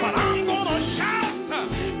y'all, but I'm gonna shout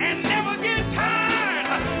and never get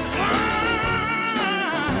tired.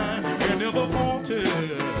 And never falter.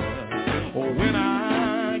 When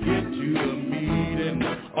I get to the meeting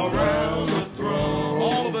around the throne.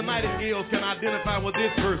 All of the nightingales can identify with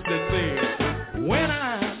this verse that says, when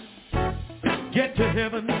I get to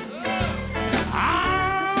heaven,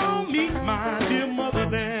 I'll meet my dear mother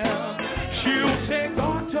there. She'll say,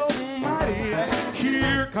 God Almighty,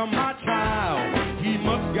 here come my child. He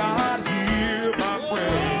must God hear my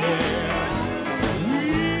prayer.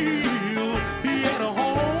 We'll be at a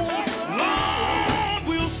home. Lord,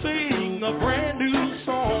 we'll sing a brand new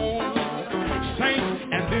song. Saints,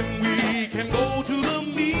 and then we can go to the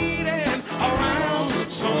meeting around.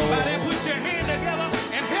 Somebody put your hand together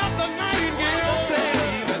and help the nightingale say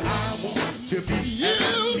that I want to be.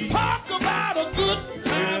 You talk about a good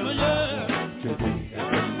time, yeah.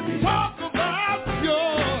 Talk about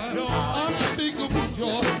joy, unspeakable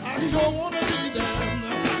joy. I sure want to be there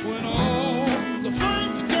when all the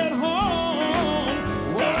saints get home.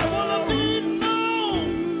 Well, I want to be no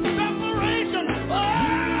separation. Oh,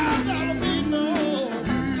 there'll be no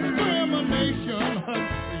discrimination.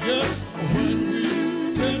 Yes, when we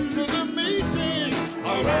get to the meeting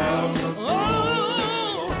around.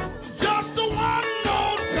 Oh, just the one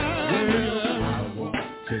more time. I want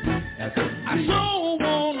to be at the meeting. I sure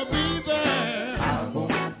want to be there. I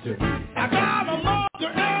want to be. I got a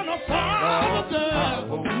mother and a father there.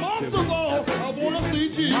 Most of all, I want to see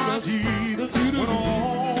Jesus. My Jesus, when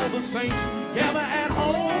all the saints gather at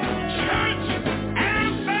home, church,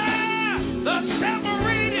 answer the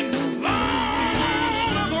separated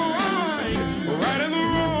line of the right and the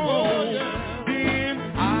wrong. Then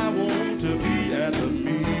I want to be at the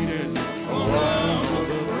meeting around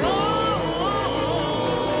the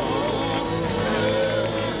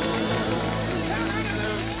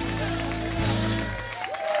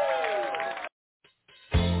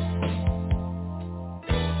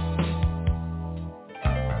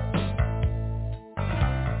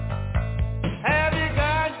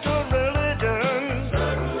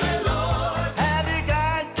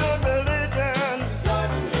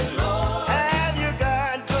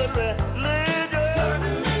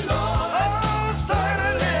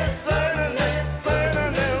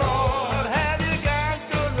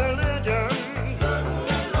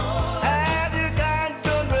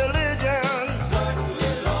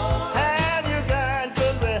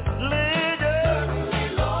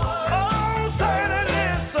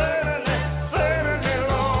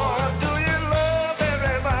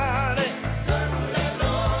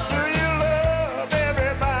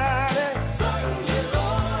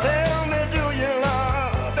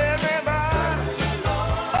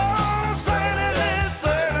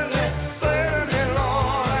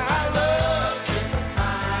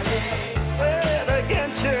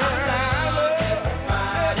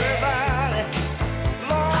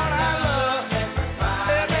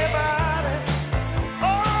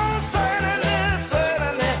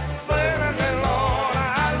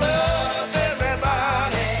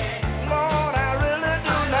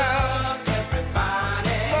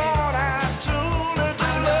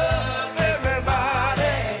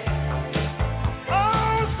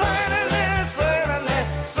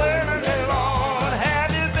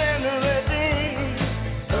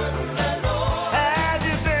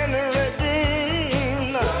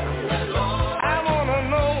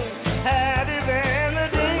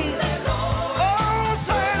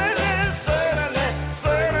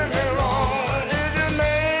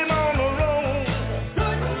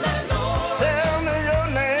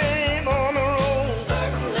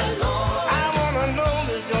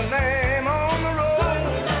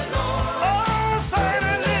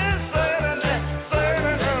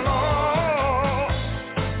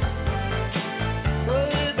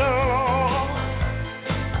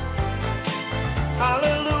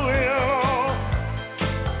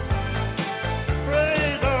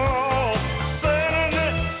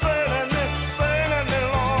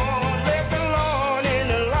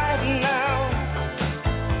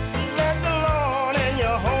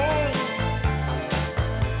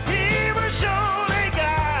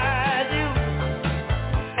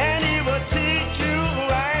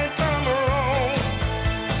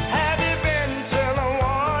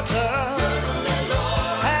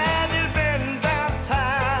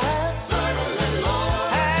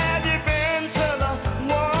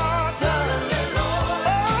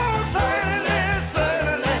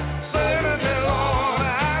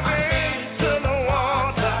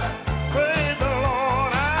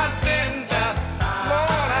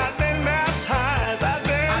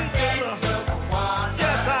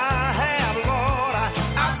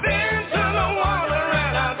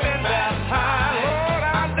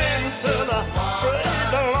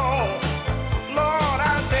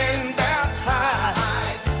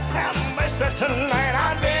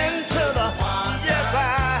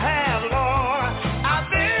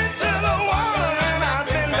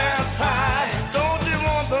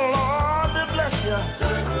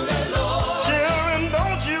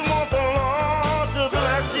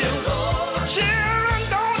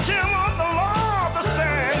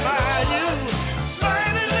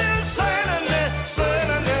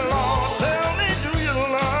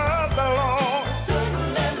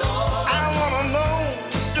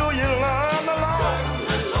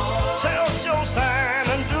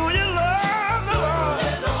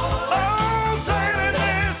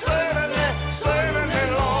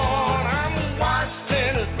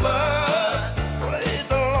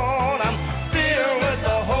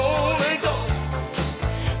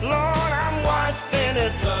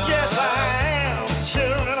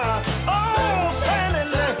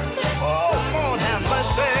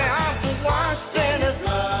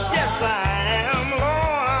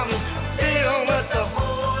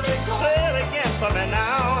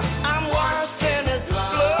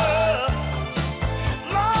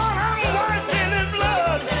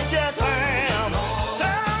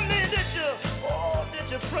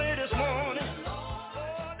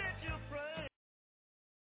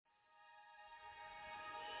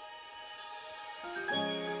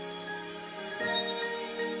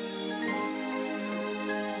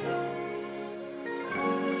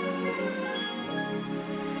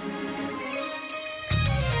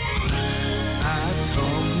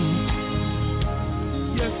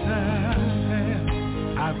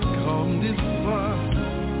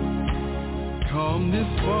come this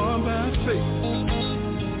far by faith.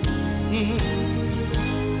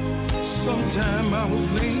 Sometime I was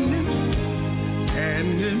leaning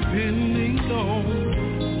and depending on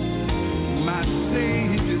my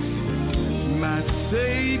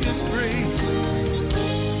Savior's grace.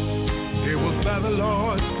 It was by the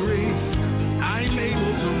Lord's grace I'm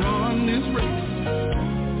able to run this race.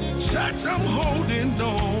 Church, I'm holding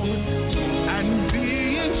on and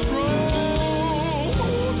being strong.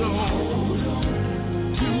 Hold on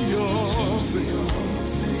to your faith.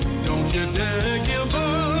 Don't you dare give up.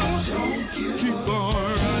 Keep on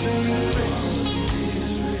running this race.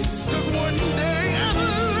 'Cause one day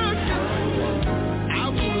I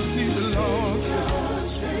will see the Lord.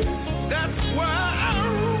 That's why I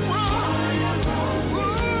run.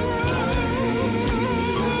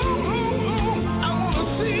 I want to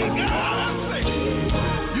see God say,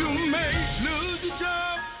 you may lose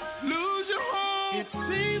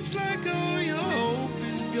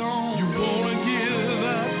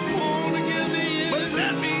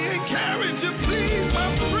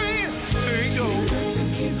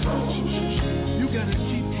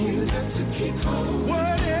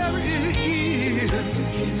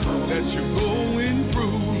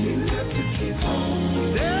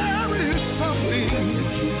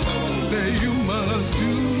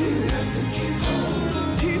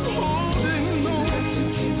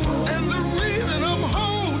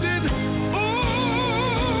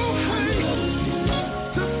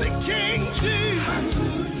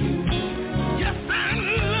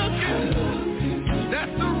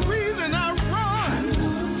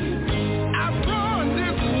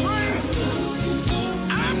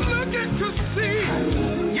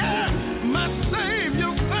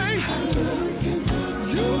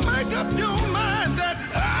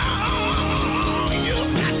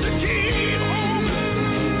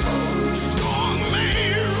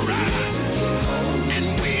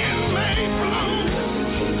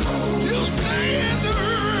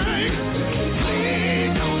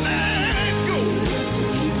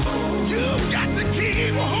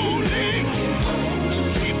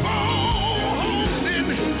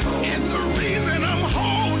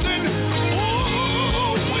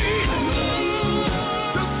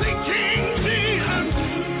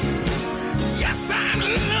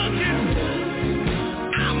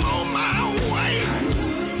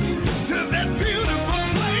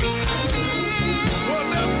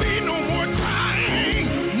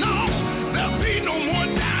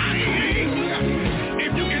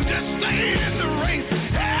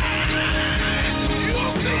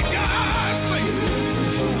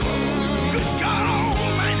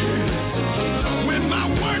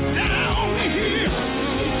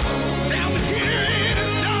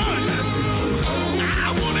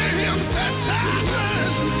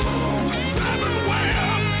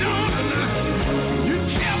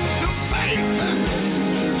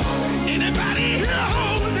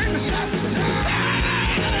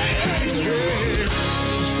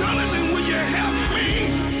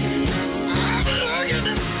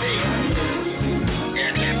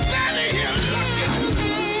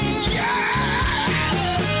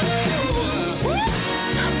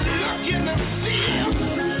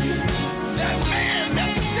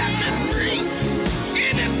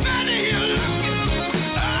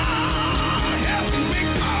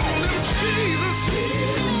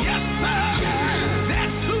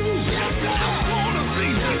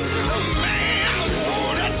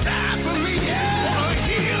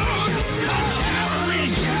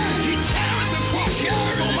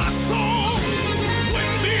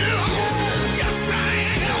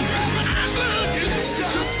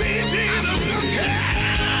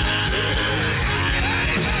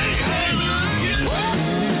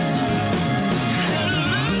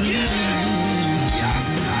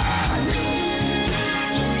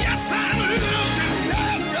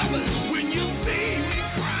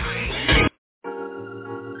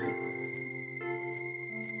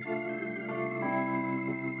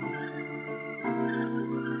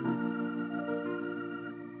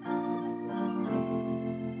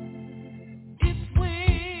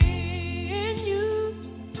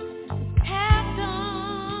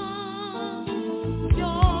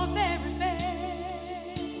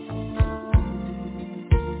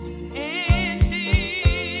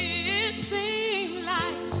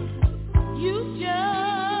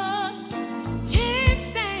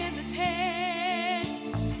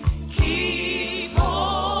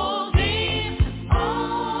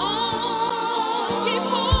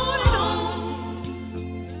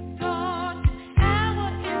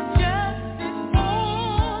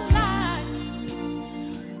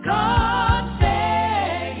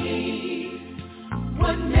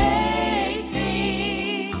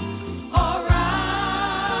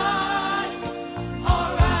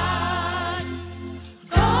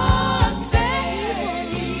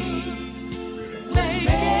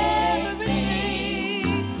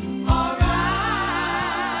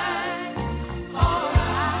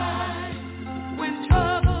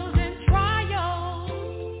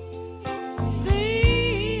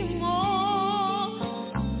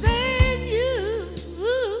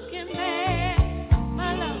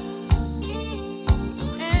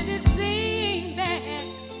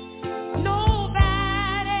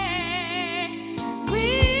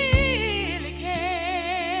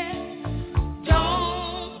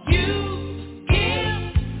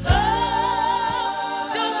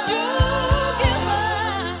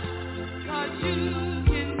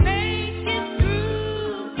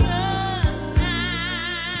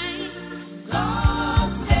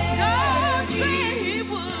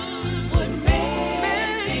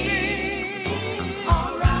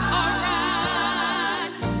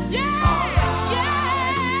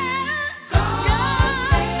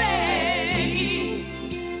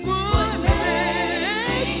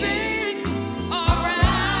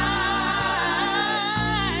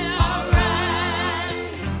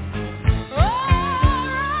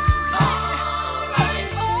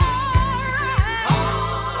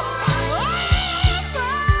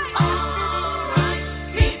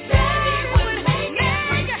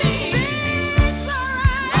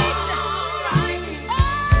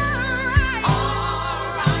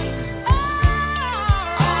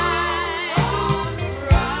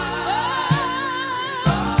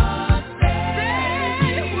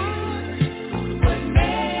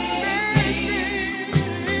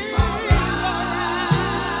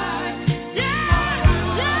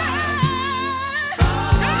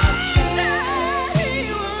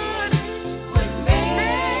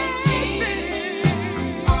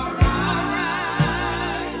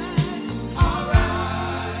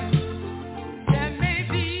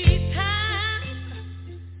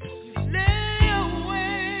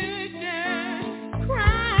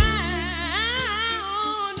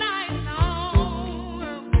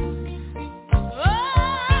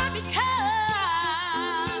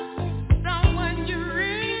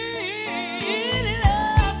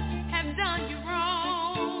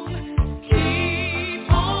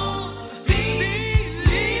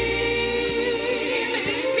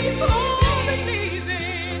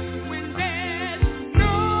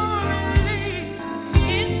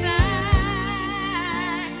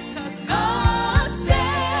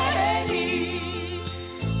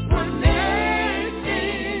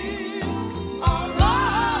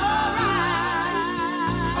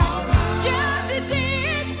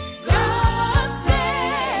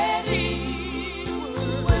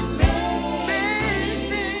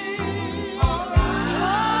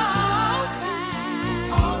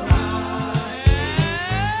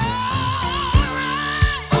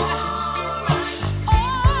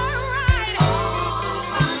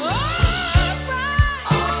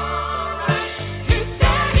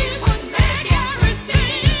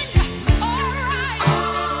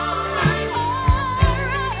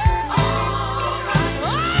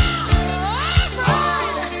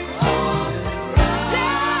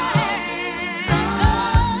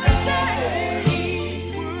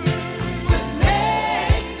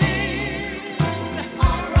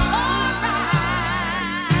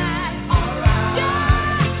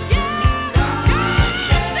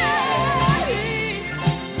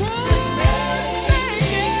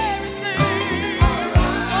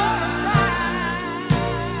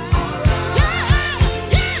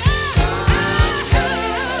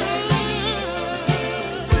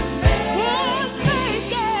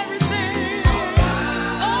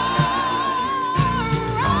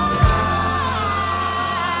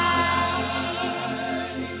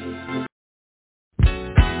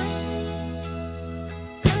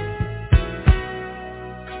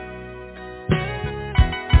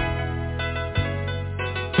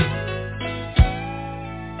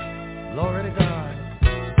Glory to God.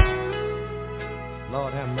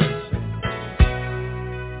 Lord have mercy.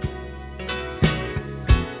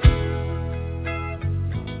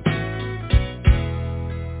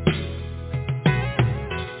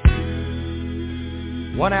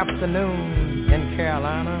 One afternoon in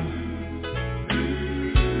Carolina,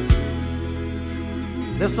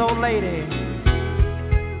 this old lady,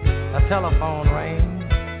 a telephone rang.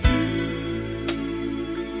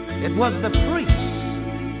 It was the priest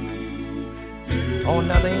on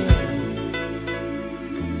the other end.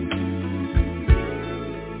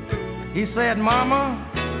 He said, Mama,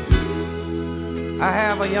 I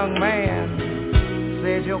have a young man,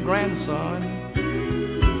 says your grandson.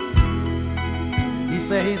 He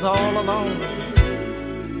said he's all alone.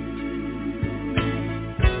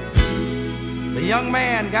 The young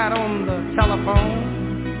man got on the telephone.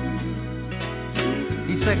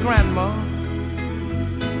 He said, Grandma,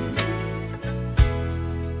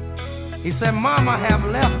 he said, Mama have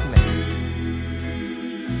left me,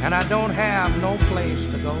 and I don't have no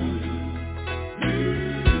place to go.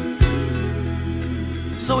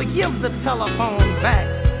 So he gives the telephone back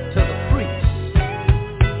to the priest.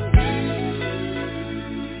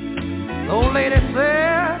 The old lady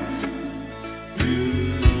said,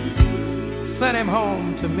 send him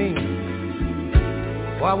home to me.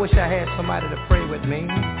 Well, I wish I had somebody to pray with me.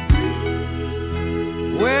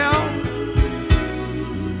 Well,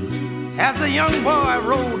 as the young boy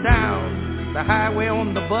rolled down the highway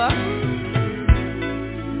on the bus,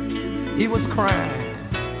 he was crying.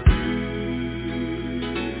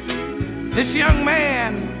 This young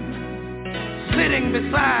man sitting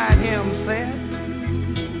beside him said,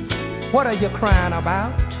 what are you crying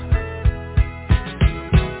about?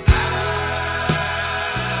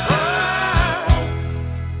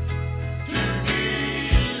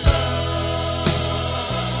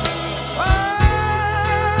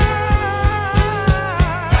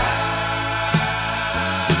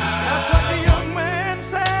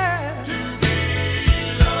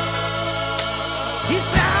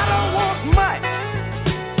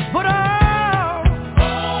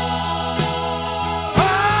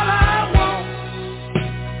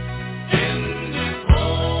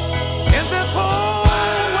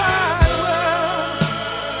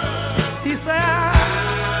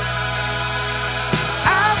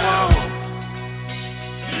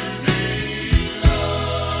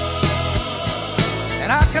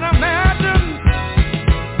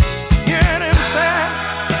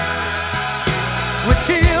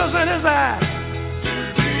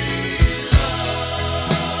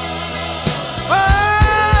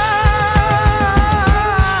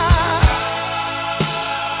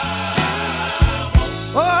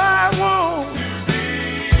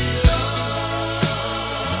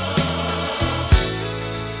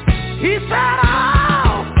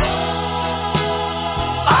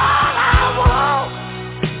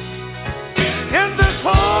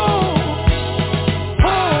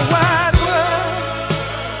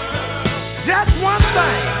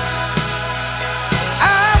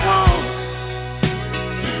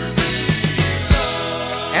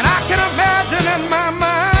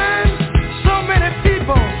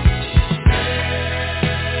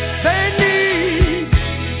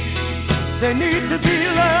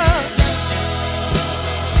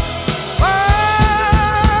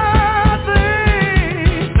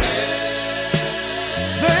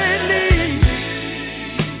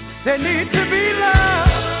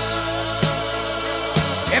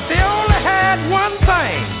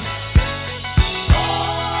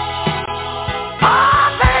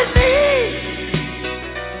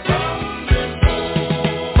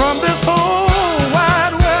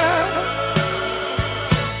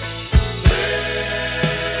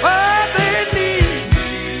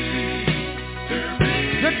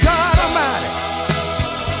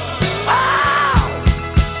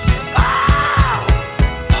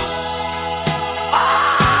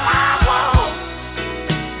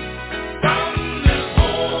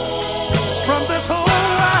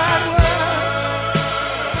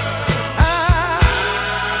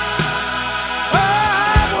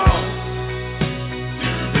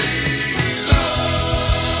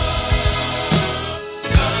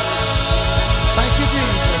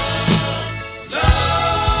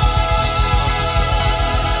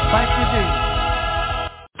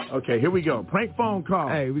 Okay, here we go. Prank phone call.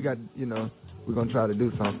 Hey, we got, we're going to try to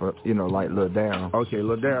do something for, like Lil Darryl. Okay,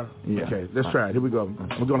 Lil Darryl? Yeah. Okay, let's try it. Here we go.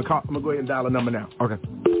 I'm going to go ahead and dial a number now. Okay.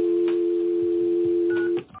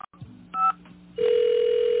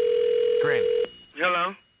 Granny.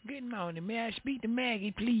 Hello? Good morning. May I speak to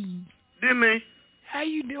Maggie, please? This me. How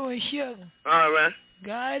you doing, sugar? All right.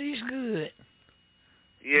 God is good.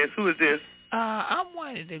 Yes, who is this? I'm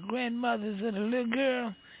one of the grandmothers of the little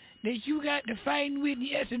girl that you got to fighting with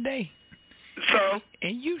yesterday. So?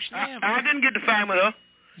 And you slammed I didn't get to fight with her.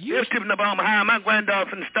 You was tipping up on behind my granddaughter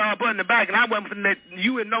from the start up in the back, and I wasn't from that.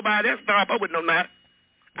 You and nobody else start up with no night.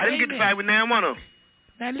 I didn't get to fight with now one of them.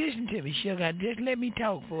 Now listen to me, sugar. Just let me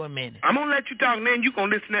talk for a minute. I'm going to let you talk, and then you going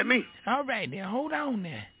to listen at me. All right, now, hold on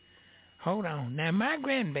now. Hold on. Now, my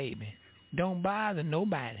grandbaby don't bother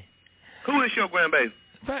nobody. Who is your grandbaby?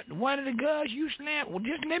 But one of the girls you slammed. Well,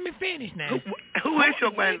 just let me finish now. Who is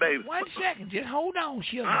your grandbaby? 1 second. Just hold on,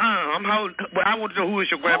 sugar. I'm holding. Well, I want to know who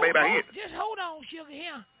is your grandbaby out here. Just hold on, sugar.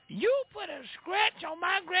 Here. You put a scratch on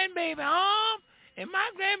my grandbaby arm, and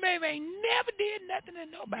my grandbaby ain't never did nothing to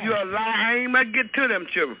nobody. You a lie. I ain't gonna get to them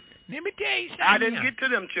children. Let me tell you something. I didn't get to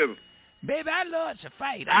them children. Baby, I love to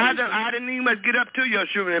fight. I didn't even get up to your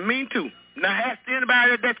children, and mean too. Now, ask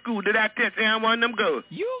anybody at that school, did I test them one of them girls?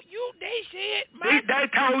 They said... They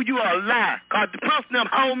told you a lie, because the person them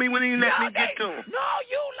hold me when he let me get to them. No,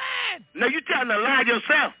 you lied. No, you telling a lie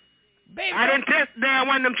yourself. Baby, I didn't test down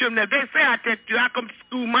one of them children. If they say I test you, I come to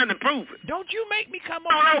school Monday and prove it. Don't you make me come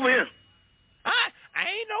over here. I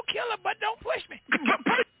ain't no killer, but don't push me.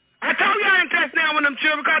 I told you I didn't test down one of them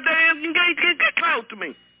children because they get close to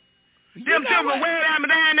me. Them children way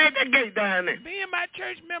down at that gate down there. Being my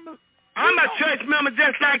church member... I'm a church member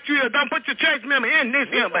just like you. Don't put your church member in this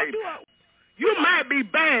here, baby. You might be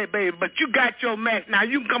bad, baby, but you got your match. Now,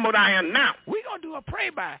 you can come over here now. We gonna do a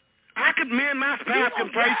pray-by. I could, me and my spouse can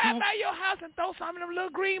pray too. You by your house and throw some of them little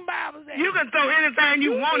green Bibles there. You can throw anything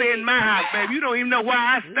you want in my house, baby. You don't even know where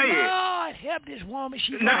I stay at. Lord, help this woman.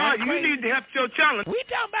 No, you need to help your children. We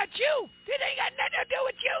talking about you. This ain't got nothing to do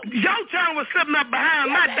with you. Your child was sitting up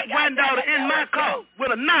behind my granddaughter in my car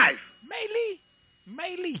with a knife. Maylee.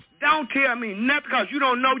 Don't tell me nothing because you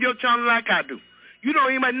don't know your children like I do. You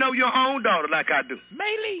don't even know your own daughter like I do.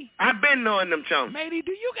 Maylee. I've been knowing them children. Maylee,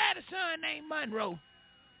 do you got a son named Monroe?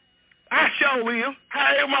 I sure will.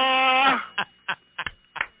 Hey, Ma.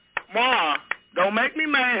 Ma, don't make me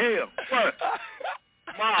mad here. What?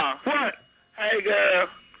 Ma, what? Hey, girl.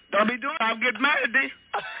 Don't be doing it. I'll get mad at this.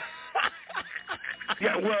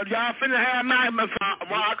 Yeah, well, y'all finna have my Ma,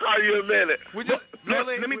 I'll call you in a minute.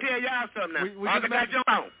 Let me tell y'all something now. I got your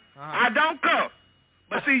phone. I don't cuss.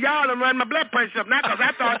 But see, y'all done run my blood pressure up now because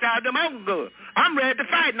I thought y'all them open good. I'm ready to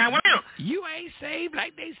fight now. What else? You ain't saved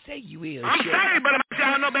like they say you is. I'm saved, but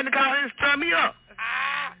y'all know better to call and turn me up.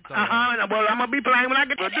 Well, I'm going to be playing when I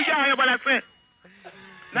get to it. Do y'all hear what I said?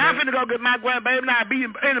 Now I'm finna go get my grandbaby. Now I'll be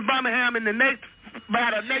in Birmingham in the next,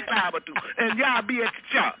 about the next hour or two. And y'all be at the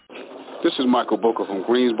shop. This is Michael Booker from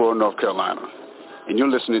Greensboro, North Carolina. And you're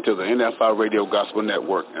listening to the NFI Radio Gospel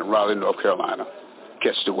Network in Raleigh, North Carolina.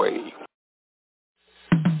 Catch the wave.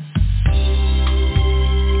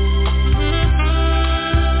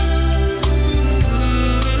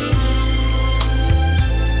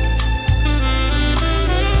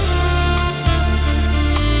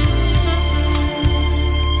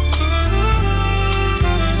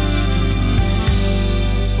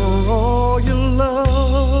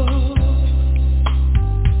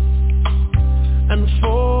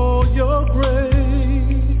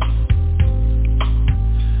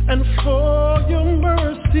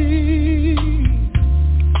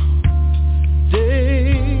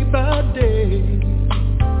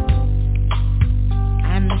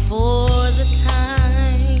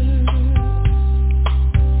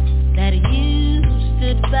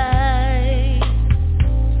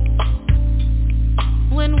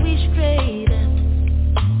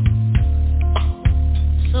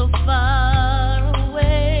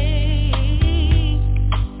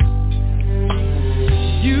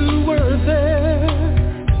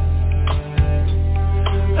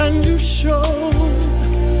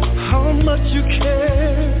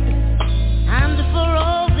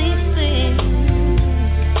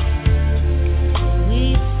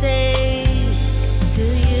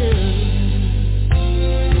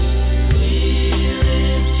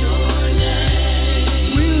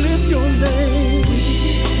 Your name.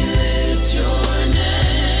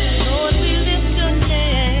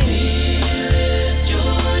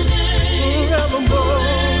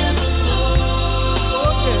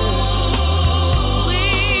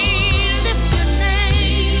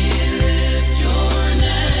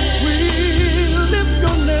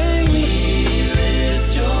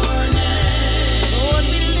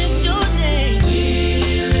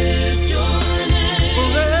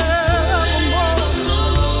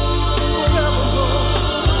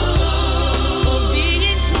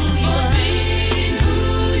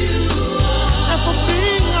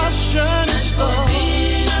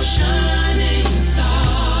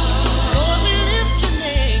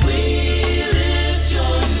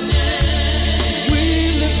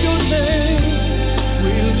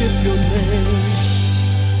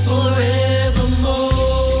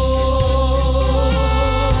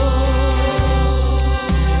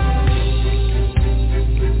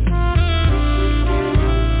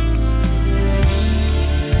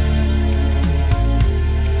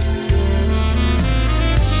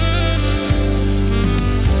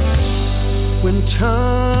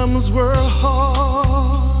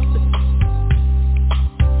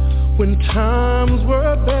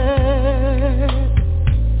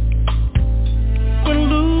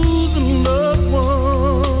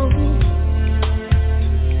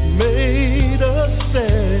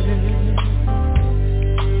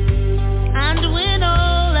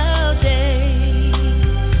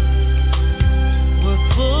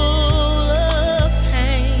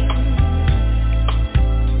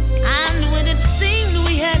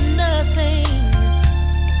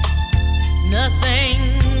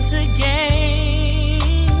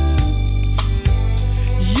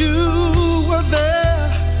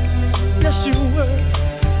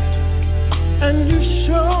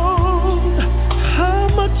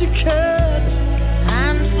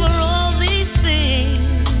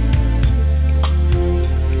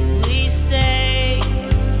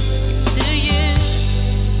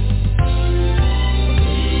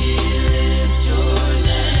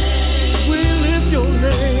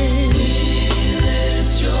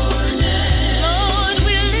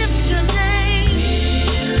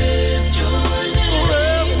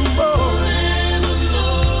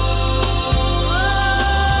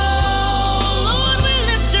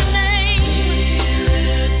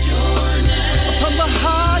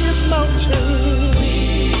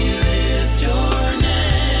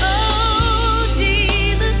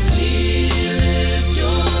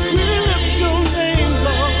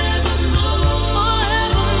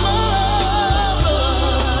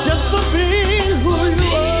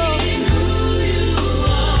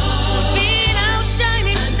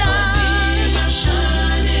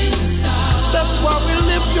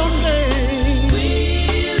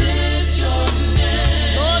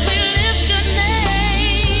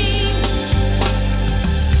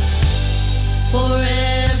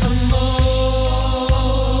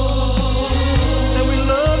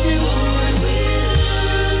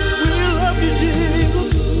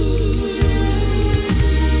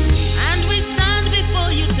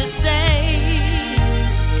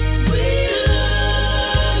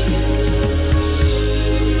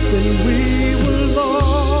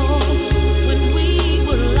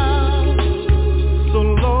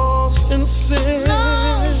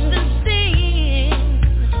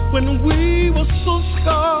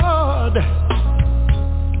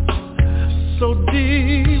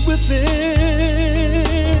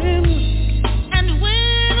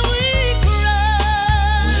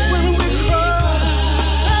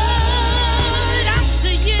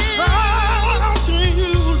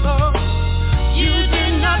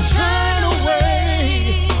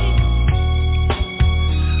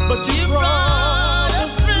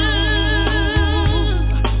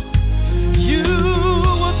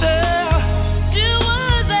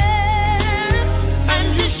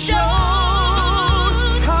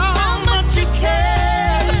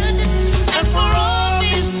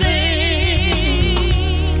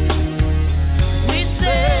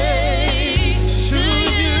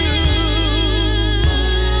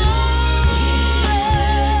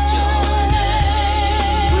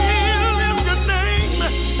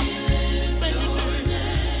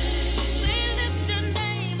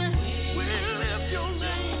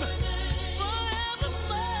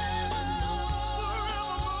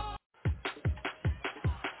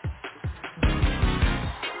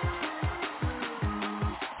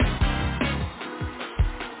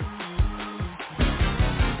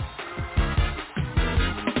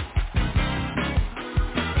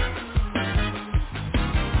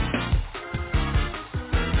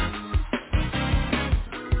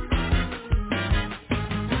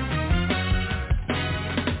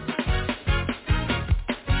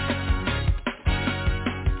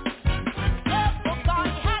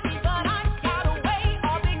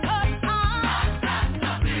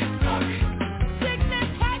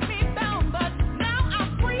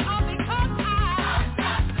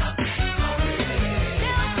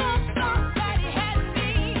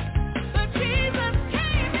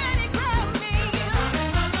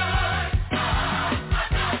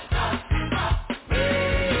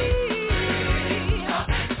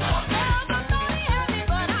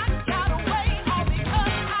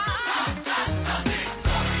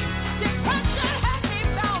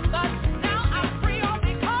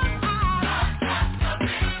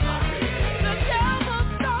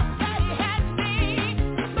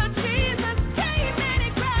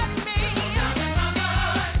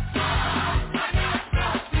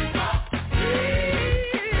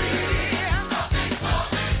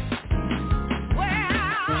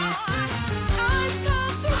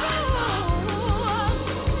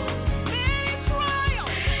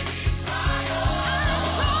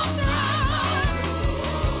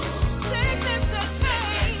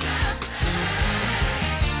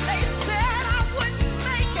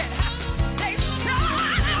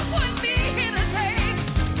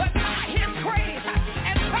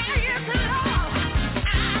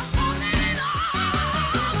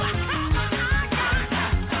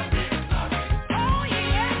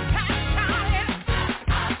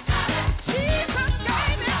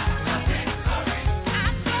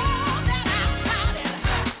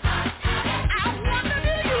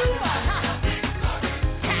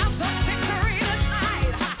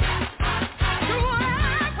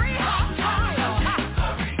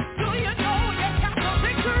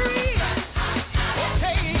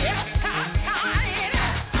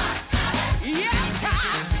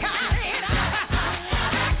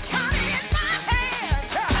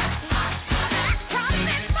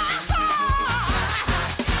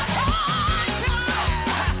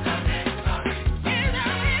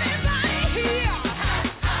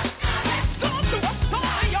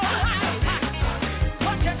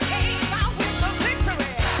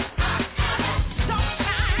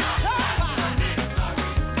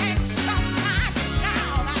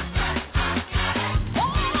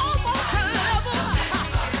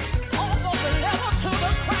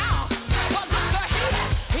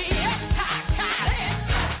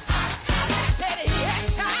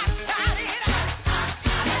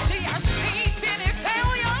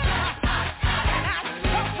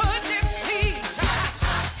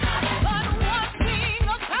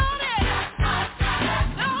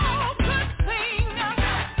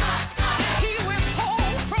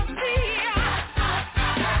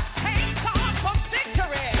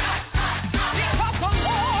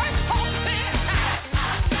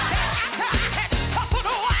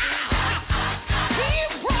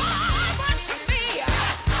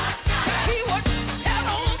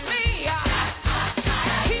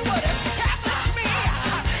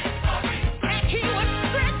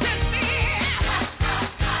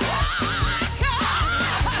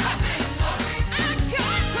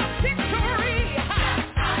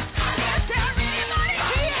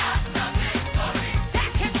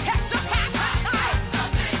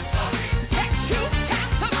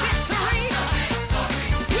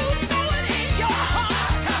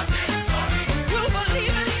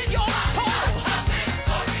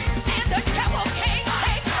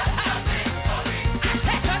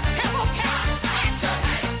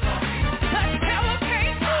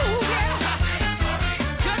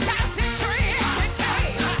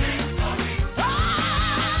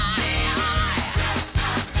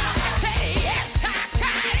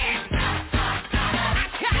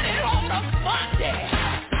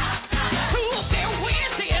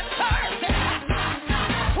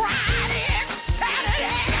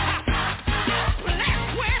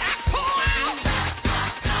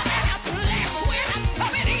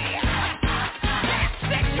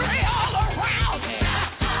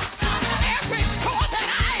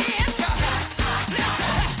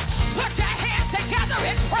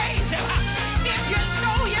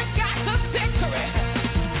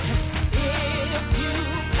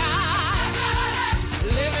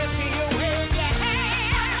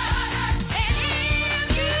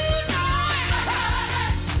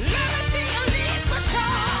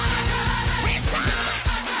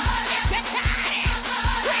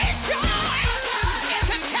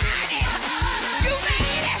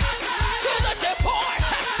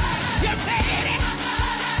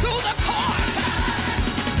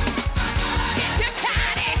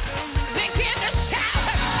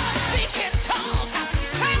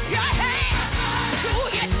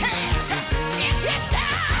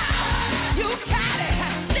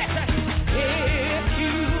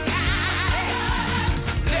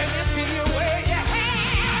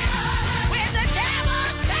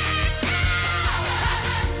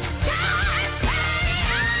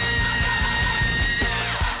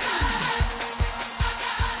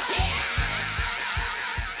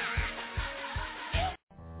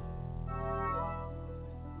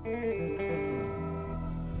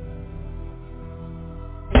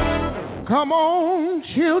 Come on,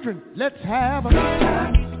 children, let's have a good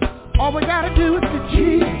time. All we gotta do is get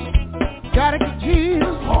Jesus. Gotta get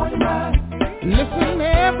Jesus on your mind. Listen,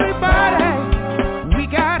 everybody, we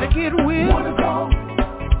gotta get with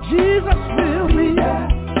Jesus will be there.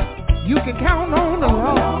 You can count on the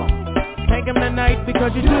Lord. Thank him tonight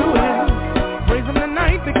because you do it. Praise him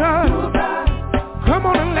tonight because come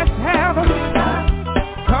on and let's have a good time.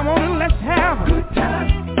 Come on and let's have a good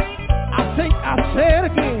time. I think I'll say it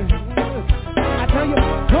again. I tell you,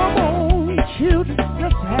 come on, children,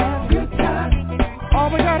 let's have a good time. All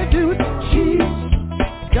we gotta do is Jesus.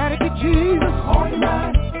 Gotta get Jesus on your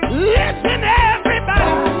mind. Listen,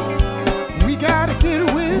 everybody, we gotta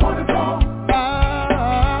get with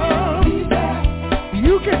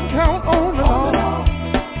you can count on the Lord.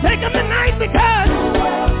 Take him tonight because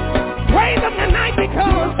praise him tonight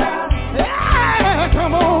because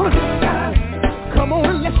come on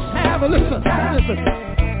and let's have a listen.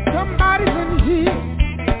 Somebody's in here,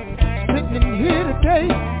 sitting in here today.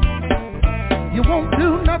 You won't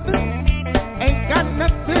do nothing, ain't got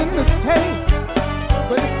nothing to say.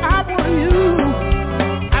 But if I were you,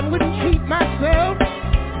 I wouldn't cheat myself.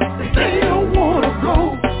 If they don't wanna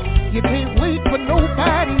go, you can't wait for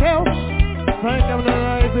nobody else. Thank him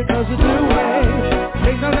tonight because you do it.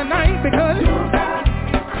 Praise him tonight because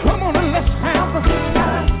come on and let's have a good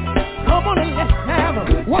time. Come on and let's have a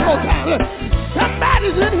one more time. Look,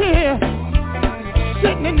 somebody's in here,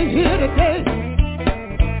 sitting in here today.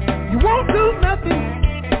 You won't do nothing,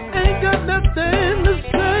 ain't got nothing to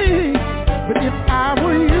say. But if I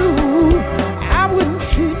were you, I wouldn't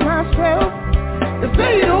cheat myself. If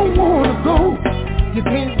they don't wanna go, you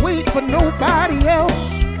can't wait for nobody else.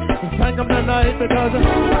 Thank them tonight because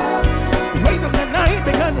praise them tonight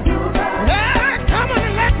because come on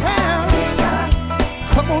and let's have.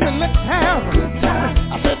 Come on and let's have.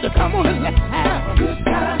 I said come on and let's have.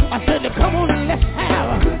 I said come on and let's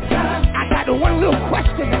have. I got one little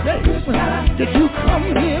question today. Did you come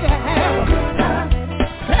here to have?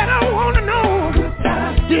 And I want to know,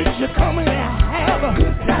 did you come here to have?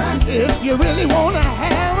 If you really want to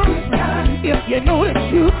have, if you know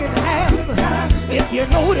that you can have, if you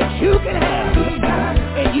know that you can have,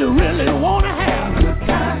 and you really want to have,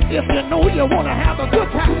 if you know you want to have a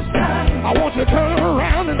good time, I want you to turn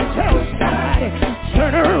around and tell somebody,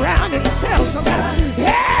 turn around and tell somebody,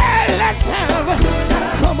 hey, let's have,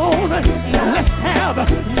 come on, let's have,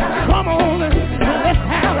 come on, let's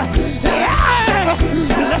have, yeah,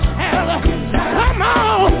 let's have, come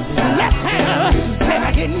on, let's have, can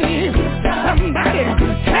I get me somebody,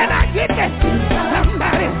 can I get that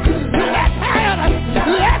somebody, let's have,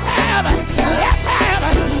 let's have, let's have,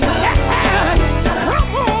 let's have,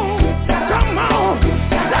 come on, come on,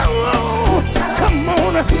 come on, come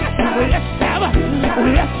on, let's have,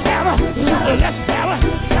 let's have, let's have,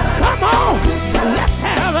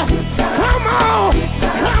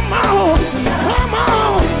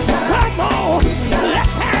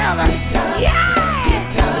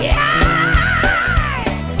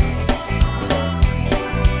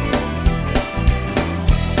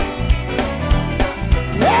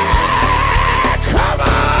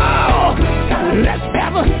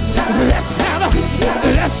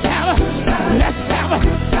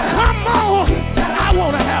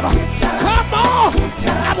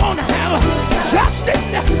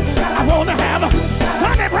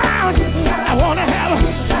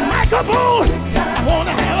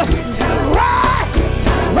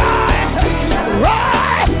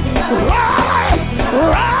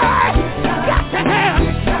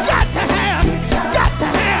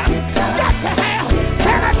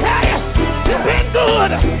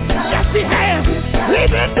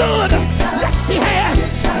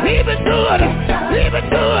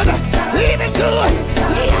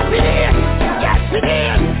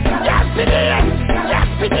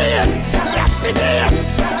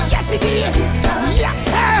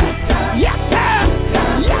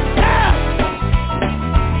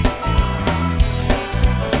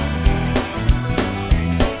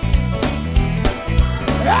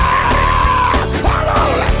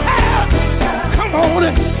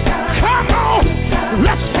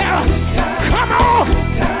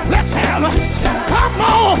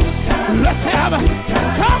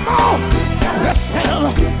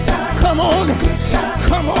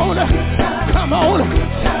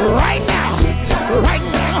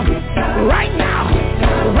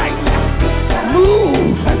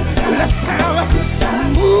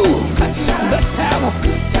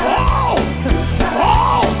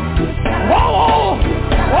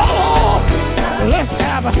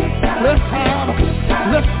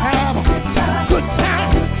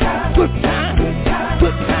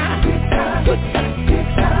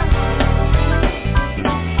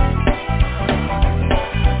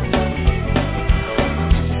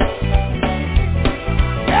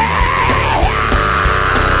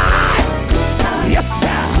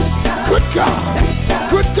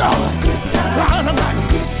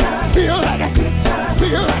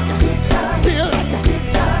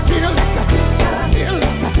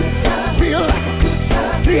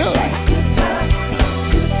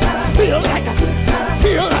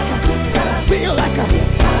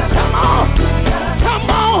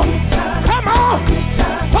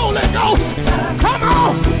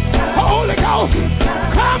 be